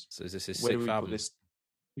albums, So is this his where do sixth we put album? this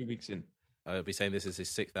 2 weeks in? I'll be saying this is his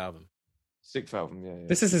sixth album. Sixth album, yeah.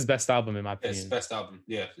 This is his best album in my It's opinion. best album.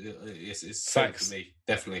 Yeah, it's same Facts. for me.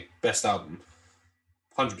 Definitely best album.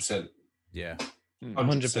 100%. Yeah.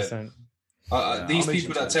 100%. These I'll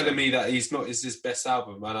people that are mention telling me that is his best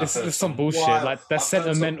album, man. This is some bullshit. Like that's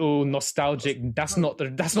sentimental, nostalgic. That's not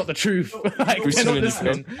the truth. Like Who's they're not telling you,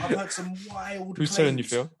 listening. I've heard some wild. Who's telling you,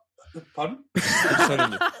 Phil? Pardon? Who's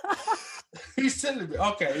telling you? Who's telling me?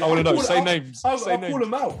 Okay. I want to know. I'll Say call- names. I'll Say call names.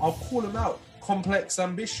 him out. I'll call him out. Complex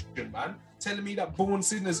Ambition, man. Telling me that Born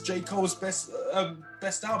Sinner's J. Cole's best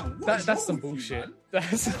album. What is That's wrong some with you, bullshit. man?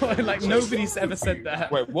 That's what, like nobody's ever said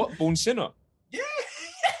that. Wait, what? Born Sinner? Yeah,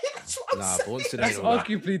 that's what I'm Nah, saying. Born Sinner That's ain't alright.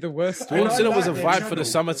 arguably the worst. Born Born Sinner was a like vibe their for the channel.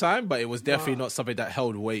 summertime, but it was definitely not something that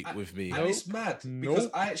held weight with me. And it's mad because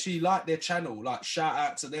I actually like their channel. Like, shout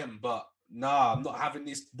out to them, but nah, I'm not having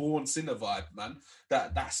this Born Sinner vibe, man.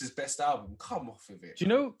 That's his best album. Come off of it. Do you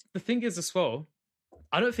know the thing is as well?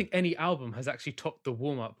 I don't think any album has actually topped the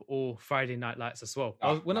warm up or Friday Night Lights as well.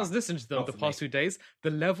 When I was listening to them not the for past 2 days, the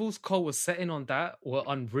levels Cole was setting on that were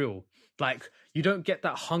unreal. Like you don't get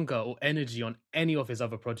that hunger or energy on any of his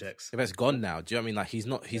other projects. If it's gone now, do you know what I mean? Like he's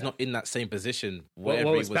not in that same position Well,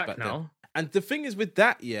 wherever he it's was back back now. then. And the thing is with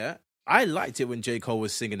that, yeah, I liked it when J. Cole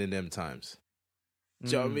was singing in them times. Do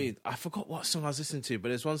you know what I mean? I forgot what song I was listening to, but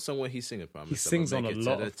there's one song where he's singing. He sings on a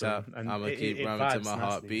lot of them, I'm and gonna it- keep it running vibes till my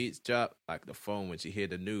heart nicely. beats drop like the phone when you hear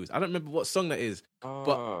the news. I don't remember what song that is.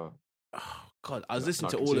 Oh God, I was listening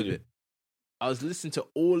to no, all of continue. it. I was listening to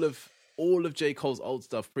all of J. Cole's old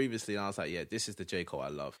stuff previously, and I was like, yeah, this is the J. Cole I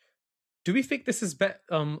love. Do we think this is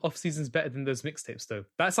off season's better than those mixtapes though?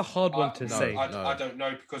 That's a hard one to No, say. I don't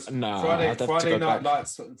know because Nah, Friday I'd have to go Night back.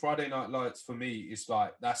 Lights. Friday Night Lights for me is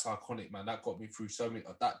like that's iconic, man. That got me through so many.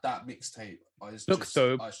 That mixtape is Look just,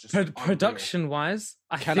 though, it's just unreal. production wise,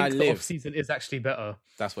 I Can think I the Live? off season is actually better.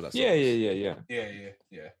 That's what I saw. Yeah. Yeah.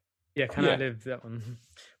 Yeah, Can I Yeah. Live that one?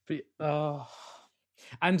 But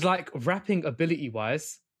and like rapping ability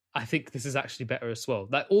wise, I think this is actually better as well.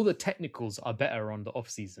 Like all the technicals are better on the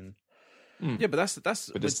off season. Yeah, but that's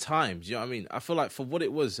But with it's- time. Do you know what I mean? I feel like for what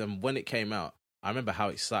it was and when it came out, I remember how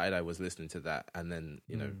excited I was listening to that, and then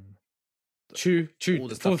True. all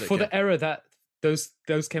the stuff that For the came- era that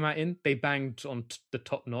those came out in, they banged on the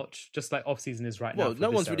top notch, just like Off Season is right now. Well, no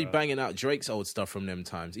one's really banging out Drake's old stuff from them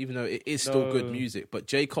times, even though it is still good music. But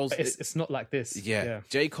J. Cole's... It's not like this. Yeah,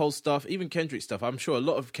 J. Cole stuff, even Kendrick stuff. I'm sure a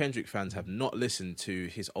lot of Kendrick fans have not listened to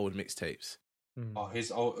his old mixtapes.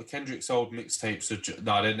 Oh, Kendrick's old mixtapes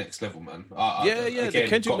are they're next level, man. Again, the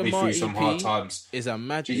Kendrick got me Lamar through some hard times. Is a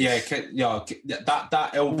magic. That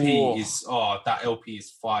LP is that LP is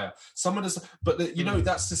fire. Some of the, but you know,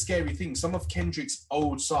 that's the scary thing. Some of Kendrick's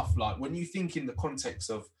old stuff, like when you think in the context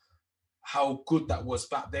of how good that was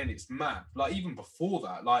back then, it's mad. Like even before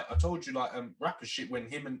that, like I told you, like rapper shit when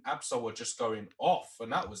him and Absol were just going off,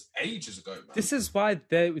 and that was ages ago, man. This is why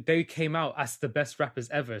they came out as the best rappers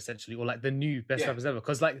ever, essentially, or like the new best rappers ever,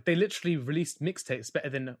 because like they literally released mixtapes better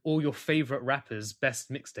than all your favorite rappers'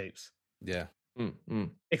 best mixtapes. Yeah.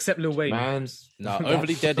 Except Lil Wayne. Man, No,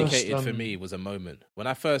 Overly Dedicated for me was a moment. When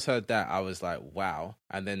I first heard that, I was like, wow.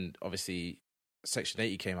 And then obviously Section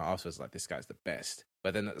 80 came out afterwards, like, this guy's the best.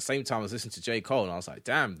 But then at the same time, I was listening to J. Cole and I was like,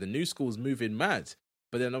 damn, the new school's moving mad.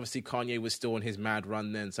 But then obviously Kanye was still on his mad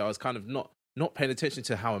run then. So I was kind of not paying attention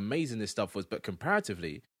to how amazing this stuff was. But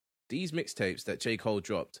comparatively, these mixtapes that J. Cole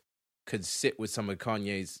dropped could sit with some of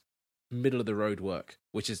Kanye's middle of the road work,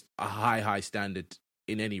 which is a high standard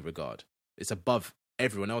in any regard. It's above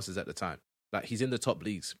everyone else's at the time. Like he's in the top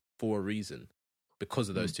leagues for a reason because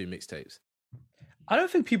of those two mixtapes. I don't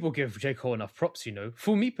think people give J. Cole enough props, you know.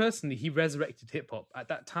 For me personally, he resurrected hip hop. At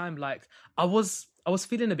that time, like I was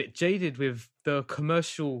feeling a bit jaded with the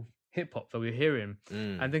commercial hip hop that we were hearing.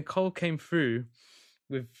 And then Cole came through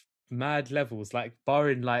with mad levels, like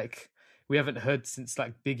barring like we haven't heard since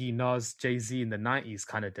like Biggie, Nas, Jay-Z in the 90s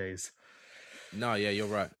kind of days. No, yeah, you're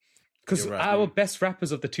right. Because our best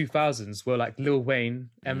rappers of the 2000s were like Lil Wayne,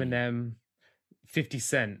 Eminem, 50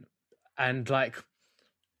 Cent, and like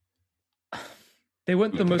they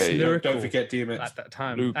weren't the most lyrical. Don't forget DMX at that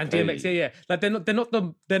time. Luke and DMX, yeah. Like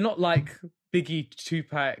they're not like Biggie,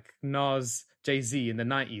 Tupac, Nas, Jay-Z in the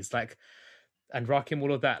 90s, like and Rakim,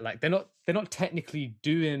 all of that. Like they're not technically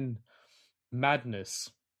doing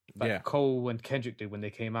madness like Cole and Kendrick did when they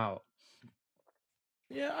came out.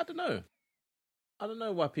 Yeah, I don't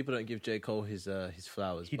know why people don't give J. Cole his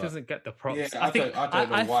flowers. He doesn't get the props. Yeah, I don't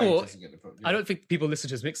know why he doesn't get the props. Yeah. I don't think people listen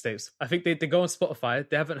to his mixtapes. I think they go on Spotify.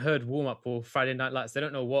 They haven't heard Warm Up or Friday Night Lights. They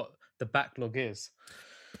don't know what the backlog is.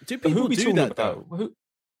 Do people do that though?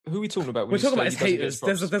 Who are we talking about? We're talking about his haters.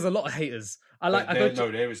 There's a lot of haters.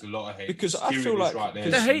 There is a lot of haters. Because I feel like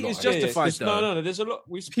the hate is justified. No. There's a lot.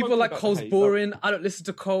 People like Cole's boring. I don't listen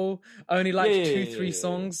to Cole. I only like 2-3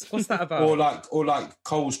 songs. What's that about? or like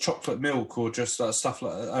Cole's chocolate milk, or just stuff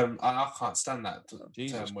like. I can't stand that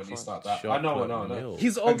term when he's like that. I know.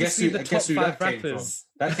 He's obviously the top 5 rappers.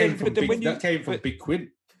 That came from Big Quint.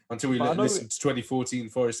 Until we listened to 2014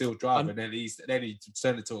 Forest Hill Drive, and then he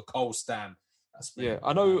turned it to a Cole stan.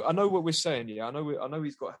 I know what we're saying. Yeah, I know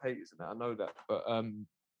he's got haters in that. I know that. But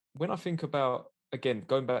when I think about, again,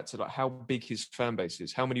 going back to like how big his fan base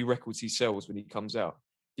is, how many records he sells when he comes out,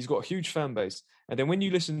 he's got a huge fan base. And then when you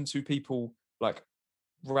listen to people like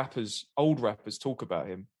old rappers talk about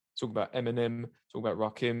him, talk about Eminem, talk about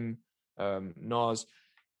Rakim, Nas,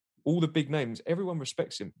 all the big names, everyone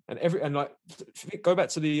respects him. And like go back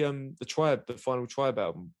to the Tribe, the final Tribe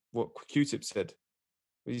album, what Q-Tip said.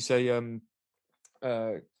 What did he say?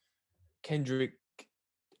 Kendrick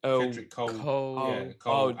Cole,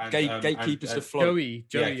 Gatekeepers to Flow. Joey,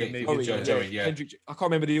 Kendrick, I can't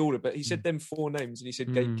remember the order, but he said them 4 names, and he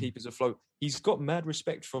said Gatekeepers of Flow. He's got mad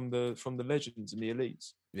respect from the legends and the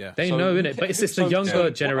elites. Yeah, they know, innit? But it's the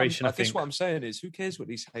younger generation. I think. That's what I'm saying is, who cares what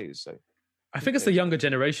these haters say? I think it's the younger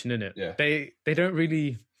generation, innit? Yeah. They don't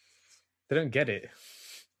get it.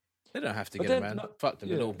 They don't have to get it, man. Fuck them,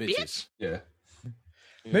 little bitches. Yeah.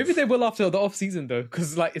 Maybe they will after the off season though,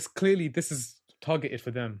 because like it's clearly this is targeted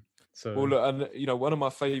for them. So well, look, and you know, one of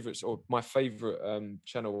my favorites, or my favorite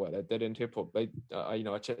channel, Dead End Hip Hop, they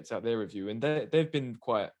I checked out their review, and they've been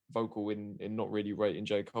quite vocal in not really rating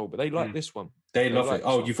J. Cole, but they like this one. They love it.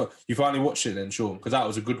 Oh, you finally watched it then, Sean? Because that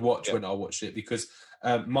was a good watch when I watched it. Because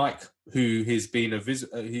Mike, who has been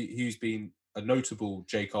who's been a notable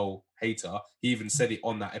J. Cole hater, he even said it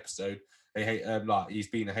on that episode. They hate like he's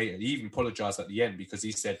been a hater. He even apologized at the end because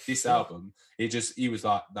he said this album, he was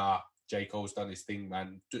like, nah, J. Cole's done his thing,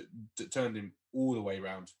 man. Turned him all the way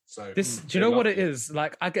around. So do you know what it is?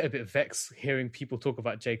 Like I get a bit vexed hearing people talk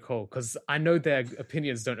about J. Cole because I know their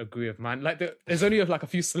opinions don't agree with mine. Like there's only like a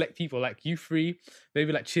few select people, like you 3,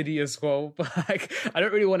 maybe like Chidi as well. But like I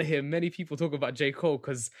don't really want to hear many people talk about J. Cole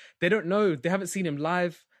because they don't know, they haven't seen him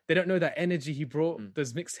live. They don't know that energy he brought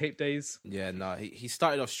those mixtape days. Yeah, no, he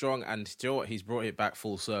started off strong, and do you know what? He's brought it back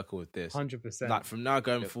full circle with this. 100%. Like from now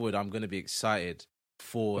going forward, I'm going to be excited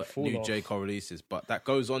for new J. Cole releases. But that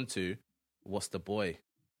goes on to What's the Boy?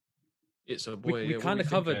 It's a boy. We kind of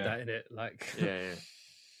covered that in it. Like, yeah.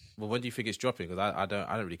 Well, when do you think it's dropping? Because I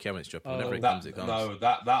don't really care when it's dropping. Whenever it that, comes, it comes. No,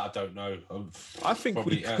 that I don't know. I think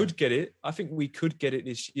we could get it. I think we could get it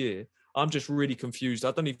this year. I'm just really confused.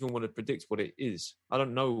 I don't even want to predict what it is. I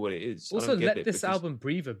don't know what it is. Also, let this album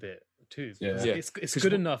breathe a bit too. Yeah. It's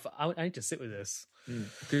good enough. I need to sit with this.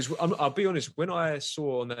 Because I'll be honest, when I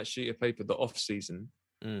saw on that sheet of paper the off season,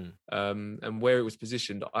 and where it was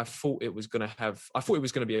positioned, I thought it was going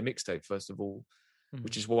to be a mixtape first of all,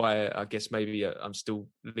 which is why I guess maybe I'm still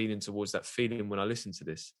leaning towards that feeling when I listen to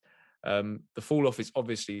this. The Fall Off is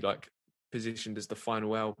obviously like positioned as the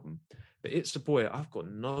final album, but It's a Boy, I've got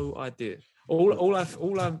no idea.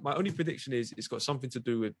 My only prediction is it's got something to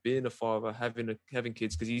do with being a father, having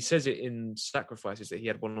kids, because he says it in Sacrifices that he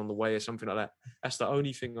had one on the way or something like that. That's the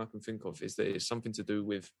only thing I can think of, is that it's something to do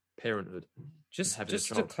with parenthood. Just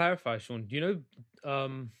to clarify, Sean, do you know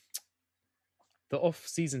the off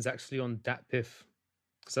season's actually on Dat Piff?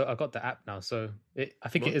 So I got the app now, so I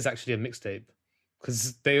think it is actually a mixtape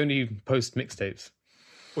because they only post mixtapes.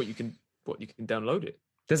 You can download it.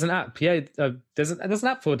 There's an app, yeah. There's an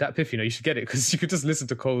app for Dat Piff. You should get it because you could just listen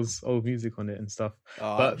to Cole's old music on it and stuff.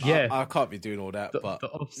 But I can't be doing all that. But the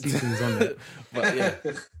off season's on it. But yeah,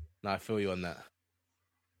 no, I feel you on that.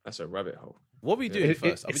 That's a rabbit hole. What are we doing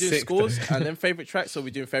first? Are we doing scores and then favorite tracks, or are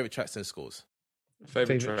we doing favorite tracks and scores?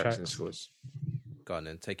 Favorite tracks and scores. Go on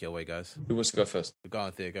then, take it away, guys. Who wants to go first? Go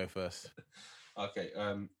on, Theo, go first. Okay,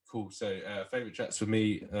 cool. So, favorite tracks for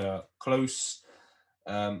me: Close,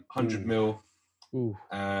 100 Mil,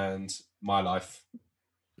 and My Life.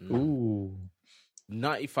 Ooh,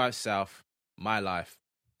 95 South, My Life.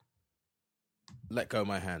 Let Go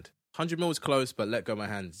My Hand. 100 Mil is close, but Let Go My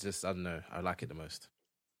Hand is just, I don't know. I like it the most.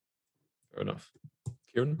 Fair enough.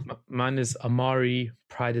 Kieran? Mine is Amari,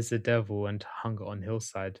 Pride is the Devil, and Hunger on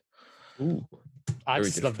Hillside. Ooh. I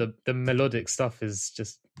just love the melodic stuff is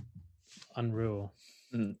just unreal.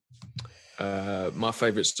 My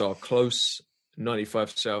favourites are Close,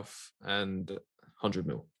 95 South, and 100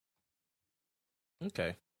 Mil.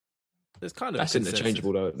 Okay. There's kind of that's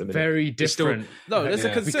interchangeable though at the minute. Very different. There's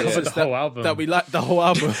a consensus we covered the whole album. that we like the whole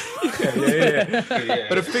album. yeah.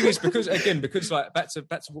 But the thing is, because like back to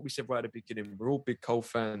what we said right at the beginning, we're all big Cole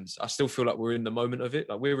fans. I still feel like we're in the moment of it.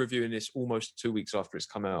 Like we're reviewing this almost 2 weeks after it's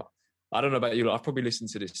come out. I don't know about you, I've probably listened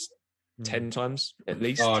to this 10 times at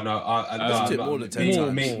least. Oh no, more than 10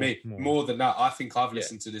 times. More than that. I think I've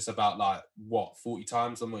listened to this about 40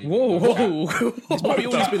 times. I'm not even Whoa. He's probably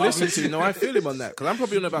always been listening to. No, I feel him on that because I'm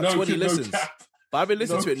probably on about 20 listens. But I've been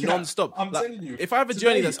listening to it non-stop. I'm telling you. If I have a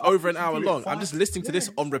journey that's over an hour long, I'm just listening to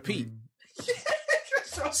this on repeat.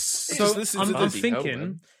 So I'm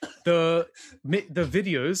thinking the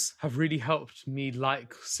videos have really helped me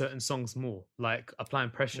like certain songs more, like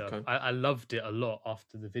Applying Pressure. Okay. I loved it a lot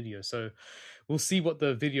after the video. So we'll see what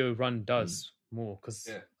the video run does more because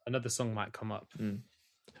another song might come up.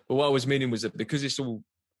 Well, what I was meaning was that because it's all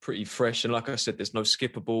pretty fresh and like I said, there's no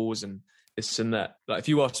skippables and this and that. Like if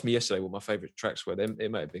you asked me yesterday what my favourite tracks were, then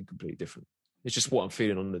it might have been completely different. It's just what I'm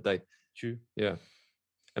feeling on the day. True. Yeah.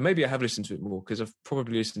 And maybe I have listened to it more because I've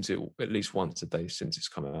probably listened to it at least once a day since it's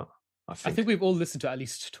come out. I think we've all listened to it at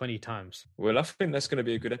least 20 times. Well, I think that's going to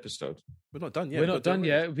be a good episode. We're not done yet. We're not done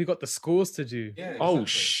yet. We've got the scores to do. Yeah, exactly. Oh,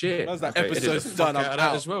 shit. As that episode's done, I'm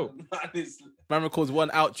out as well. Man records one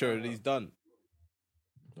outro and he's done.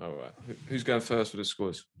 All right. Who's going first with the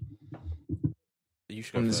scores? You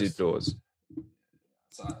should go first. Doors.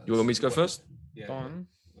 You want me to go first? Yeah. Go on.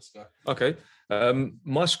 Let's go. Okay.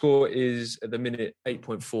 My score is at the minute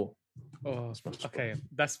 8.4. Oh, okay,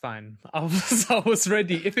 that's fine. I was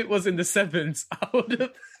ready. If it was in the sevens, I would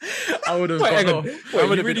have. Wait, gone off. I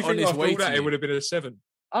would have been on his way. It would have been a 7.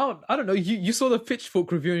 I don't know. You saw the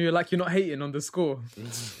Pitchfork review and you're like, you're not hating on the score.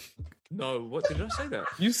 No, what did I say that?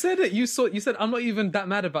 You said it. You said I'm not even that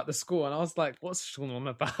mad about the score, and I was like, "What's Sean on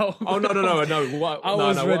about?" Oh no.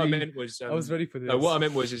 What I meant was, I was ready for this. No, what I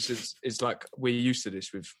meant was, it's like we're used to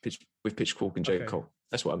this with Pitchfork and J. Cole.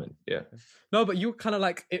 That's what I meant. Yeah. No, but you're kind of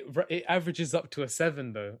like it averages up to a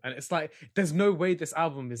 7 though, and it's like there's no way this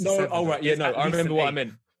album is. No, a 7, oh right, yeah, no, I remember what 8. I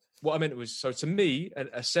meant. What I meant was, so to me,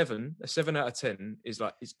 a 7 out of 10 is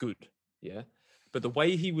like it's good, yeah. but the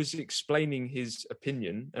way he was explaining his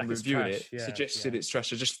opinion and Like it's reviewing trash, it yeah, suggested yeah. it's trash.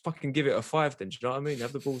 So just fucking give it a 5 then. Do you know what I mean?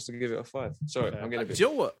 Have the balls to give it a 5. Sorry, I'm getting a Do bit... you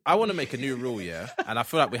know what? I want to make a new rule, yeah, and I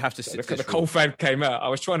feel like we have to stick to The this Cole rule. fan came out. I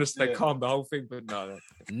was trying to stay Yeah. calm the whole thing, but no.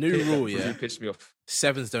 New rule, You yeah. pissed me off.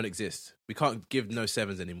 Sevens don't exist. We can't give no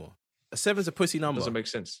sevens anymore. A seven's a pussy number. Doesn't make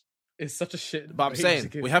sense. It's such a shit. But I'm rate to saying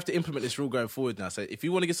give. we have to implement this rule going forward now. So if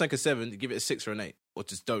you want to give something a 7, give it a 6 or an 8, or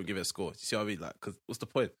just don't give it a score. You see what I mean? Like, because what's the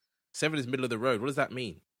point? 7 is middle of the road. What does that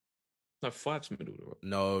mean? No, 5's middle of the road.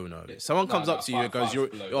 No. Someone comes up to you and goes, five's "You're,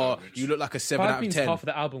 below oh, average. you look like a 7 5 out of means 10." half of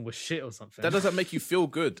the album was shit or something. That doesn't make you feel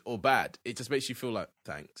good or bad. It just makes you feel like,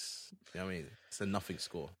 thanks. You know what I mean? It's a nothing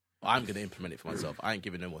score. I'm going to implement it for myself. I ain't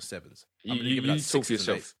giving no more 7s. I'm gonna give it You like talk for 6s and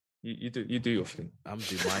yourself. You do your thing. I'm going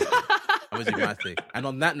to do my thing. I'm going to do my thing. And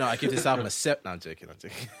on that note, I give this album a 7. No, I'm joking.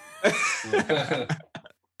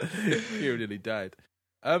 He really died.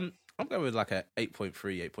 I'm going with like a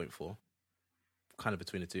 8.3, 8.4. Kind of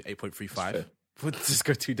between the two. 8.35. We'll just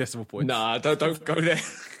go 2 decimal points. Nah, don't go there.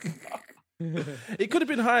 It could have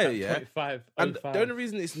been higher, yeah. 0.5. And the only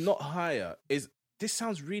reason it's not higher is this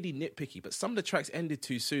sounds really nitpicky, but some of the tracks ended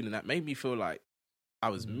too soon, and that made me feel like I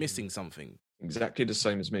was missing something. Exactly the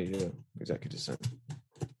same as me. Yeah, exactly the same.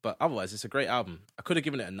 But otherwise, it's a great album. I could have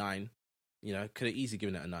given it a 9. You know, could have easily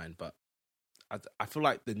given it a 9, but I feel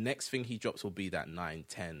like the next thing he drops will be that 9,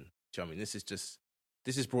 10. Do you know what I mean? This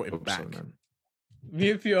has brought him Hope back. so, man.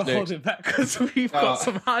 Me and Theo are holding back because we've got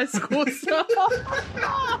some high scores. I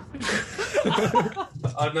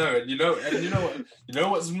know, and you know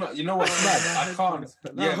what's mad? I can't.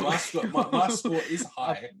 Yeah, my score is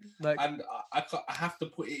high, Like, and I have to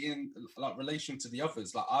put it in like relation to the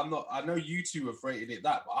others. Like I'm not. I know you two have rated it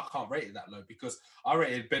that, but I can't rate it that low because I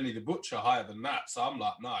rated Benny the Butcher higher than that. So I'm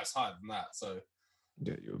like, no, it's higher than that. So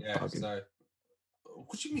Yeah, you're yeah. bugging. So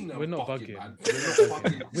what do you mean? We're I'm not bugging, bugging. man? We're not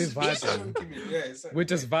bugging. We're vibing. Yeah, exactly. we're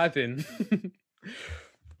just vibing.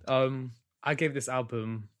 I gave this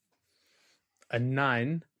album a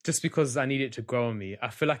 9 just because I need it to grow on me. I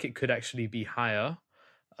feel like it could actually be higher.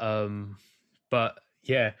 But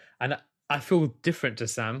yeah, and I feel different to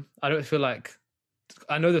Sam. I don't feel like,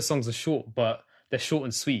 I know the songs are short, but they're short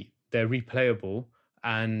and sweet. They're replayable.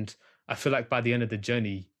 And I feel like by the end of the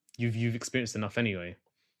journey, you've experienced enough anyway.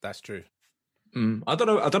 That's true. I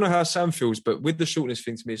don't know how Sam feels, but with the shortness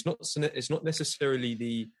thing, to me, it's not necessarily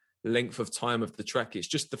the length of time of the track. It's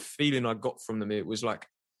just the feeling I got from them. It was like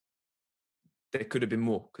there could have been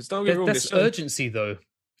more. Because don't get me wrong, There's urgency though. Do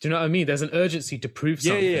you know what I mean? There's an urgency to prove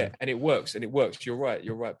something. Yeah, and it works. You're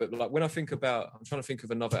right. But like when I think about, I'm trying to think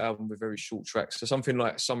of another album with very short tracks. So something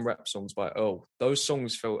like some rap songs by Earl. Those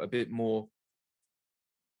songs felt a bit more.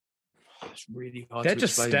 It's really hard. They're to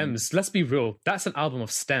just explain. stems. Let's be real. That's an album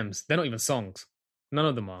of stems. They're not even songs. None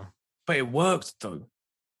of them are. But it worked though,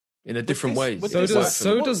 in a different way. With So this, does- like,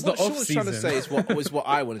 so what- does the what Sean's trying to off-season. say is what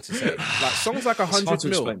I wanted to say. Like songs like It's hard 100 to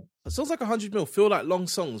mil. explain. Songs like 100 mil feel like long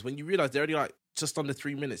songs when you realize they're only like just under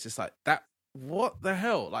 3 minutes. It's like that. What the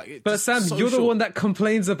hell? Like, it's But just Sam, so you're the short. one that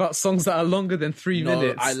complains about songs that are longer than 3 No,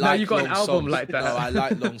 minutes. I Now like you got an long album songs. like that. No, I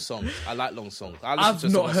like long songs. I like long songs. I listen to I've a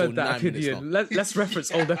song not that's all heard that 9 minutes opinion. long. Let's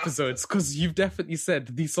reference old episodes because you've definitely said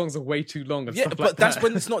these songs are way too long and Yeah, stuff but like that's that.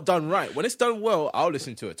 when it's not done right. When it's done well, I'll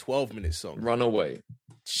listen to a 12-minute song. Runaway.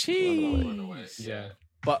 Jeez. Yeah.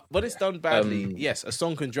 But when it's done badly, yes, a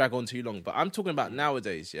song can drag on too long. But I'm talking about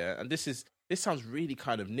nowadays, yeah. And this sounds really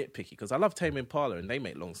kind of nitpicky because I love Tame Impala and they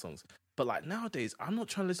make long songs. But like nowadays, I'm not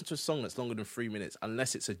trying to listen to a song that's longer than 3 minutes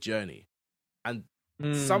unless it's a journey. And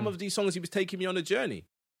some of these songs, he was taking me on a journey,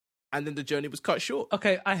 and then the journey was cut short.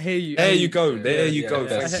 Okay, I hear you. There you go. Yeah, There you yeah, go.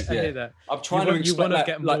 yeah. I Thanks. hear that. I'm trying to You explain want to that,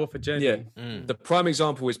 get like, more of a journey. Yeah. The prime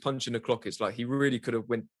example is Punching the Clock. It's like he really could have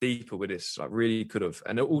went deeper with this. Like really could have.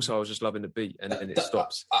 And also I was just loving the beat and then it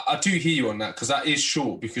stops. I do hear you on that because that is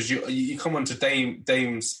short because you come on to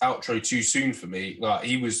Dame's outro too soon for me. Like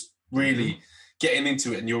he was really getting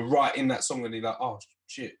into it and you're right in that song and you're like, oh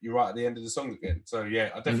shit, you're right at the end of the song again. So yeah,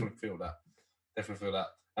 I definitely feel that.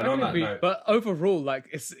 And I on can that agree, note, but overall, like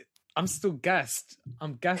I'm still gassed.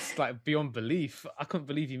 I'm gassed like beyond belief. I couldn't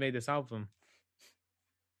believe you made this album.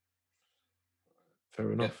 Fair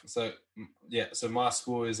yeah, enough. so my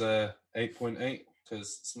score is 8.8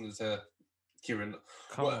 because similar to Kieran.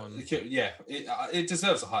 Come on. Yeah, it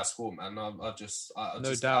deserves a high score, man. I No just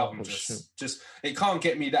doubt. album Oh, shit. just it can't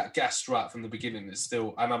get me that gassed right from the beginning. It's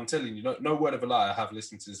still, and I'm telling you, no word of a lie. I have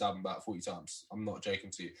listened to this album about 40 times. I'm not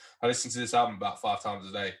joking to you. I listen to this album about 5 times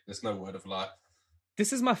a day. There's no word of a lie.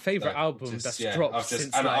 This is my favorite So, album just- that's yeah, dropped I've just,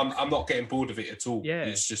 since and like, I'm not getting bored of it at all. Yeah.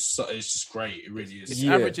 It's just great. It really is. It's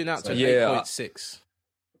Yeah. averaging out to Yeah. 8.6.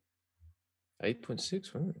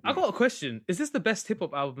 8.6, right? I got a question. Is this the best hip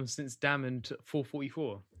hop album since Damn and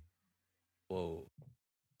 444? Whoa.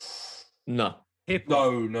 No. Hip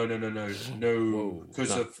No. Whoa.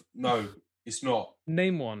 Because no, it's not.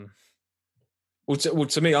 Name one. Well,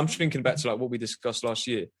 to me, I'm thinking back to like what we discussed last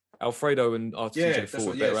year. Alfredo and Yeah, RTJ4 that's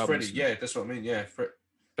what. better Yeah, albums. Freddie. Yeah, that's what I mean. Yeah, Better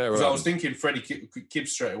because I was albums. thinking Freddie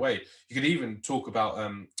Gibbs straight away. You could even talk about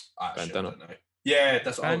actually, I Bandana. don't know. Yeah,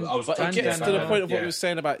 that's what I was. But it Bandana. gets to the point of what Yeah. we were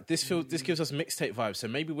saying about this. This gives us mixtape vibes. So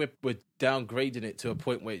maybe we're downgrading it to a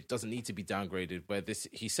point where it doesn't need to be downgraded. Where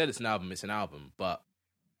he said it's an album, but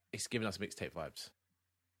it's giving us mixtape vibes.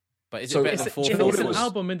 But is So it better it's- than do you know what It's it an was?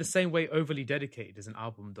 album in the same way Overly Dedicated is an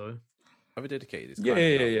album, though. Have we dedicated? It's Yeah,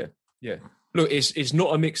 kind of an yeah. Look, it's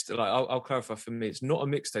not a mixtape. Like I'll clarify for me, it's not a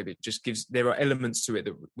mixtape. It just there are elements to it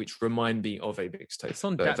which remind me of a mixtape. It's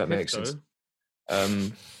on if that that makes sense.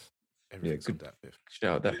 Everything's good. on that bit.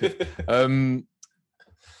 Shout out that bit.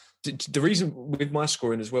 The reason with my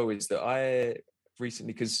scoring as well is that I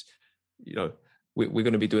recently, because we're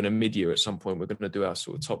going to be doing a mid-year at some point. We're going to do our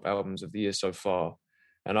sort of top albums of the year so far,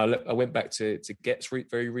 and I went back to Gets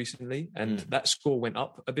very recently, and that score went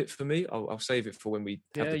up a bit for me. I'll save it for when we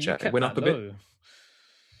have the chat. It went up a bit.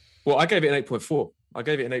 Well, I gave it an 8.4. I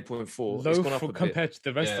gave it an 8.4. It's gone up a bit. Compared to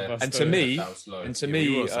the rest of us. And though. to me, That was low.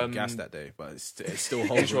 We were on some gas that day, but it's still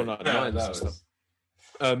holds. on like nines and stuff.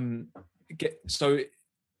 So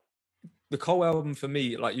the Cole album for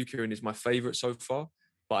me, like you, Kieran, is my favourite so far,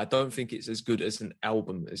 but I don't think it's as good as an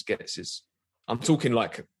album as Gets is. I'm talking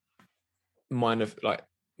like minor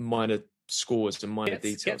scores and minor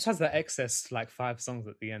details. Gets has that excess like 5 songs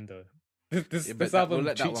at the end though. This but album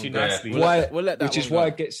we'll treats you go. nicely. We'll let that which is one why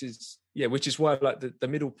go. Gets is which is why like the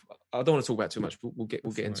middle. I don't want to talk about it too much. We'll get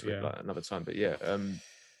into it Yeah. like another time. But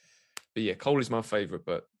yeah, Cole is my favourite,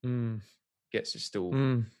 but Gets is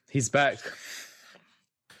still. He's back.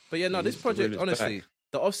 But yeah, no, this The project, real is honestly, back.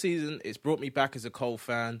 the off season, it's brought me back as a Cole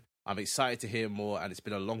fan. I'm excited to hear more, and it's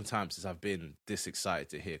been a long time since I've been this excited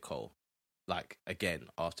to hear Cole, like again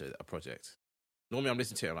after a project. Normally, I'm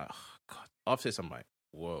listening to it, I'm like, oh god. After this, I'm like,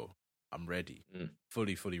 whoa, I'm ready,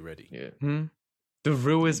 fully ready. Yeah. The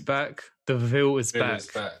real is back. The veil is Bill back. is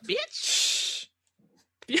back. Bitch.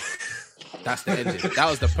 That's the ending. That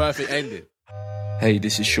was the perfect ending. Hey,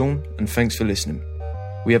 this is Sean, and thanks for listening.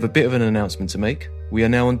 We have a bit of an announcement to make. We are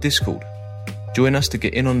now on Discord. Join us to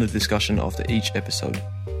get in on the discussion after each episode.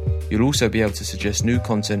 You'll also be able to suggest new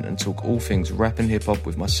content and talk all things rap and hip-hop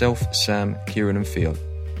with myself, Sam, Kieran and Theo.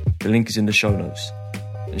 The link is in the show notes.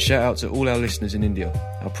 And shout out to all our listeners in India.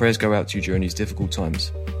 Our prayers go out to you during these difficult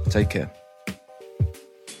times. Take care.